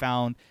and never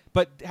found,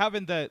 but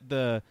having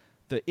the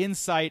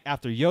insight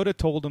after Yoda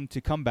told him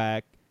to come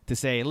back to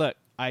say, look,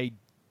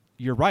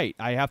 you're right.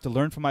 I have to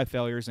learn from my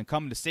failures and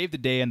come to save the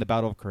day in the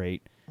Battle of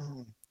Krayt.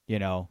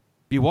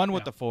 Be one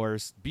with the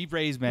Force, be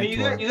Rey's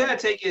mentor. You gotta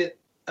take it,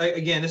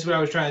 again, this is what I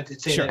was trying to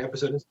say in that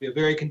episode. This would be a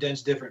very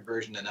condensed, different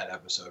version than that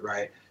episode,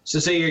 right? So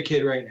say you're a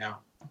kid right now,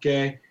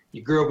 okay?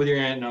 You grew up with your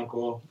aunt and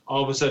uncle.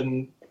 All of a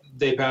sudden,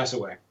 they pass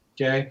away,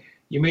 okay?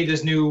 You meet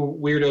this new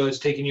weirdo that's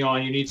taking you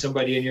on. You need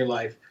somebody in your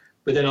life.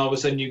 But then all of a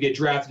sudden you get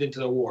drafted into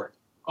the war.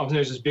 All of a sudden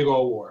there's this big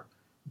old war.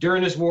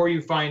 During this war,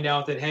 you find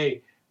out that,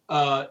 hey,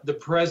 the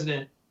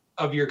president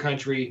of your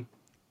country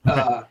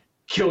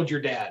killed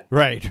your dad.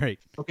 Right.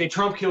 Okay,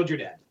 Trump killed your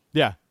dad.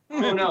 Yeah.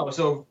 Oh, no.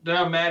 So then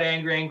I'm mad,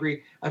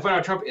 angry. I find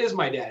out Trump is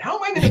my dad. How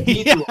am I going to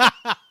be through all?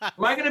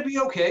 Am I going to be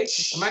okay?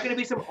 Am I going to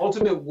be some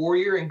ultimate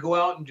warrior and go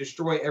out and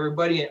destroy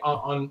everybody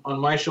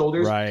on my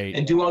shoulders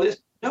and do all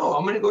this? No,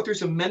 I'm going to go through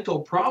some mental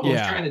problems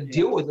trying to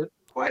deal with it.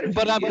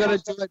 But I'm going to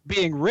do it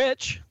being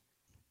rich.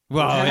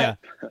 Well, yeah.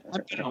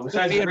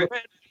 Besides being rich.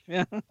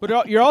 Yeah.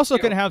 But you're also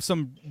going to have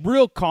some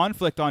real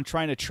conflict on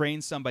trying to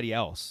train somebody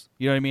else.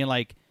 You know what I mean?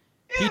 Like,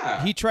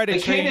 he tried to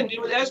train. Kanan did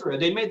with Ezra.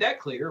 They made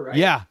that clear, right?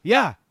 Yeah,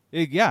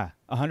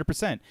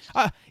 100%.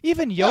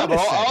 Even Yoda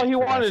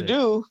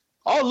said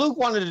all Luke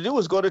wanted to do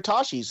was go to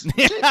Tashi's.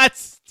 He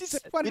just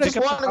wanted to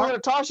go to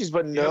Tashi's,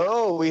 but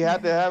no, we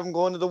had to have him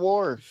go into the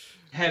war.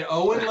 Had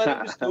Owen let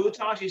him go to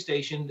Tashi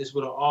Station, this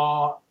would have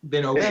all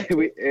been over.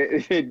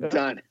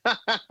 Done.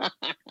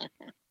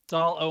 It's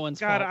all Owen's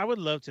God, fault. I would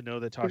love to know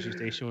that Tashi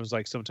Station was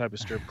like some type of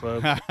strip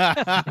club.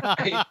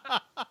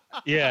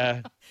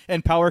 Yeah.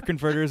 And power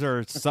converters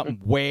are something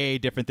way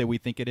different than we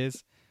think it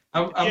is.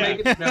 I'm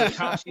making it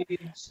Tashi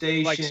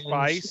Station, like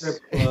Spice.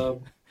 strip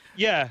club.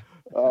 Yeah.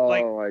 Oh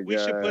like, my God. We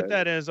should put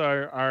that as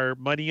our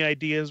money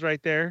ideas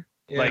right there.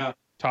 Yeah. Like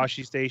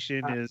Tashi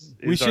Station is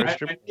should- our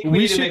strip. I think we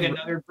need to make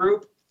another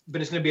group,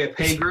 but it's going to be a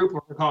pay group. We're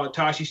going to call it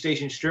Tashi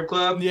Station Strip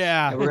Club.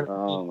 Yeah. And we're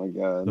gonna, Oh my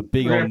God. The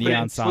big we're old gonna put in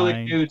neon fully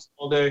sign. nudes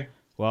all day.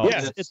 Well,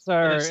 Yes.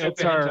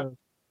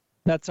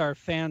 That's our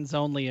fans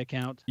only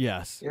account.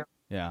 yes. Yeah.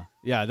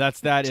 Yeah, that's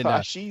that. And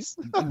Tashi's.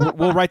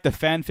 we'll write the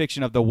fan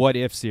fiction of the What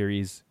If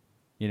series.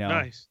 You know,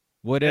 Nice.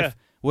 What if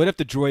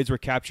the droids were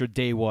captured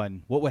day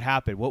one? What would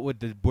happen? What would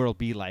the world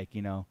be like?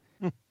 You know,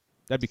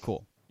 that'd be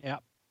cool. Yeah.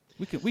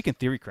 We can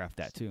theory craft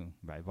that too.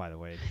 By the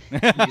way.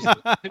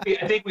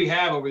 I think we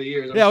have over the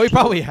years. Yeah, we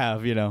probably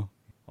have. You know.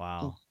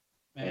 Wow.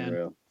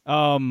 Man.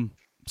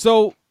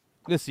 So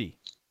let's see.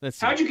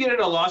 How'd you get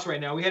at a loss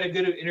right now? We had a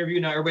good interview.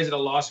 Now everybody's at a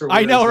loss.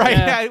 I know, right?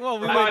 Yeah. Well,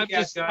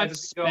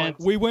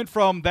 we went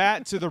from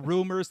that to the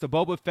rumors to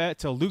Boba Fett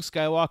to Luke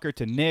Skywalker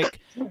to Nick.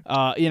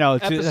 You know,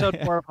 to Episode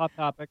 4 of Hot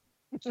Topic.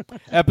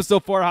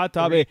 Episode 4 Hot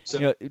Topic. So,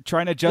 you know,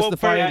 trying to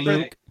justify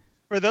Luke.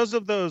 For those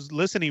of those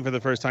listening for the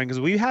first time, because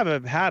we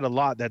have had a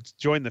lot that's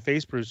joined the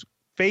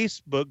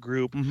Facebook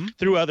group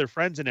through other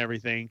friends and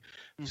everything.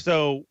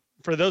 So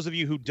for those of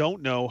you who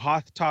don't know,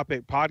 Hot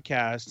Topic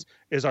Podcast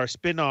is our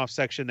spin-off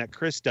section that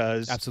Chris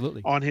does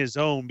on his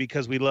own,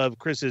 because we love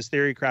Chris's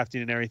theory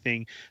crafting and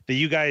everything that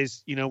you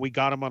guys, you know, we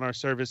got them on our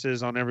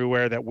services on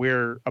everywhere that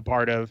we're a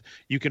part of.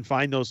 You can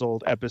find those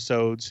old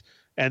episodes,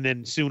 and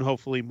then soon,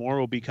 hopefully, more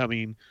will be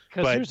coming.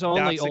 Because there's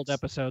only old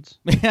episodes.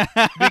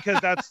 Because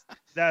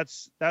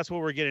that's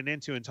what we're getting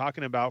into and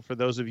talking about for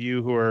those of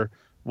you who are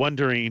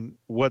wondering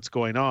what's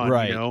going on.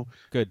 Right. You know,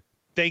 good.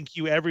 Thank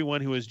you, everyone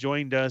who has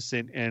joined us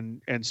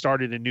and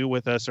started anew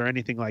with us or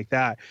anything like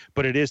that.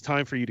 But it is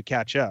time for you to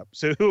catch up.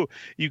 So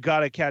you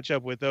got to catch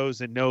up with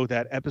those and know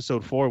that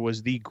episode 4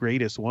 was the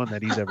greatest one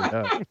that he's ever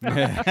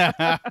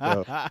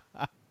done.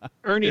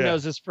 Ernie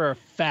knows this for a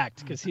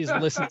fact because he's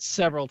listened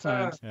several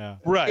times. Yeah.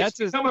 Right. It's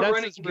become a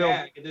running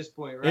gag at this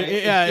point, right?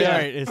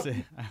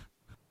 Right.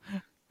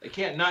 I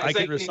can't not. I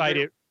can recite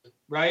it.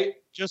 Right.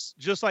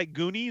 Just like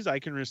Goonies, I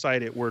can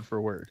recite it word for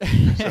word.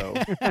 So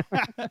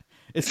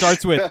it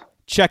starts with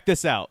check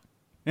this out,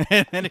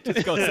 and then it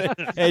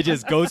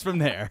just goes from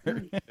there.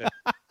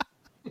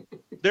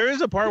 There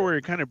is a part where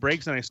it kind of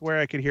breaks, and I swear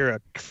I could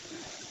hear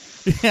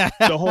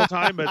the whole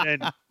time, but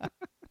then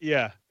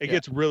it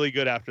gets really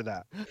good after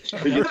that.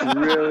 It gets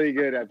really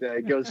good after that.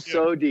 It goes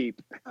so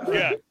deep.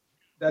 Yeah,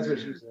 that's what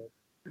she said.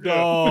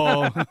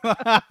 Oh.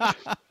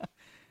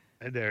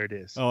 And there it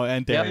is. Oh,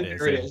 and there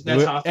it is.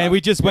 That's and we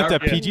just went to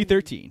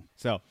PG-13.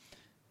 So,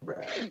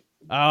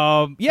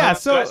 so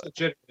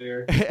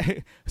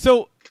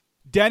so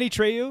Danny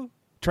Trejo.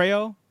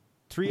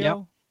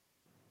 Yep.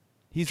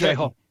 He's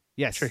Trejo.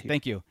 Yes, Trejo.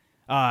 thank you.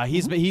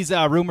 He's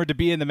rumored to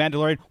be in The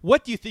Mandalorian.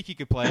 What do you think he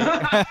could play?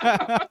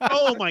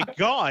 Oh my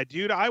God,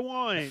 dude! I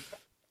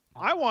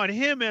want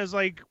him as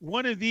like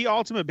one of the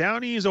ultimate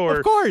bounties, or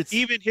of course,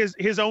 even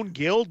his own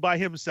guild by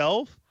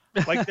himself.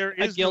 Like there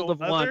is a guild no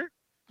of other. one.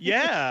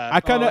 Yeah,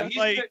 I kind of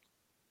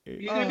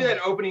He's gonna be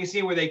that opening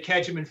scene where they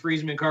catch him and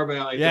freeze him in carbon.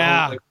 Like,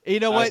 you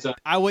know what?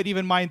 I wouldn't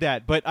even mind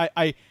that, but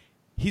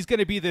he's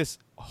gonna be this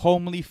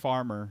homely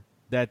farmer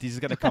that he's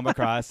gonna come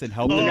across and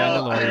help the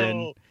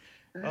Mandalorian.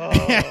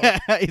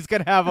 He's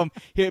gonna have him.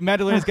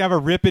 Mandalorian's gonna have a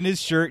rip in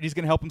his shirt. And he's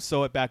gonna help him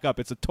sew it back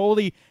up. It's a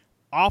totally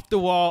off the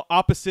wall,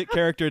 opposite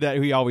character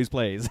that he always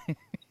plays.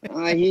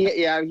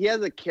 He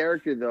has a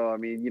character though. I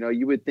mean, you know,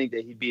 you would think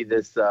that he'd be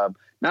this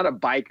not a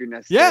biker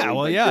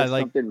necessarily. Yeah, well, but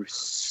like something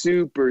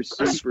super.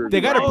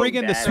 They got to bring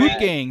in the swoop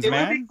gangs, it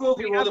man. It would be cool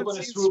if he rolled up on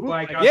a swoop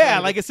bike. Yeah,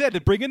 like I said,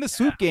 to bring in the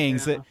swoop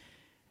gangs.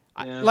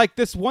 Like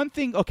this one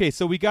thing. Okay,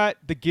 so we got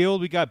the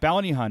guild, we got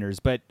bounty hunters,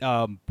 but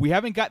we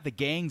haven't got the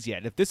gangs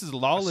yet. If this is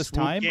lawless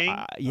time,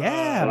 man,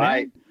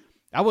 right.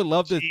 I would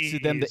love to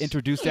them to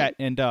introduce that.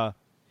 And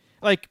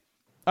like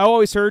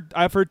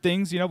I've heard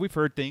things. You know, we've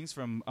heard things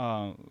from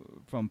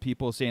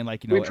people saying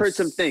like, you know, we've heard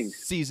some things.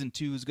 Season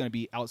 2 is going to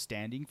be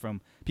outstanding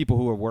from people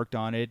who have worked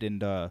on it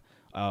and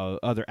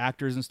other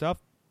actors and stuff.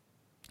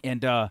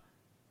 And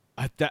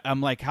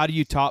I'm like, how do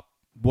you top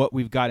what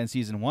we've got in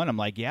season 1? I'm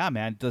like, yeah,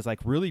 man, it does like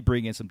really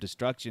bring in some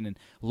destruction and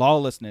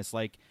lawlessness.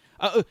 Like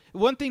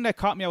one thing that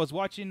caught me, I was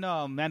watching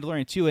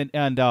Mandalorian 2,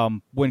 and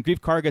when Greef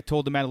Karga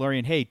told the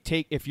Mandalorian, hey,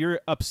 if you're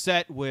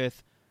upset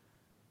with,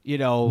 you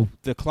know,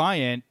 the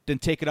client, then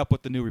take it up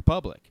with the New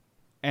Republic.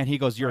 And he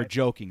goes, you're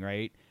joking,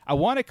 right? I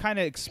want to kind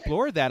of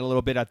explore that a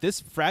little bit at this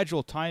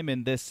fragile time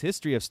in this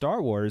history of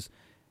Star Wars.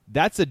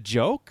 That's a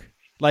joke.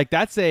 Like,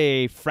 that's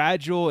a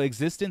fragile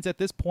existence at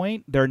this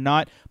point. They're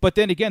not. But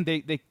then again,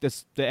 the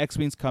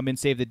X-Wings come in,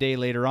 save the day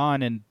later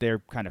on, and they're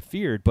kind of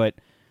feared. But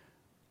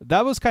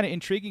that was kind of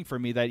intriguing for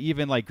me that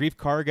even like Greef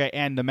Karga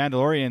and the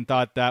Mandalorian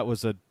thought that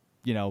was a,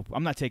 you know,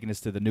 I'm not taking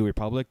this to the New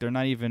Republic. They're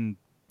not even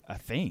a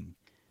thing,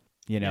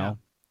 you know?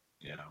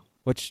 Yeah.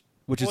 Which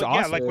is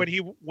awesome. Yeah, like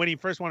when he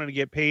first wanted to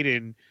get paid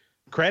in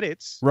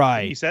credits.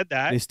 Right. He said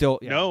that. They still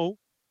no.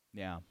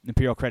 Yeah.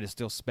 Imperial credits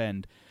still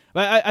spend.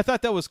 But I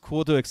thought that was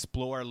cool to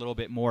explore a little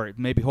bit more.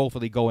 Maybe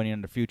hopefully going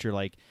in the future,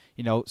 like,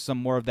 you know, some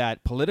more of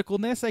that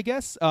politicalness, I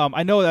guess.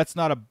 I know that's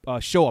not a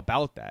show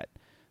about that,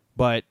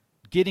 but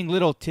getting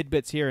little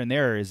tidbits here and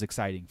there is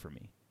exciting for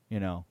me, you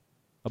know,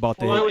 about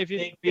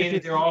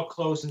if they're all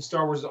close, and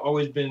Star Wars has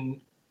always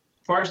been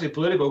partially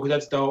political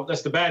because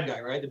that's the bad guy,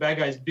 right? The bad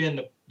guy's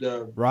been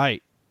the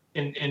right.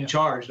 in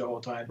charge the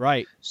whole time.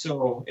 Right.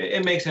 So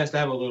it makes sense to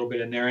have a little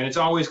bit in there, and it's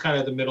always kind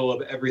of the middle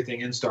of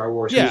everything in Star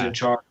Wars. Yeah. Who's in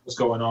charge? What's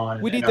going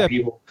on? We and need our the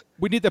people.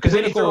 We need the Because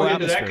then you political throw it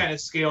into atmosphere. that kind of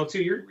scale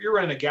too. You're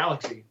running a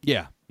galaxy.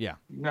 Yeah. Yeah.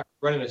 You're not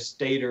running a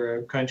state or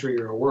a country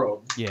or a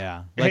world.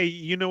 Yeah. Hey,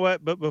 you know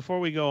what? But before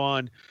we go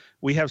on,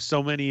 we have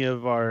so many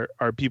of our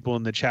people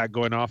in the chat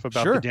going off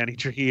about Sure. the Danny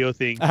Trujillo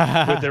thing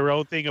with their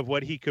own thing of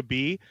what he could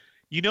be.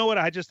 You know what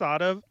I just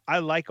thought of? I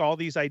like all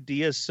these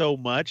ideas so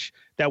much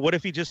that what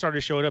if he just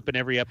started showing up in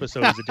every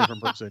episode as a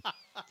different person?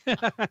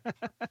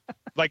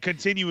 Like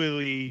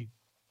continually,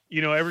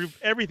 you know,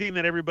 everything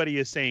that everybody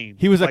is saying.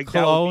 He was a like, that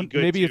would be clone.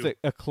 good Maybe too. it's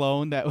a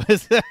clone that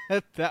was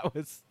that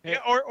was. Yeah,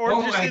 or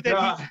Oh just my say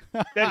God.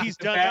 that he's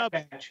The done Bad up.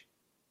 Batch.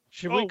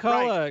 Should we Oh,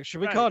 call right,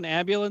 should we right. call an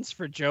ambulance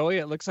for Joey?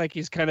 It looks like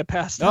he's kind of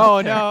passed out. Oh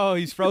there. no,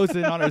 he's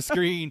frozen on our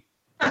screen.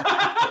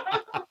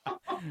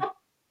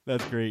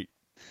 That's great.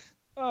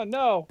 Oh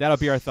no. That'll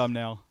be our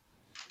thumbnail.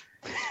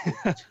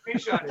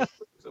 Screenshot it.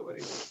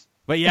 Somebody.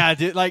 But yeah,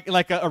 dude,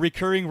 like a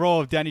recurring role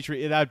of Danny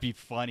Trujillo, that'd be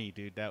funny,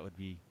 dude. That would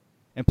be,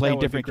 and playing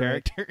would be different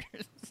great.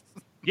 characters.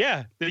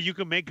 Yeah, that you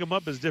can make them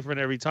up as different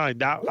every time.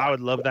 That I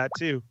would love that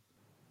too.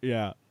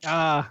 Yeah.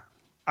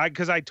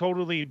 Because I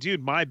totally,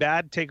 dude, my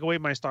bad. Take away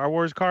my Star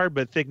Wars card,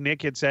 but Thick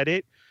Nick had said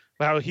it.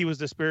 How he was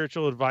the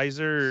spiritual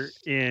advisor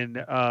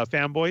in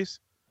Fanboys.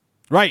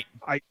 Right.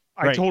 I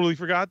Right. totally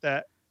forgot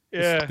that.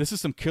 Yeah. This is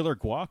some killer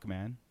guac,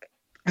 man.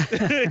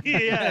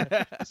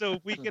 Yeah. So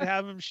if we could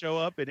have him show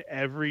up in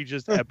every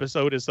just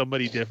episode as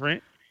somebody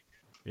different.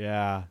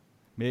 Yeah.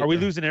 Are we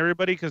losing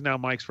everybody? Because now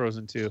Mike's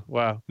frozen too.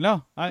 Wow.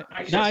 No,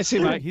 I see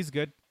Mike. He's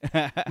good.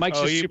 Mike's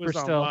Oh, just he super was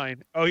still.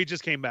 online. Oh, he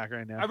just came back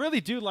right now. I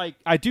really do like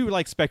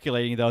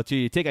speculating though too.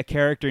 You take a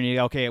character and you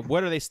go, okay,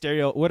 what are they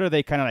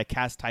kind of like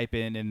cast type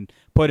in and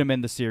put them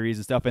in the series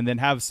and stuff, and then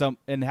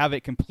have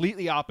it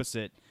completely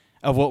opposite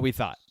of what we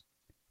thought.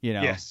 You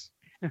know. Yes.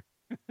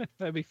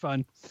 That'd be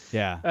fun.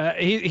 Yeah.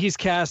 He's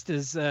cast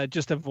as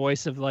just a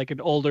voice of like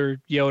an older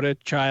Yoda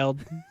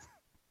child.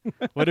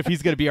 What if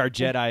he's gonna be our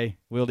Jedi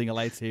wielding a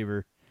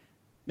lightsaber?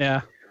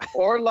 Yeah.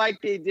 Or like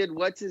they did,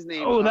 what's his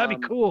name? Oh, that'd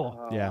be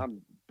cool. Yeah.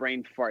 I'm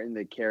brain farting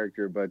the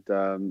character, but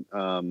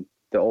the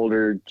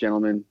older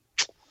gentleman.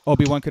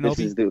 Obi-Wan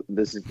Kenobi.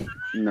 This is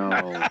no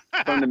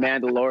from the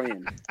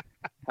Mandalorian.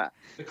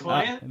 The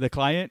client. The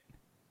client.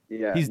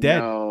 Yeah, He's dead.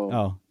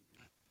 No,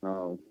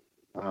 Oh.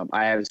 no.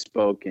 I have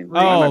spoken.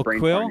 Oh, My brain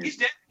Quill. farting. He's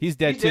dead. He's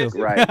dead He's too. dead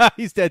too. Right.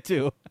 He's dead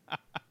too.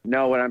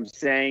 No, what I'm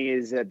saying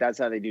is that's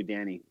how they do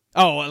Danny.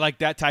 Oh, like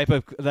that type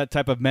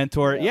of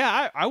mentor.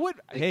 Yeah, I would.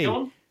 Hey,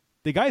 kill him?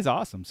 the guy's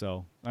awesome.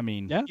 So I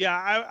mean, Yeah.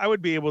 Yeah, I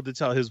would be able to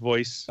tell his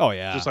voice. Oh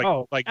yeah. Just like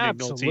Nick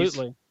Nolte's.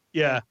 absolutely.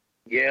 Yeah.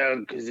 Yeah,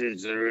 because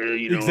it's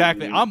you know.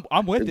 Exactly.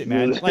 I'm with it,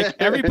 man. Like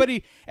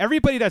everybody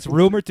that's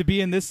rumored to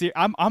be in this series,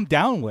 I'm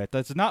down with.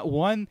 That's not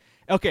one.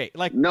 Okay,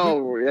 like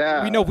No,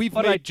 yeah. we know we've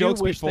But I made do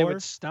jokes wish they before.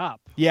 would stop.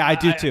 Yeah, I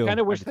do too. I kind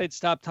of wish I do. they'd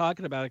stop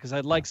talking about it because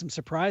I'd like some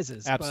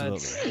surprises. Absolutely.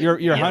 But, You're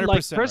Yeah, 100%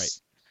 like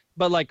right.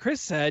 But like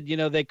Chris said, you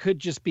know, they could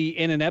just be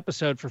in an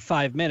episode for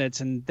 5 minutes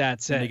and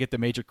that's And they it. get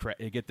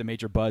the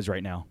major buzz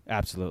right now.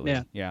 Absolutely.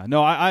 Yeah. Yeah.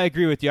 No, I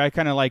agree with you. I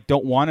kind of like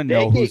don't want to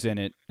know who's in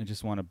it. I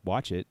just want to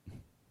watch it.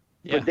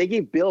 Yeah. But they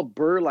gave Bill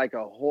Burr like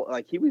a whole,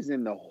 like he was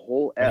in the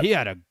whole. But he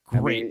had a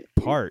great mean,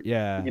 part.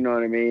 Yeah. You know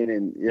what I mean?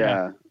 And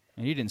yeah.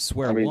 And he didn't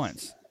swear I mean,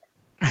 once.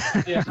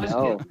 Yeah.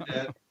 No.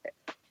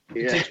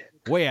 Yeah.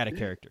 Way out of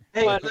character.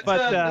 Hey, But- let's,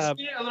 but, let's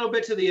get a little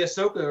bit to the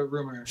Ahsoka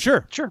rumor,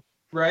 Sure.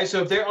 right?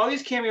 So if there are all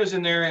these cameos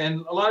in there,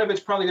 and a lot of it's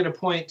probably going to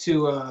point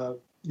to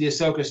the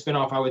Ahsoka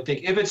spinoff, I would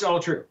think, if it's all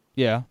true.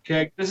 Yeah.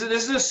 Okay, this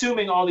is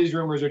assuming all these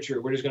rumors are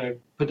true. We're just going to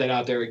put that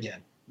out there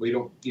again. We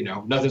don't,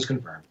 nothing's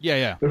confirmed. Yeah.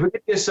 Yeah. But if we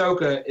get the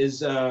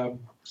Ahsoka,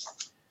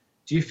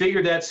 do you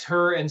figure that's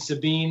her and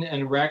Sabine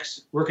and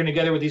Rex working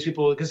together with these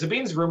people? Because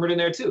Sabine's rumored in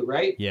there too,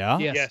 right? Yeah.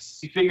 Yes.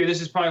 You figure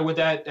this is probably what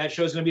that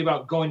show's going to be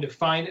about, going to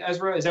find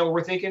Ezra? Is that what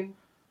we're thinking?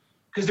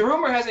 Because the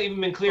rumor hasn't even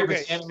been clear if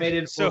it's Okay,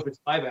 animated so- or if it's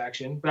live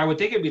action. But I would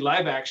think it'd be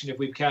live action if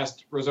we've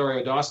cast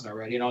Rosario Dawson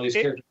already and all these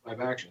characters live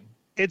action.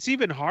 It's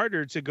even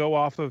harder to go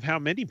off of how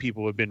many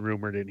people have been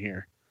rumored in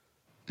here.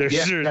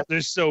 Yeah.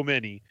 There's so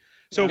many.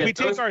 So Yeah,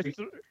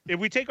 if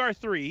we take our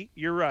three,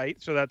 you're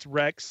right. So that's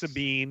Rex,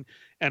 Sabine,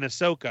 and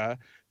Ahsoka.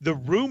 The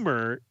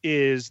rumor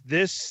is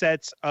this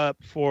sets up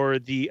for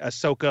the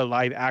Ahsoka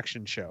live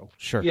action show,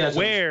 Sure. Yeah. So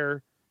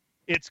where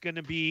it's going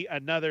to be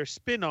another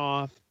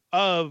spin-off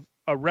of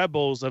a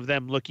Rebels of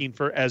them looking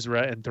for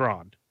Ezra and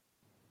Thrawn.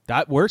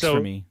 That works So-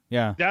 for me.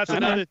 Yeah. That's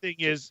another thing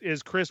is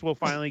Chris will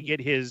finally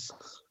get his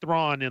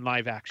Thrawn in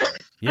live action.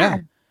 Yeah.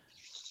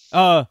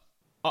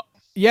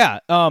 Yeah.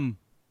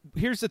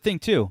 Here's the thing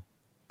too,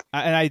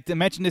 and I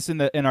mentioned this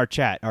in our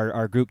chat,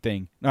 our group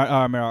thing,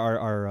 our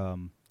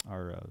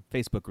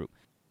Facebook group.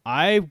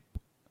 I'm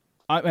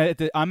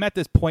at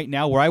this point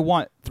now where I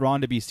want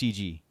Thrawn to be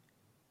CG.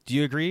 Do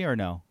you agree or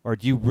no? Or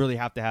do you really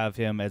have to have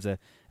him as a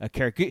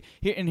character?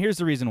 And here's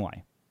the reason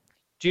why.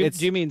 Do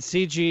you mean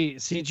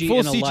CG full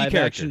in a CG live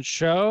character. action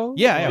show?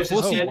 Yeah, This full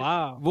is CG. it.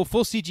 Wow. Well,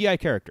 full CGI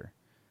character.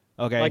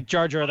 Okay. Like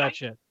Jar Jar that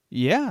shit.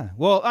 Yeah.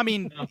 Well, I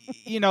mean,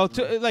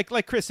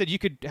 like Chris said, you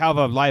could have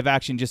a live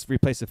action just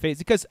replace the face,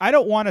 because I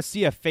don't want to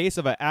see a face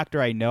of an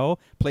actor I know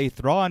play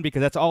Thrawn,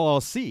 because that's all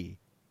I'll see.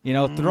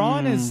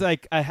 Thrawn is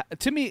like,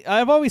 to me,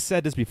 I've always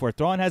said this before,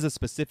 Thrawn has a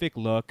specific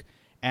look,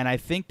 and I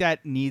think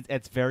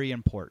it's very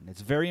important.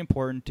 It's very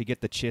important to get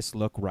the Chiss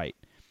look right.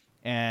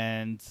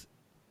 And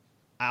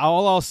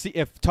all I'll see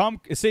if Tom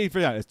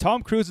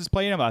Cruise is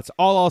playing him, that's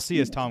all I'll see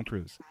is Tom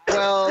Cruise.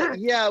 Well,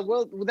 yeah,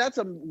 that's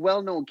a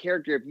well-known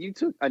character. If you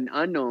took an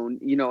unknown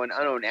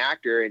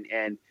actor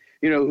and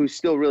who's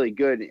still really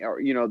good,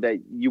 or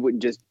that you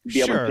wouldn't just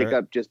be able to pick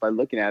up just by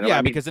looking at him.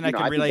 Yeah, because then I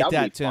can relate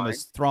that to him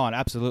as Thrawn,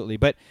 absolutely.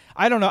 But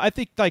I don't know. I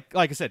think like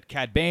I said,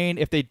 Cad Bane,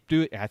 if they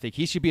do, I think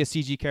he should be a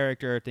CG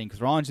character. I think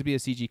Thrawn should be a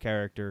CG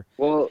character.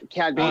 Well,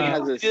 Cad Bane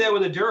has do that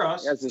with a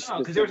Duras.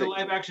 Because there was a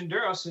live action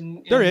Duras,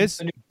 and there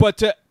is,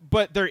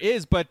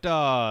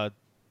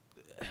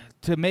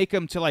 to make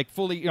him to like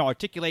fully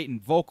articulate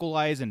and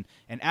vocalize and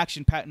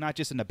action pattern, not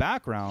just in the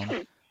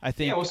background. I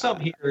think. Yeah, well, some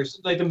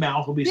heaters, like the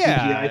mouth will be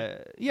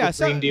CGI. Yeah,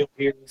 deal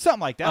here. Something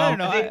like that. I don't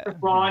know. I think for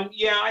Thrawn,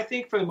 I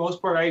think for the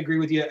most part, I agree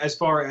with you as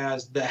far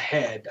as the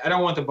head. I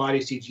don't want the body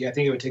CG. I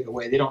think it would take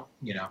away. They don't,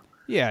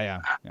 Yeah.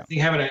 I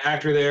think having an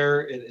actor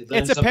there,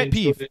 it's a pet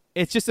peeve.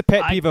 It's just a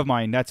pet peeve of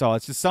mine. That's all.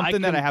 It's just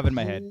something that I have in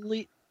my head.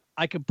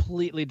 I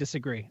completely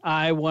disagree.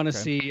 I want to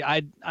see.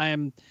 I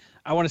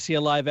want to see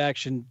a live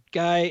action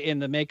guy in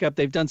the makeup.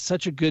 They've done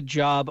such a good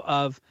job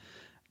of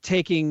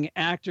taking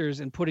actors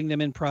and putting them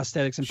in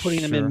prosthetics and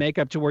putting them in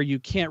makeup to where you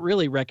can't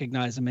really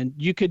recognize them. And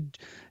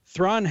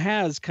Thrawn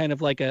has kind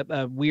of like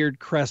a weird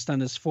crest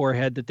on his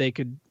forehead that they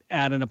could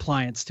add an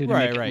appliance to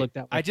make it look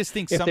that way. I just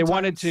think if they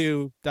wanted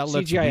to that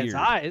looks CGI weird. his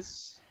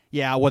eyes.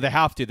 Yeah, well, they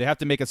have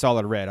to make it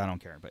solid red. I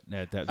don't care, but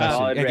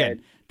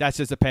that's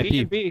just a pet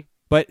peeve.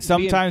 But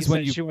sometimes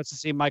when she wants to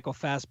see Michael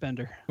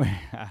Fassbender,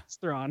 it's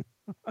Thrawn.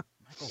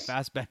 Michael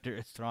Fassbender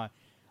is Thrawn.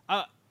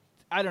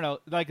 I don't know.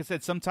 Like I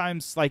said,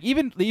 sometimes like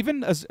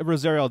even as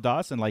Rosario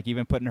Dawson, like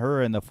even putting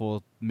her in the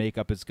full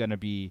makeup is going to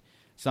be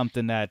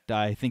something that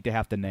I think they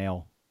have to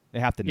nail. They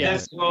have to nail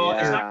it. Well,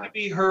 it's not going to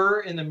be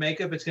her in the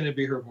makeup. It's going to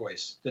be her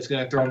voice that's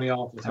going to throw me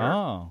off with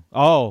her.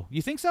 Oh,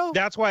 you think so?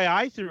 That's why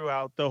I threw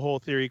out the whole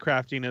theory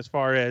crafting as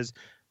far as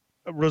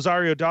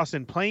Rosario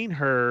Dawson playing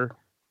her,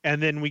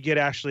 and then we get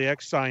Ashley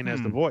Eckstein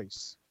as the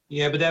voice.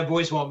 Yeah, but that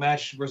voice won't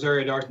match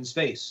Rosario Dawson's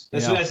face.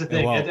 That's the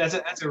thing.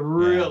 That's a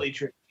really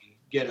tricky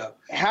get up.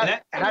 How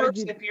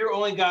works if you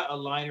only got a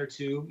line or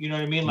two? You know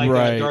what I mean? Like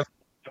Darth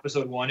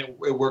episode 1, it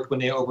worked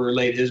when they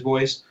overlaid his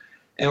voice,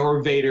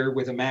 or Vader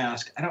with a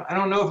mask. I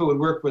don't know if it would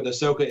work with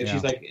Ahsoka if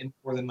she's like in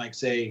more than like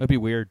say. That'd be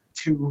weird.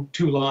 Two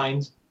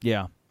lines.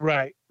 Yeah.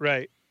 Right.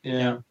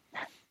 Yeah.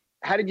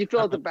 How did you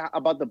feel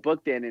about the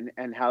book then,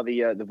 and how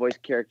the voice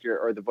character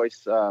or the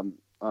voice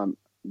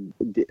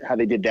how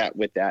they did that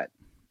with that?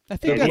 I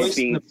think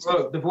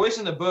the voice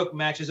in the book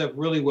matches up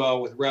really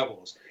well with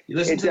Rebels. You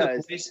listen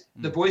to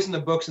the voice in the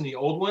books and the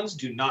old ones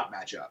do not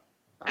match up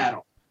at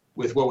all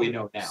with what we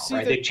know now,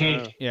 right? They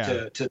changed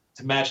to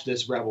match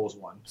this Rebels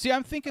one. See,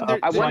 I'm thinking.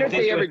 I wonder if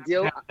they ever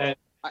deal with that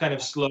kind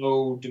of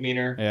slow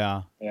demeanor.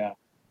 Yeah.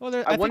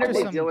 Well, I wonder if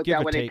they deal with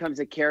that when it comes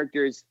to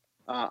characters.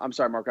 I'm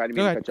sorry, Mark. I didn't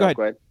mean to cut you off.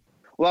 Go ahead.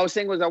 What I was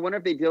saying was, I wonder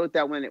if they deal with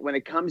that when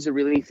it comes to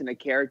releasing a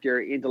character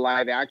into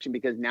live action,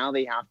 because now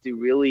they have to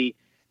really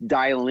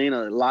dial in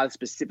a lot of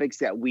specifics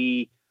that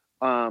we're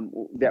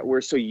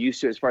so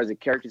used to as far as the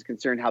character is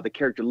concerned, how the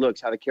character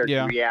looks, how the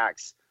character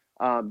reacts,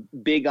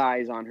 big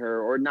eyes on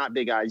her or not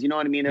big eyes. You know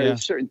what I mean?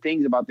 There's certain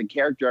things about the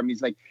character. I mean,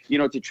 it's like,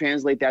 to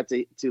translate that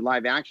to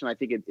live action, I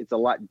think it's a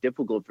lot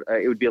difficult.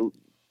 It would be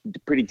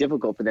pretty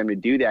difficult for them to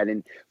do that,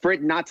 and for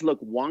it not to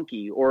look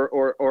wonky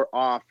or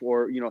off,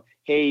 or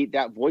hey,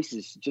 that voice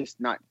is just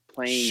not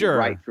playing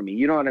right for me.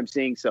 You know what I'm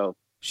saying? So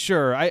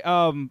sure,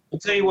 I'll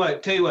tell you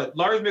what,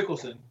 Lars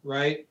Mikkelsen,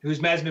 right,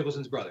 who's Mads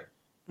Mikkelsen's brother,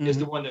 is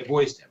the one that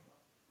voiced him.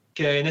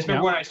 Okay, and this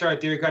remember when I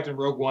started theory crafting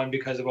Rogue One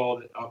because of all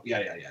the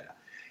yada.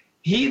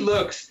 He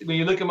looks, when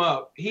you look him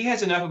up, he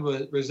has enough of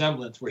a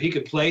resemblance where he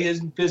could play his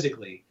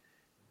physically,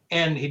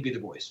 and he'd be the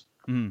voice.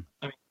 Mm.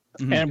 I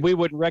mean, and we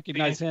wouldn't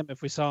recognize him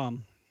if we saw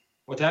him.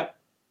 What's that?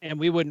 And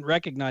we wouldn't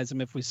recognize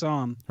him if we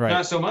saw him. Right.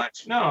 Not so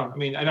much. No, I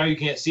mean, I know you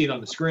can't see it on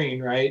the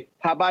screen, right?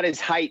 How about his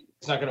height?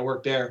 It's not going to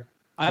work there.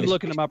 I'm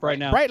looking him up right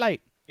now. Bright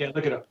light. Yeah,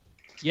 look it up.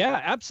 Yeah,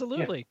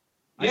 absolutely.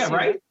 Yeah,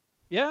 right. That.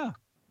 Yeah.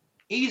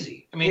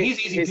 Easy. I mean, he's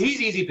easy.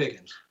 He's easy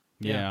pickings.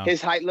 Yeah.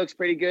 His height looks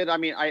pretty good. I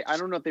mean, I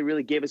don't know if they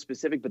really gave a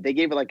specific, but they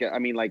gave it like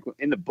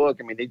in the book.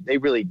 I mean, they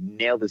really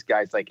nailed this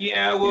guy's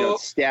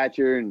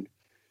stature and.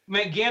 I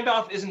mean,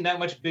 Gandalf isn't that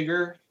much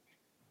bigger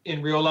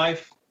in real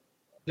life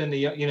than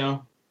the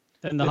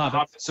than the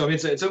Hobbit. So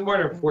it's a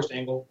more of a forced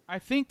angle. I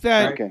think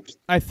that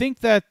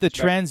the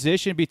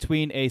transition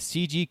between a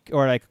CG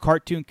or like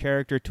cartoon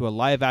character to a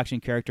live action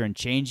character and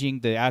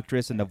changing the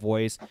actress and the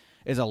voice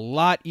is a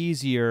lot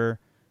easier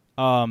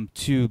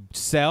to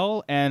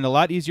sell and a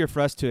lot easier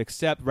for us to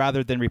accept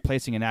rather than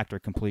replacing an actor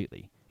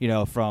completely,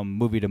 from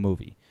movie to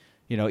movie.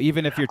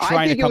 Even if you're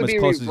trying to come as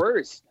close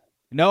as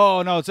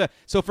No.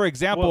 So for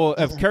example,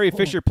 if Carrie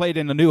Fisher played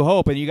in A New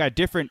Hope and you got a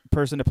different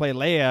person to play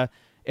Leia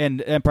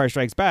in Empire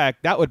Strikes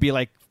Back, that would be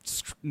like,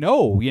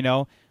 no, you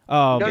know.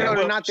 No,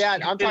 not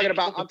that. I'm talking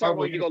about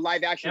when you go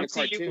live action to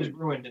MCU cartoon. was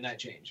ruined in that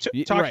change.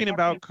 Talking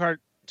about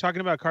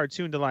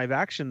cartoon to live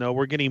action, though,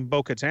 we're getting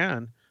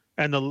Bo-Katan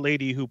and the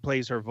lady who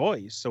plays her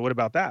voice. So what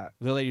about that?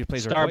 The lady who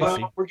plays her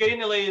Starbucks. voice. We're getting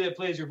the lady that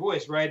plays her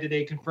voice, right? Did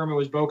they confirm it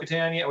was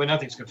Bo-Katan yet? Well,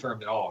 nothing's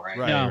confirmed at all, right?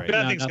 Right, No. right.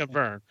 Nothing's nothing.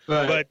 confirmed.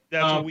 But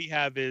That's what we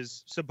have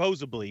is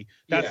supposedly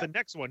that's Yeah. the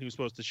next one who's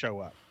supposed to show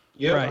up.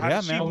 yeah, Right. How Yeah,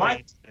 does she man. my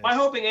play my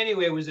this? hoping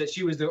anyway was that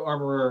she was the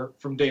armorer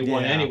from day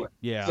one Yeah. anyway.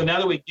 Yeah. So now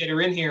that we get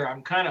her in here,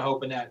 I'm kind of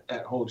hoping that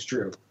holds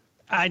true.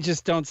 I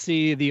just don't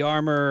see the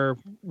armor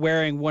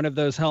wearing one of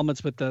those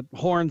helmets with the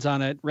horns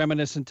on it,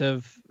 reminiscent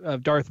of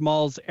Darth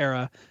Maul's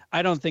era.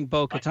 I don't think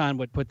Bo-Katan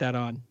would put that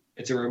on.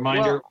 It's a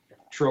reminder,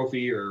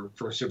 trophy, or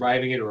for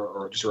surviving it,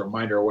 or just a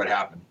reminder of what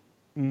happened.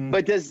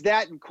 But does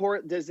that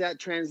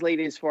translate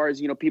as far as,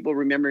 you know, people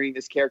remembering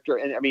this character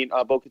and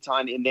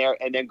Bo-Katan in there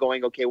and then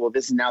going, okay, well,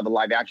 this is now the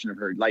live action of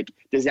her. Like,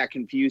 does that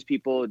confuse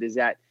people?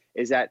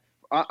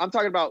 I'm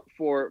talking about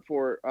for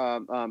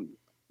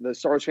the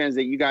Star Wars fans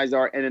that you guys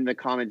are, and then the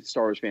common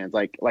Star Wars fans,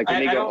 like when they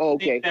I go, don't oh,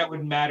 okay, think that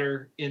would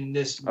matter in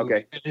this movie,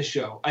 Okay. in this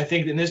show. I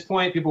think in this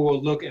point, people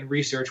will look and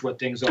research what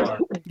things are,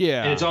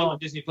 Yeah. and it's all on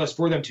Disney Plus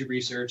for them to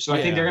research. So I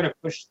Yeah. think they're going to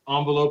push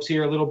envelopes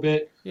here a little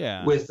bit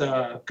Yeah. with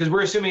because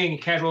we're assuming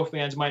casual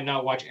fans might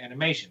not watch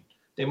animation.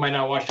 They might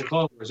not watch the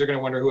Clone Wars. They're going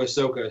to wonder who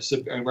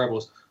and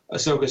Rebels,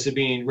 Ahsoka,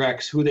 Sabine,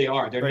 Rex, who they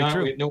are. They're Very not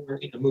true. nowhere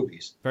in the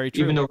movies. Very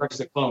true. Even though Rex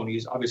is a clone,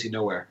 he's obviously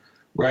nowhere,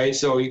 right?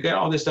 So you got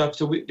all this stuff.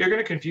 So they're going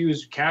to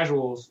confuse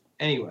casuals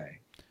anyway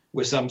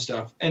with some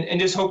stuff, and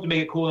just hope to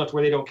make it cool enough to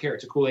where they don't care.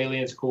 It's a cool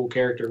alien, it's a cool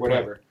character,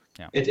 whatever.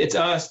 Yeah. It's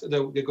us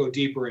that go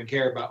deeper and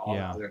care about all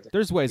the other things.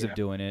 There's ways Yeah. of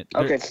doing it.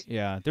 Okay.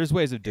 There's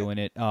ways of doing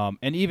it.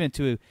 And even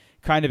to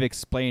kind of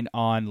explain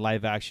on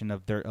live action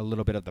of a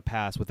little bit of the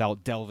past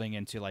without delving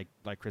into like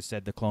Chris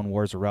said, the Clone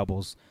Wars or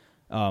Rebels.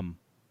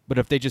 But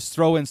if they just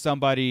throw in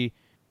somebody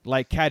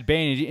like Cad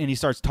Bane and he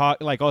starts all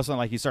of a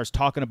sudden he starts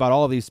talking about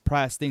all of these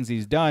past things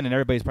he's done, and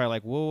everybody's probably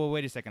like, whoa,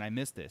 wait a second, I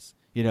missed this.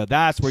 You know,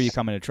 that's where you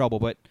come into trouble.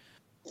 But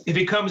If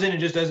he comes in and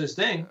just does his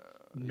thing,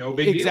 no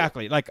big deal.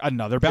 exactly, like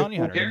another bounty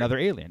Cool hunter, character. another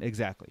alien.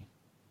 Exactly.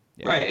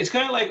 Yeah. Right. It's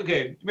kind of like,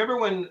 okay, remember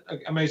when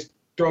I'm going to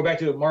throw it back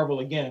to Marvel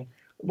again.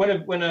 When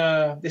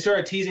they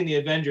started teasing the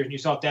Avengers and you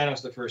saw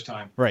Thanos the first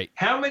time, Right.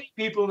 how many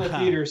people in the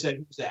theater said,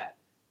 "Who's that?"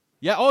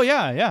 Yeah. Oh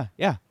yeah.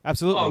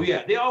 Absolutely. Oh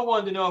yeah, they all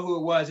wanted to know who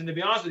it was. And to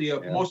be honest with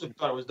you, most of them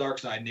thought it was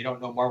Darkseid, and they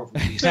don't know Marvel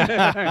from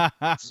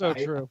DC. So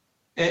Right? true.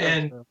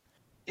 And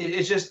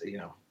it's just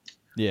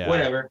Yeah.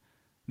 whatever.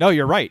 No,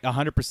 you're right,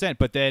 100%.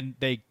 But then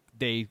they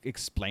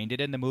explained it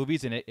in the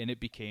movies, and it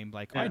became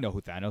like, I know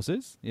who Thanos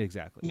is.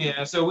 Exactly.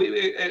 Yeah. So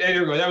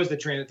there we go. That was the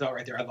train of thought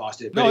right there. I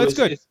lost it. No, it's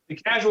good. The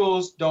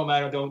casuals don't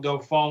matter.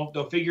 Don't fall.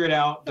 Don't figure it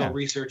out. Don't Yeah.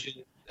 research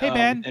it. Hey,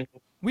 man, And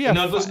we and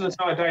have those listen to the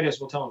Solid Digest.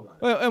 We'll tell them about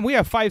it. Well, and we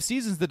have 5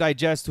 seasons to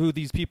digest who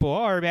these people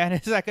are, man.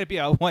 Is that going to be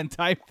a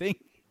one-time thing?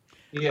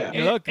 Yeah.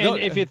 Hey, look, And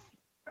if it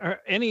or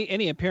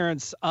any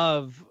appearance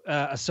of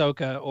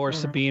Ahsoka or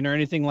Sabine or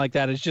anything like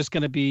that is just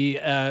going to be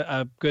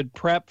a good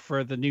prep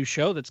for the new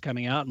show that's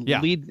coming out and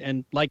lead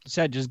and, like you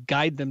said, just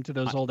guide them to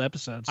those old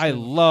episodes. I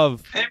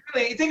love. And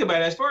really, think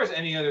about it. As far as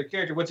any other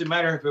character, what's it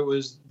matter if it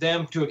was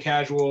them to a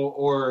casual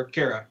or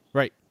Kara?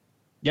 Right.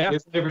 Yeah.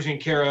 There's the difference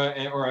between Kara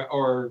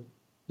or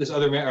this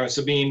other or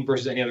Sabine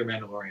versus any other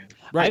Mandalorian.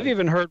 Right. I've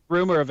even heard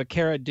rumor of a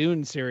Cara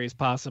Dune series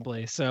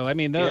possibly. So I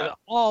mean, there are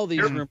all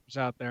these rumors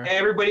out there.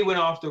 Everybody went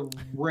off the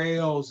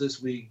rails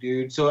this week,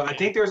 dude. So I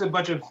think there's a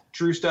bunch of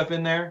true stuff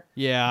in there.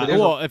 Yeah. But there's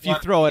Well, a if you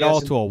lot throw it of all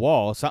guessing. to a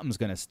wall, something's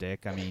going to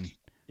stick. I mean,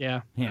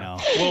 Yeah. you know.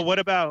 Well, what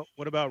about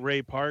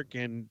Ray Park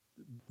and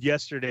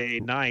yesterday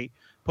night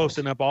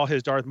posting up all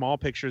his Darth Maul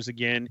pictures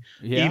again,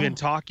 Yeah. even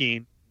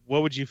talking?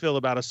 What would you feel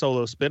about a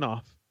Solo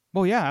spinoff?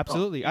 Well, yeah,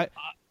 absolutely.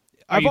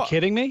 Are you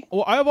kidding me?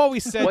 Well, I've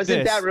always said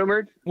Wasn't this. that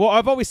rumored? Well,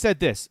 I've always said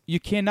this. You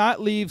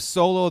cannot leave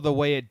Solo the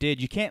way it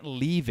did. You can't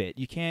leave it.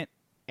 You can't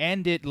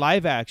end it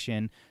live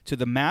action to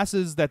the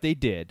masses that they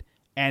did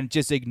and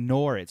just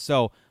ignore it.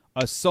 So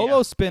a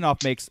Solo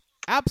spinoff makes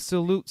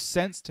absolute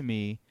sense to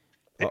me,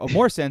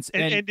 more sense.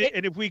 And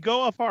if we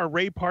go off our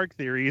Ray Park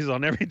theories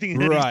on everything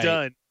that Right. he's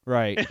done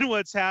right. and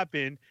what's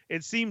happened,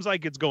 it seems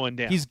like it's going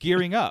down. He's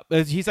gearing up.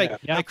 He's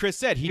like Chris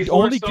said, he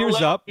Before only gears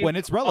Solo, up he when was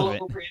it's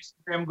relevant. All over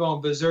Instagram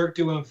going berserk,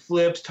 doing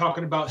flips,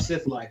 talking about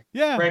Sith life.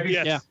 Yeah. Right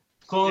before Yes.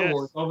 Clone Yes.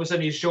 Wars. All of a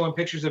sudden, he's showing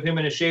pictures of him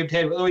in a shaved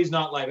head. Oh, he's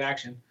not live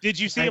action. Did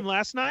you see him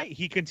last night?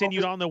 He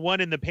continued on the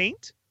one in the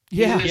paint.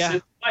 Yeah. He's in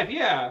Sith life.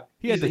 Yeah.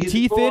 He had the He's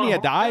teeth in. full-on He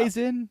had the horror. eyes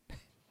in.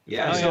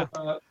 Yeah. Oh,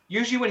 so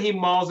usually when he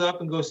mauls up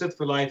and goes Sith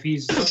for life,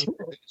 he's something's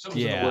in the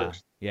Yeah.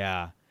 works.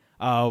 Yeah.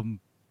 And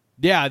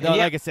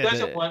Like I said.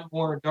 doesn't want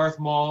more Darth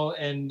Maul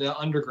and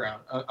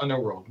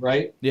underworld,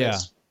 right? Yeah.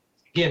 That's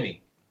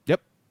gimme.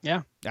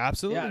 Yeah.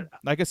 Absolutely. Yeah.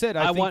 Like I said,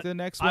 I think want the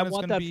next I one is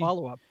want going to that be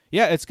follow-up.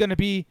 Yeah, it's going to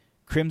be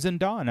Crimson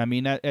Dawn. I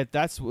mean,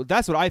 that's what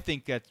I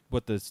think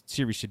what the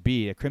series should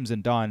be, a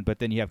Crimson Dawn. But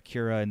then you have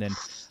Kira and then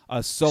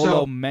a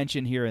Solo So-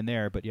 mention here and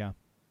there. But yeah,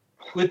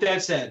 with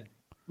that said,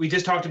 we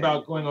just talked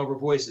about going over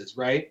voices,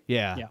 right?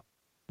 Yeah. Yeah.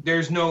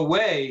 There's no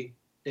way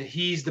that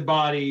he's the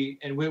body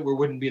and Whitwer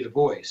wouldn't be the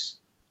voice.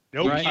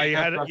 Nope. Right. I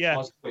had it.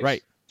 Yeah.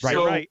 Right.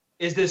 So Right.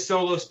 is this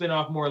Solo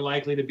spinoff more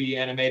likely to be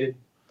animated?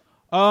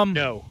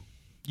 No.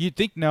 You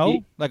think no?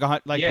 He- Like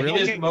Yeah, really?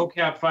 he does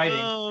mocap fighting.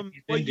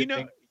 He's Well, been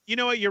doing- you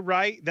know what? You're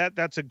right.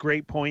 That's a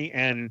great point.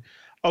 And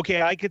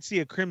okay, I could see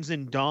a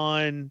Crimson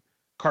Dawn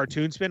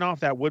cartoon spinoff.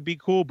 That would be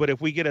cool. But if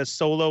we get a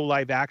Solo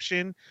live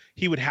action,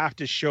 he would have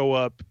to show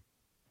up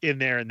in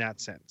there in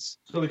that sense.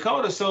 So we call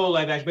it a Solo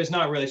live action, but it's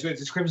not really. So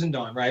it's Crimson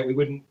Dawn, right? We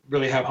wouldn't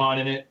really have Han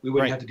in it. We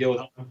wouldn't Right. have to deal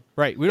with Han.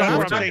 Right. We don't That's have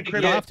what to. I'm saying. We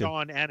Crimson don't have to.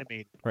 Dawn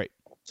animated.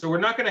 So we're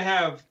not going to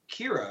have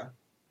Kira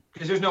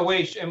because there's no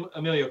way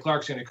Amelia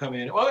Clark's going to come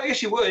in. Well, I guess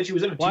she would. She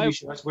was in a Why- TV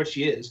show. That's what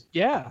she is.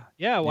 Yeah. Why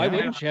Yeah.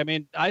 wouldn't she? I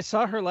mean, I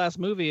saw her last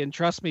movie, and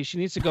trust me, she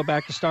needs to go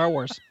back to Star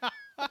Wars.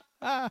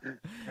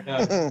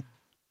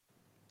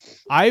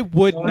 I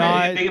would Well,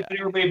 not. If they can put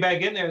everybody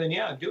back in there, then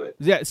yeah, do it.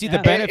 Yeah. See the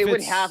Yeah. benefits. It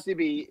would have to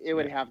be. It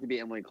would have to be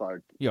Emily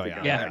Clark. Yeah, to yeah,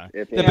 come yeah. back.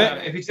 If The it- Yeah,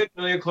 if you took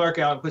Amelia Clark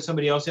out and put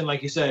somebody else in,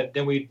 like you said,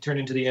 then we turn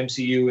into the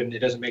MCU, and it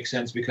doesn't make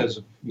sense because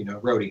of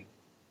Rhodey.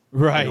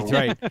 Right.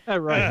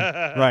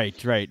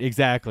 Right. Right.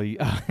 Exactly.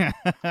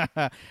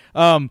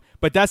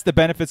 But that's the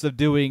benefits of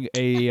doing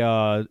a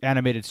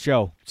animated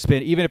show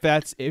spin. Even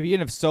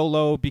if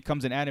Solo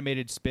becomes an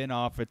animated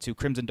spin-off to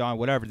Crimson Dawn,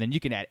 whatever, then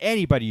you can add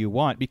anybody you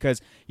want because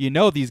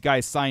these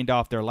guys signed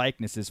off their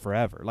likenesses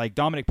forever. Like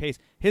Dominic Pace,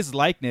 his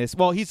likeness.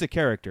 Well, he's a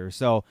character,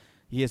 so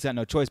he has got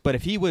no choice. But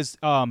if he was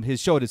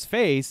showed his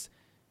face,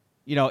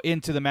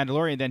 into the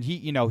Mandalorian, then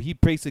he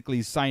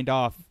basically signed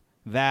off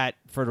that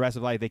for the rest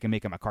of life. They can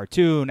make him a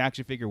cartoon,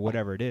 action figure,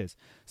 whatever it is.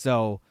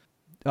 So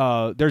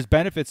there's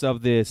benefits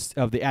of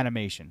the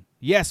animation.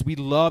 Yes, we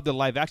love the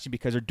live action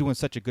because they're doing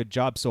such a good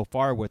job so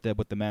far with the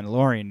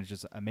Mandalorian. It's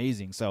just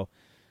amazing. So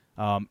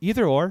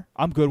either or,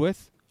 I'm good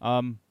with.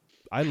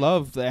 I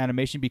love the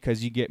animation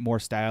because you get more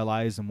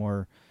stylized and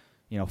more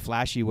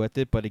flashy with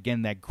it. But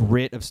again, that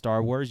grit of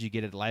Star Wars, you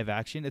get it live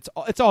action. It's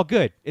all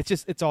good.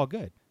 It's all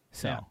good.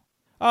 So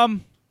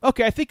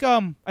okay, I think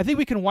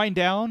we can wind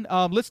down.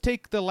 Let's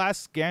take the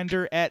last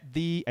gander at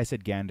the. I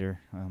said gander.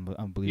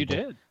 Unbelievable. You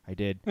did. I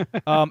did.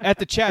 At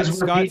the chat,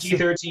 Because we're Scott.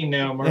 PG-13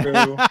 now,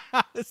 Margo.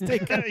 Let's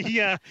take.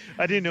 Yeah,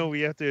 I didn't know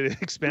we have to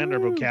expand our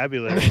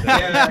vocabulary.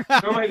 Yeah,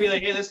 someone might be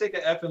like, "Hey, let's take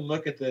an F and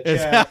look at the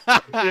chat."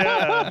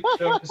 Yeah,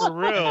 for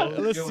real.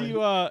 Let's see.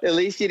 At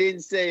least you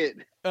didn't say it.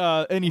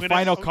 Any When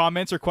final I-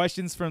 comments or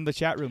questions from the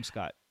chat room,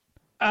 Scott?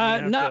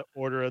 Have No. to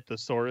order a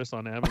thesaurus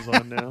on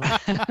Amazon now.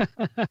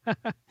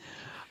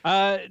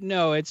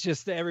 No, it's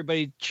just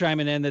everybody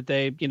chiming in that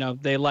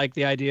they like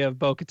the idea of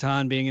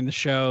Bo-Katan being in the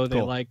show. They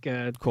Cool. like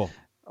Cool.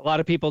 a lot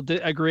of people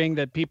agreeing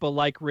that people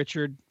like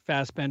Richard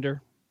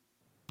Fassbender.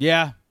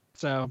 Yeah.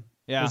 So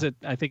Yeah. is it?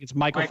 I think it's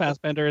Michael Michael.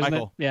 Fassbender, isn't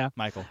Michael. it? Yeah.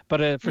 Michael. But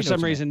for He knows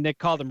some what you reason, Nick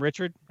called him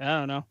Richard. I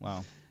don't know.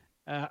 Wow.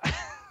 Uh,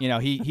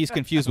 He's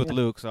confused with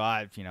Luke, so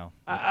I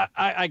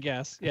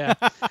guess. Yeah.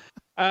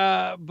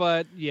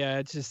 But yeah,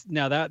 it's just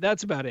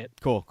that's about it.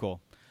 Cool.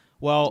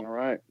 Well, All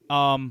right.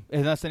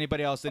 unless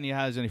anybody else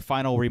has any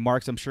final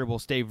remarks, I'm sure we'll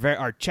stay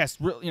our chest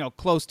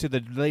close to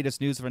the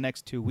latest news for the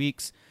next 2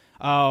 weeks.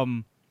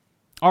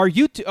 Our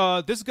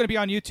YouTube, this is going to be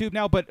on YouTube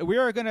now, but we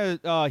are going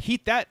to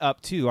heat that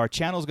up too. Our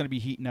channel is going to be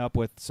heating up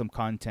with some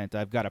content.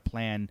 I've got a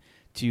plan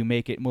to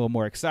make it a little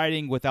more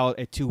exciting without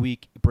a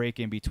 2-week break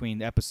in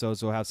between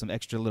episodes. We'll have some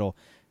extra little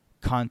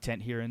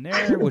content here and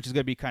there, which is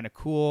going to be kind of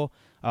cool.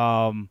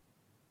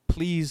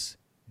 Please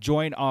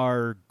join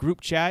our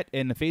group chat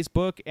in the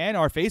Facebook and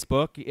our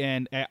Facebook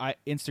and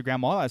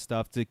Instagram, all that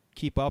stuff to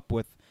keep up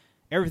with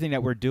everything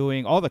that we're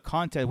doing, all the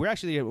content. We're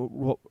actually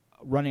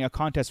running a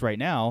contest right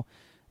now.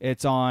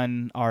 It's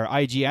on our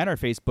IG and our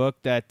Facebook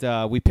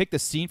that we picked a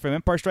scene from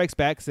Empire Strikes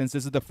Back, since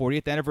this is the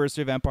 40th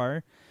anniversary of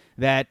Empire,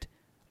 that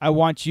I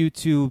want you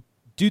to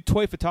do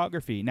toy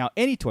photography. Now,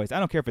 any toys. I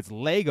don't care if it's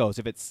Legos,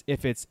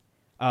 if it's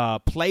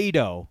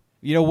Play-Doh,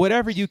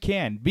 whatever you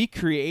can. Be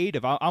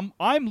creative. I'm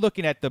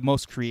looking at the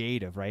most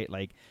creative, right?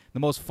 Like the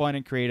most fun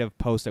and creative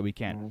post that we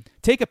can. Mm-hmm.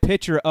 Take a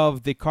picture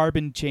of the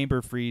carbon chamber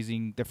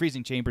the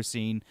freezing chamber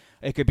scene.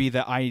 It could be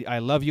the I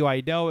love you,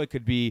 I know. It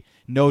could be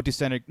not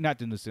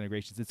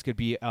disintegrations. It could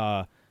be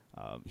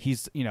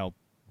he's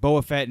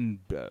Boba Fett and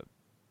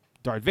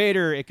Darth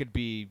Vader. It could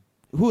be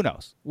who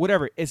knows,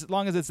 whatever. As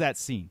long as it's that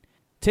scene.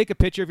 Take a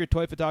picture of your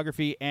toy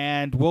photography,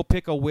 and we'll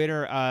pick a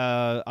winner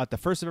at the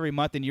first of every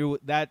month, and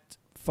that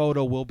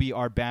photo will be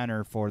our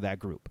banner for that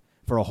group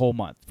for a whole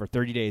month. For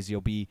 30 days, you'll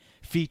be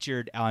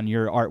featured on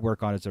your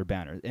artwork as our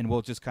banner, and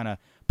we'll just kind of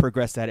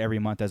progress that every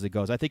month as it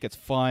goes. I think it's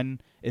fun,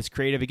 it's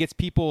creative, it gets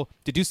people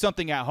to do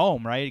something at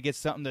home, right? It gets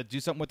something to do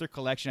something with their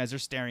collection as they're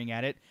staring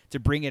at it, to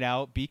bring it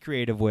out, be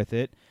creative with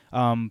it.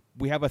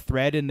 We have a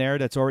thread in there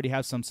that's already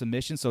has some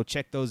submissions, so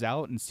check those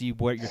out and see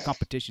where your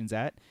competition's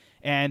at,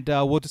 and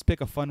we'll just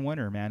pick a fun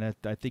winner, man.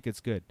 I think it's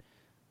good.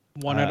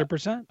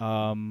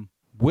 100%.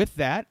 With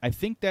that, I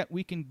think that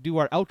we can do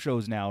our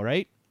outros now,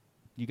 right?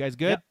 You guys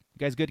good? Yep. You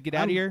guys good to get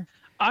out of here?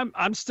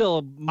 I'm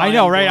still. I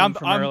know, right? mind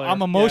blown from earlier.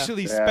 I'm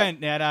emotionally Yeah.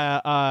 spent,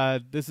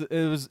 and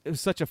it was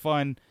such a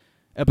fun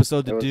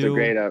episode to It was do. a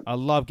great I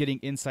love getting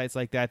insights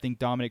like that. I think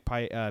Dominic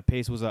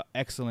Pace was an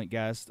excellent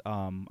guest.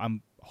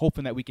 I'm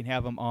hoping that we can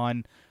have him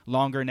on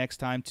longer next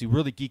time to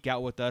really geek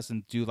out with us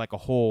and do like a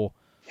whole,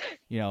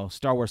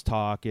 Star Wars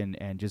talk and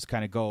just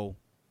kind of go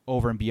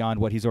over and beyond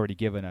what he's already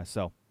given us.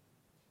 So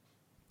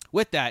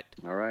with that,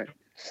 All right.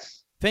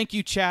 thank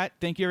you, chat.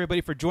 Thank you,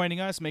 everybody, for joining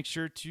us. Make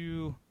sure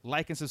to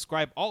like and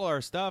subscribe all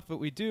our stuff that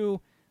we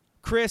do.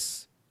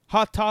 Chris,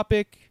 Hot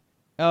Topic,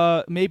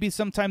 maybe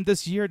sometime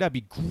this year. That'd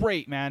be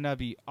great, man. That'd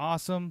be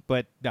awesome.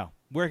 But no,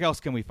 where else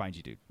can we find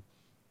you, dude?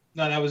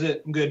 No, that was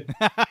it. I'm good.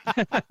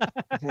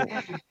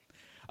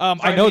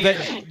 I know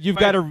that you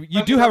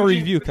do have a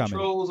review coming.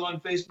 Controls on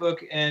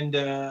Facebook and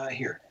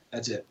here.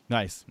 That's it.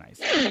 Nice.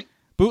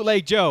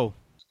 Bootleg Joe.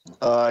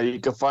 You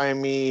can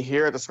find me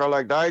here at the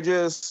Scarlet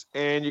Digest,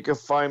 and you can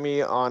find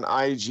me on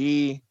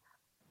IG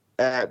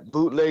at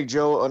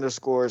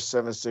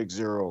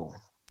bootlegjoe_760.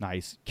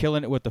 Nice.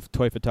 Killing it with the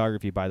toy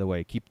photography, by the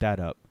way. Keep that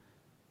up.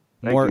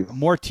 Thank you.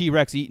 More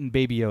T-Rex eating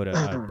Baby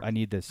Yoda. I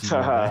need this.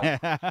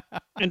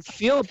 And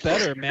feel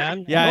better,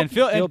 man. Yeah, and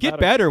get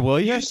better, will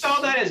you? You saw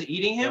that as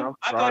eating him? Yeah,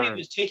 I thought he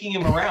was taking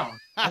him around.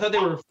 I thought they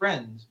were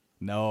friends.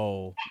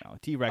 No.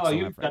 T-Rex. Oh, are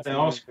you my got friends. that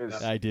all screwed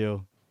up. I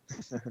do.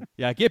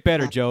 Yeah, get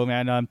better, Joe,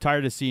 man. I'm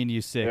tired of seeing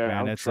you sick, Yeah,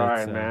 man. I'm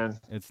trying, man.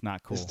 It's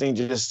not cool. This thing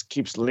just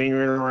keeps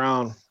lingering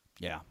around.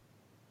 Yeah.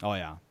 Oh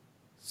yeah.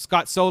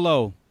 Scott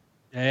Solo.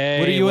 Hey,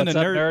 What are you in the what's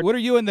up, nerd? What are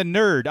you in the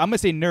nerd? I'm gonna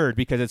say nerd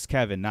because it's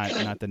Kevin, not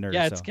the nerd.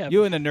 Yeah, so. it's Kevin.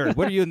 You and the nerd.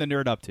 What are you and the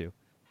nerd up to?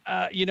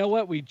 You know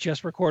what? We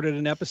just recorded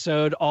an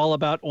episode all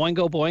about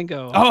Oingo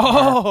Boingo.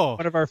 Oh!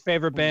 One of our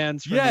favorite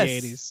bands from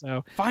Yes. the 80s.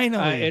 So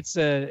Finally. it's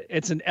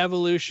an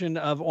evolution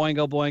of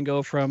Oingo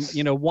Boingo from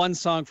one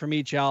song from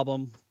each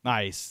album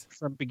Nice.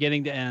 from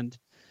beginning to end,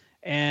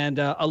 and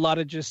a lot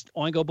of just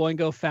Oingo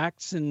Boingo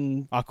facts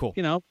and Cool.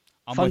 fun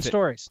with it.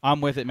 stories.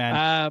 I'm with it,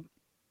 man.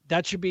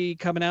 That should be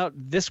coming out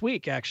this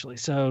week, actually.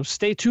 So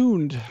stay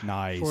tuned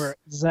Nice. for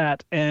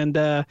that. And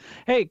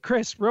hey,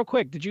 Chris, real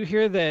quick, did you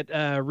hear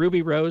that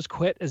Ruby Rose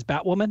quit as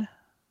Batwoman?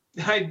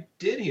 I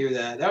did hear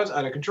that. That was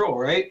out of control,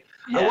 right?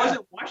 Yeah. I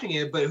wasn't watching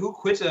it, but who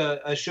quits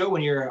a show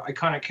when you're an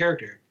iconic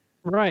character?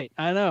 Right,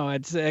 I know.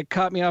 It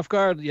caught me off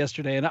guard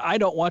yesterday, and I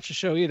don't watch the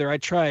show either. I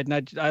tried,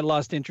 and I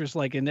lost interest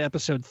like in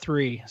episode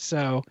 3.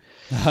 So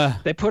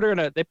they put her in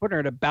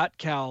a bat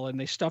cowl, and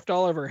they stuffed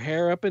all of her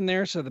hair up in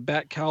there, so the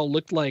bat cowl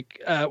looked like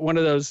one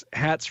of those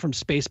hats from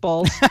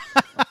Spaceballs,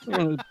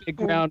 one of those big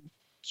round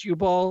cue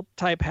ball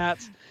type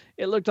hats.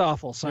 It looked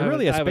awful. So You're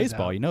really a I was Spaceball,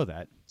 out. you know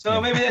that.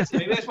 So maybe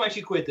that's why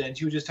she quit then.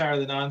 She was just tired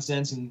of the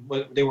nonsense and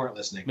they weren't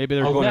listening. Maybe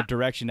they're going a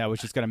direction that was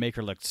just gonna make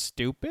her look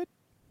stupid.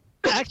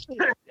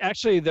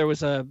 Actually, there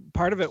was a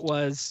part of it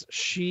was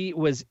she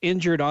was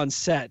injured on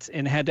set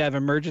and had to have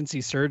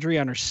emergency surgery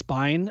on her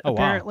spine, Oh, wow.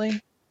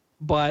 apparently.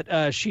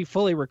 But she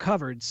fully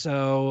recovered,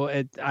 so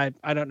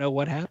I don't know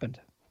what happened.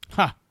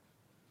 Huh.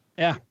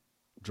 Yeah.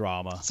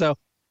 Drama. So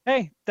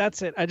hey,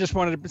 that's it. I just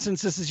wanted to,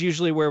 since this is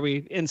usually where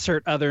we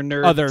insert other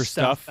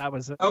stuff. That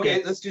was it. Okay,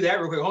 Yeah. let's do that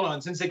real quick. Hold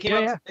on. Since they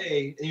came out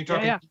today and you're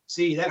talking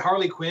DC, that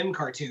Harley Quinn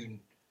cartoon.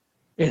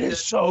 It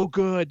is so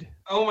good.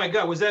 Oh my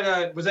God, was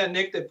that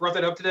Nick that brought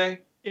that up today?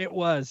 It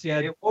was,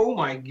 yeah. Oh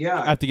my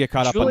God. I have to get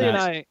caught up on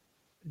that.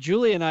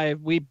 Julie and I,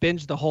 we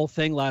binged the whole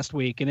thing last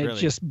week, and it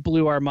Really? just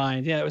blew our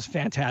mind. Yeah, it was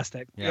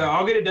fantastic. Yeah,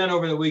 I'll get it done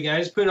over the weekend. I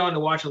just put it on to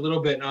watch a little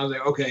bit, and I was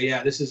like, okay,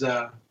 yeah, this is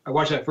I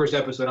watched that first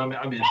episode. I'm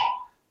in.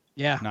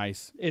 Yeah,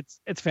 Nice. it's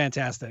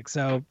fantastic.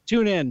 So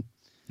tune in.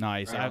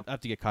 Nice. I have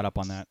to get caught up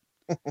on that.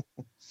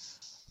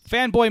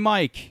 Fanboy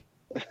Mike.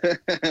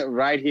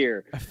 Right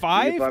here.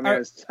 5?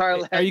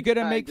 Are you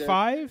gonna make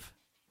 5?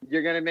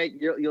 You're gonna make.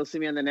 You'll see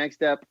me on the next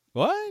step.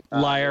 What?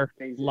 Liar.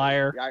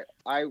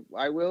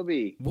 I will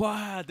be.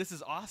 What? This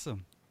is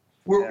awesome.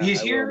 He's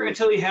I here will be.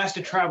 until he has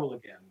to travel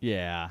again.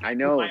 Yeah. I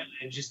know.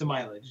 Just the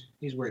mileage.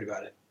 He's worried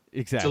about it.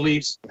 Exactly.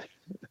 It's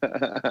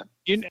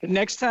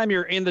Next time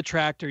you're in the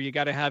tractor, you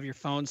got to have your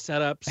phone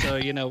set up so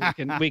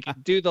we can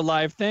do the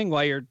live thing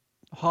while you're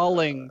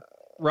hauling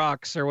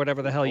rocks or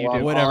whatever the hell you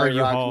do. Whatever Hauling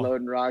you rocks, haul.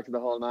 loading rocks, the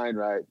whole nine,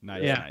 right?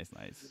 Nice, Yeah.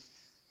 nice.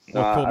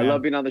 Well, cool, I man.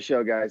 love being on the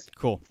show, guys.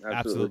 Cool. Absolutely.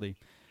 Absolutely.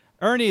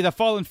 Ernie, the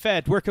Fallen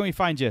Fed, where can we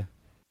find you?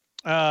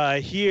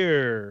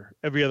 Here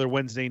every other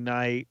Wednesday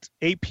night,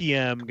 8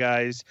 p.m.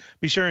 Guys,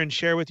 be sure and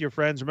share with your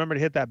friends. Remember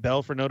to hit that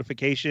bell for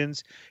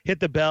notifications. Hit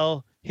the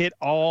bell, hit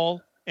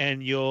all,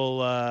 and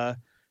you'll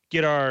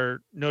get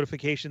our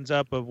notifications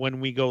up of when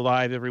we go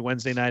live every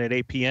Wednesday night at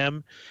 8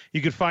 p.m.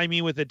 You can find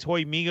me with the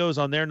Toy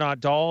Migos on They're Not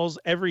Dolls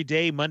every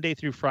day, Monday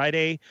through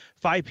Friday,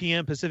 5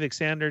 p.m. Pacific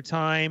Standard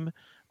Time.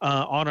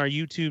 On our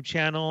YouTube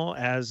channel,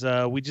 as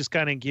we just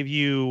kind of give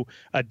you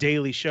a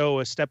daily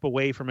show, a step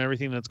away from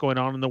everything that's going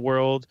on in the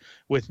world,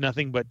 with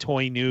nothing but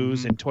toy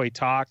news and toy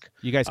talk.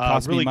 You guys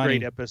cost really me money.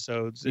 great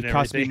episodes. It and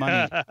cost me everything.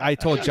 money. I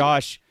told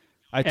Josh.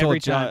 I Every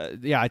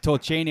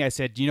told Cheney, I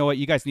said, you know what?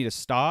 You guys need to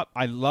stop.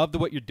 I love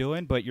what you're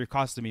doing, but you're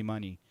costing me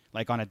money,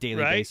 like on a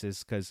daily Right?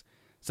 basis, because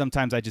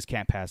sometimes I just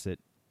can't pass it.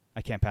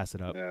 I can't pass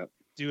it up. Yeah.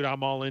 Dude,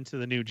 I'm all into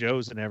the new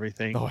Joes and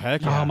everything. Oh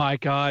heck yeah. Oh my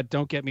God!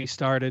 Don't get me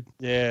started.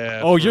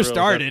 Yeah. Oh, for you're real.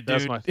 started,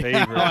 That's dude. my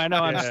favorite. Oh, I know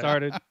I'm Yeah.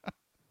 started.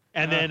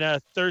 And then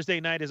Thursday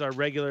night is our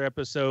regular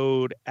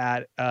episode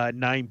at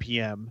 9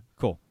 p.m.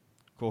 Cool.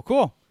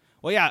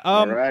 Well, yeah.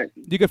 All right.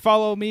 You can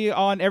follow me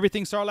on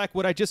everything Sarlacc,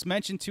 what I just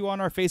mentioned too,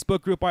 on our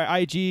Facebook group, our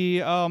IG,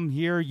 here,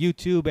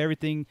 YouTube,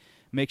 everything.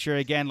 Make sure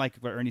again, like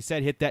what Ernie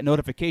said, hit that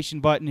notification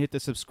button, hit the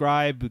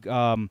subscribe.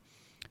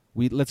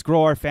 Let's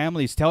grow our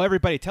families. Tell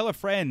everybody, tell a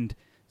friend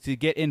to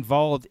get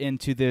involved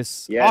into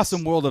this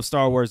awesome world of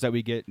Star Wars that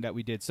we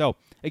did. So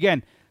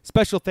again,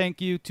 special thank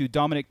you to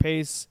Dominic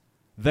Pace,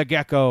 the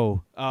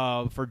Gecko,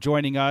 for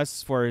joining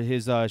us for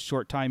his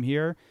short time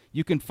here.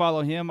 You can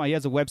follow him. He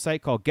has a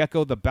website called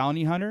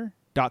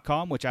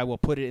geckothebountyhunter.com, which I will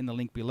put it in the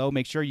link below.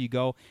 Make sure you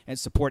go and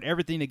support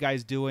everything the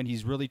guy's doing.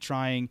 He's really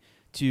trying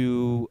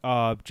to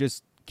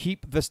just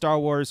keep the Star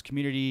Wars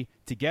community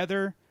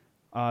together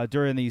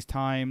during these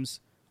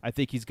times. I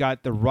think he's got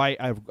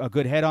a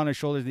good head on his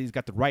shoulders. He's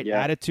got the right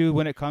attitude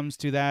when it comes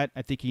to that.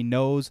 I think he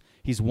knows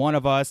he's one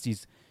of us.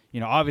 He's,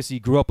 obviously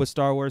grew up with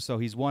Star Wars, so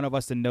he's one of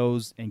us that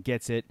knows and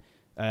gets it.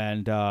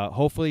 And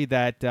hopefully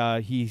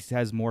that he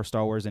has more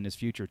Star Wars in his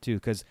future too,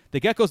 because the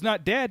Gecko's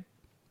not dead.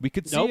 We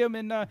could see him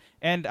in,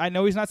 and I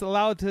know he's not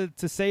allowed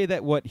to say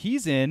that what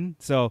he's in.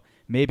 So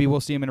maybe we'll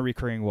see him in a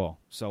recurring role.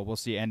 So we'll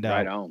see, and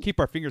keep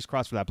our fingers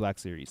crossed for that Black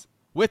Series.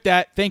 With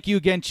that, thank you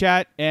again,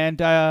 chat, and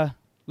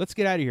let's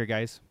get out of here,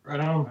 guys. Right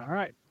on. All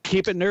right.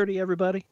 Keep it nerdy, everybody.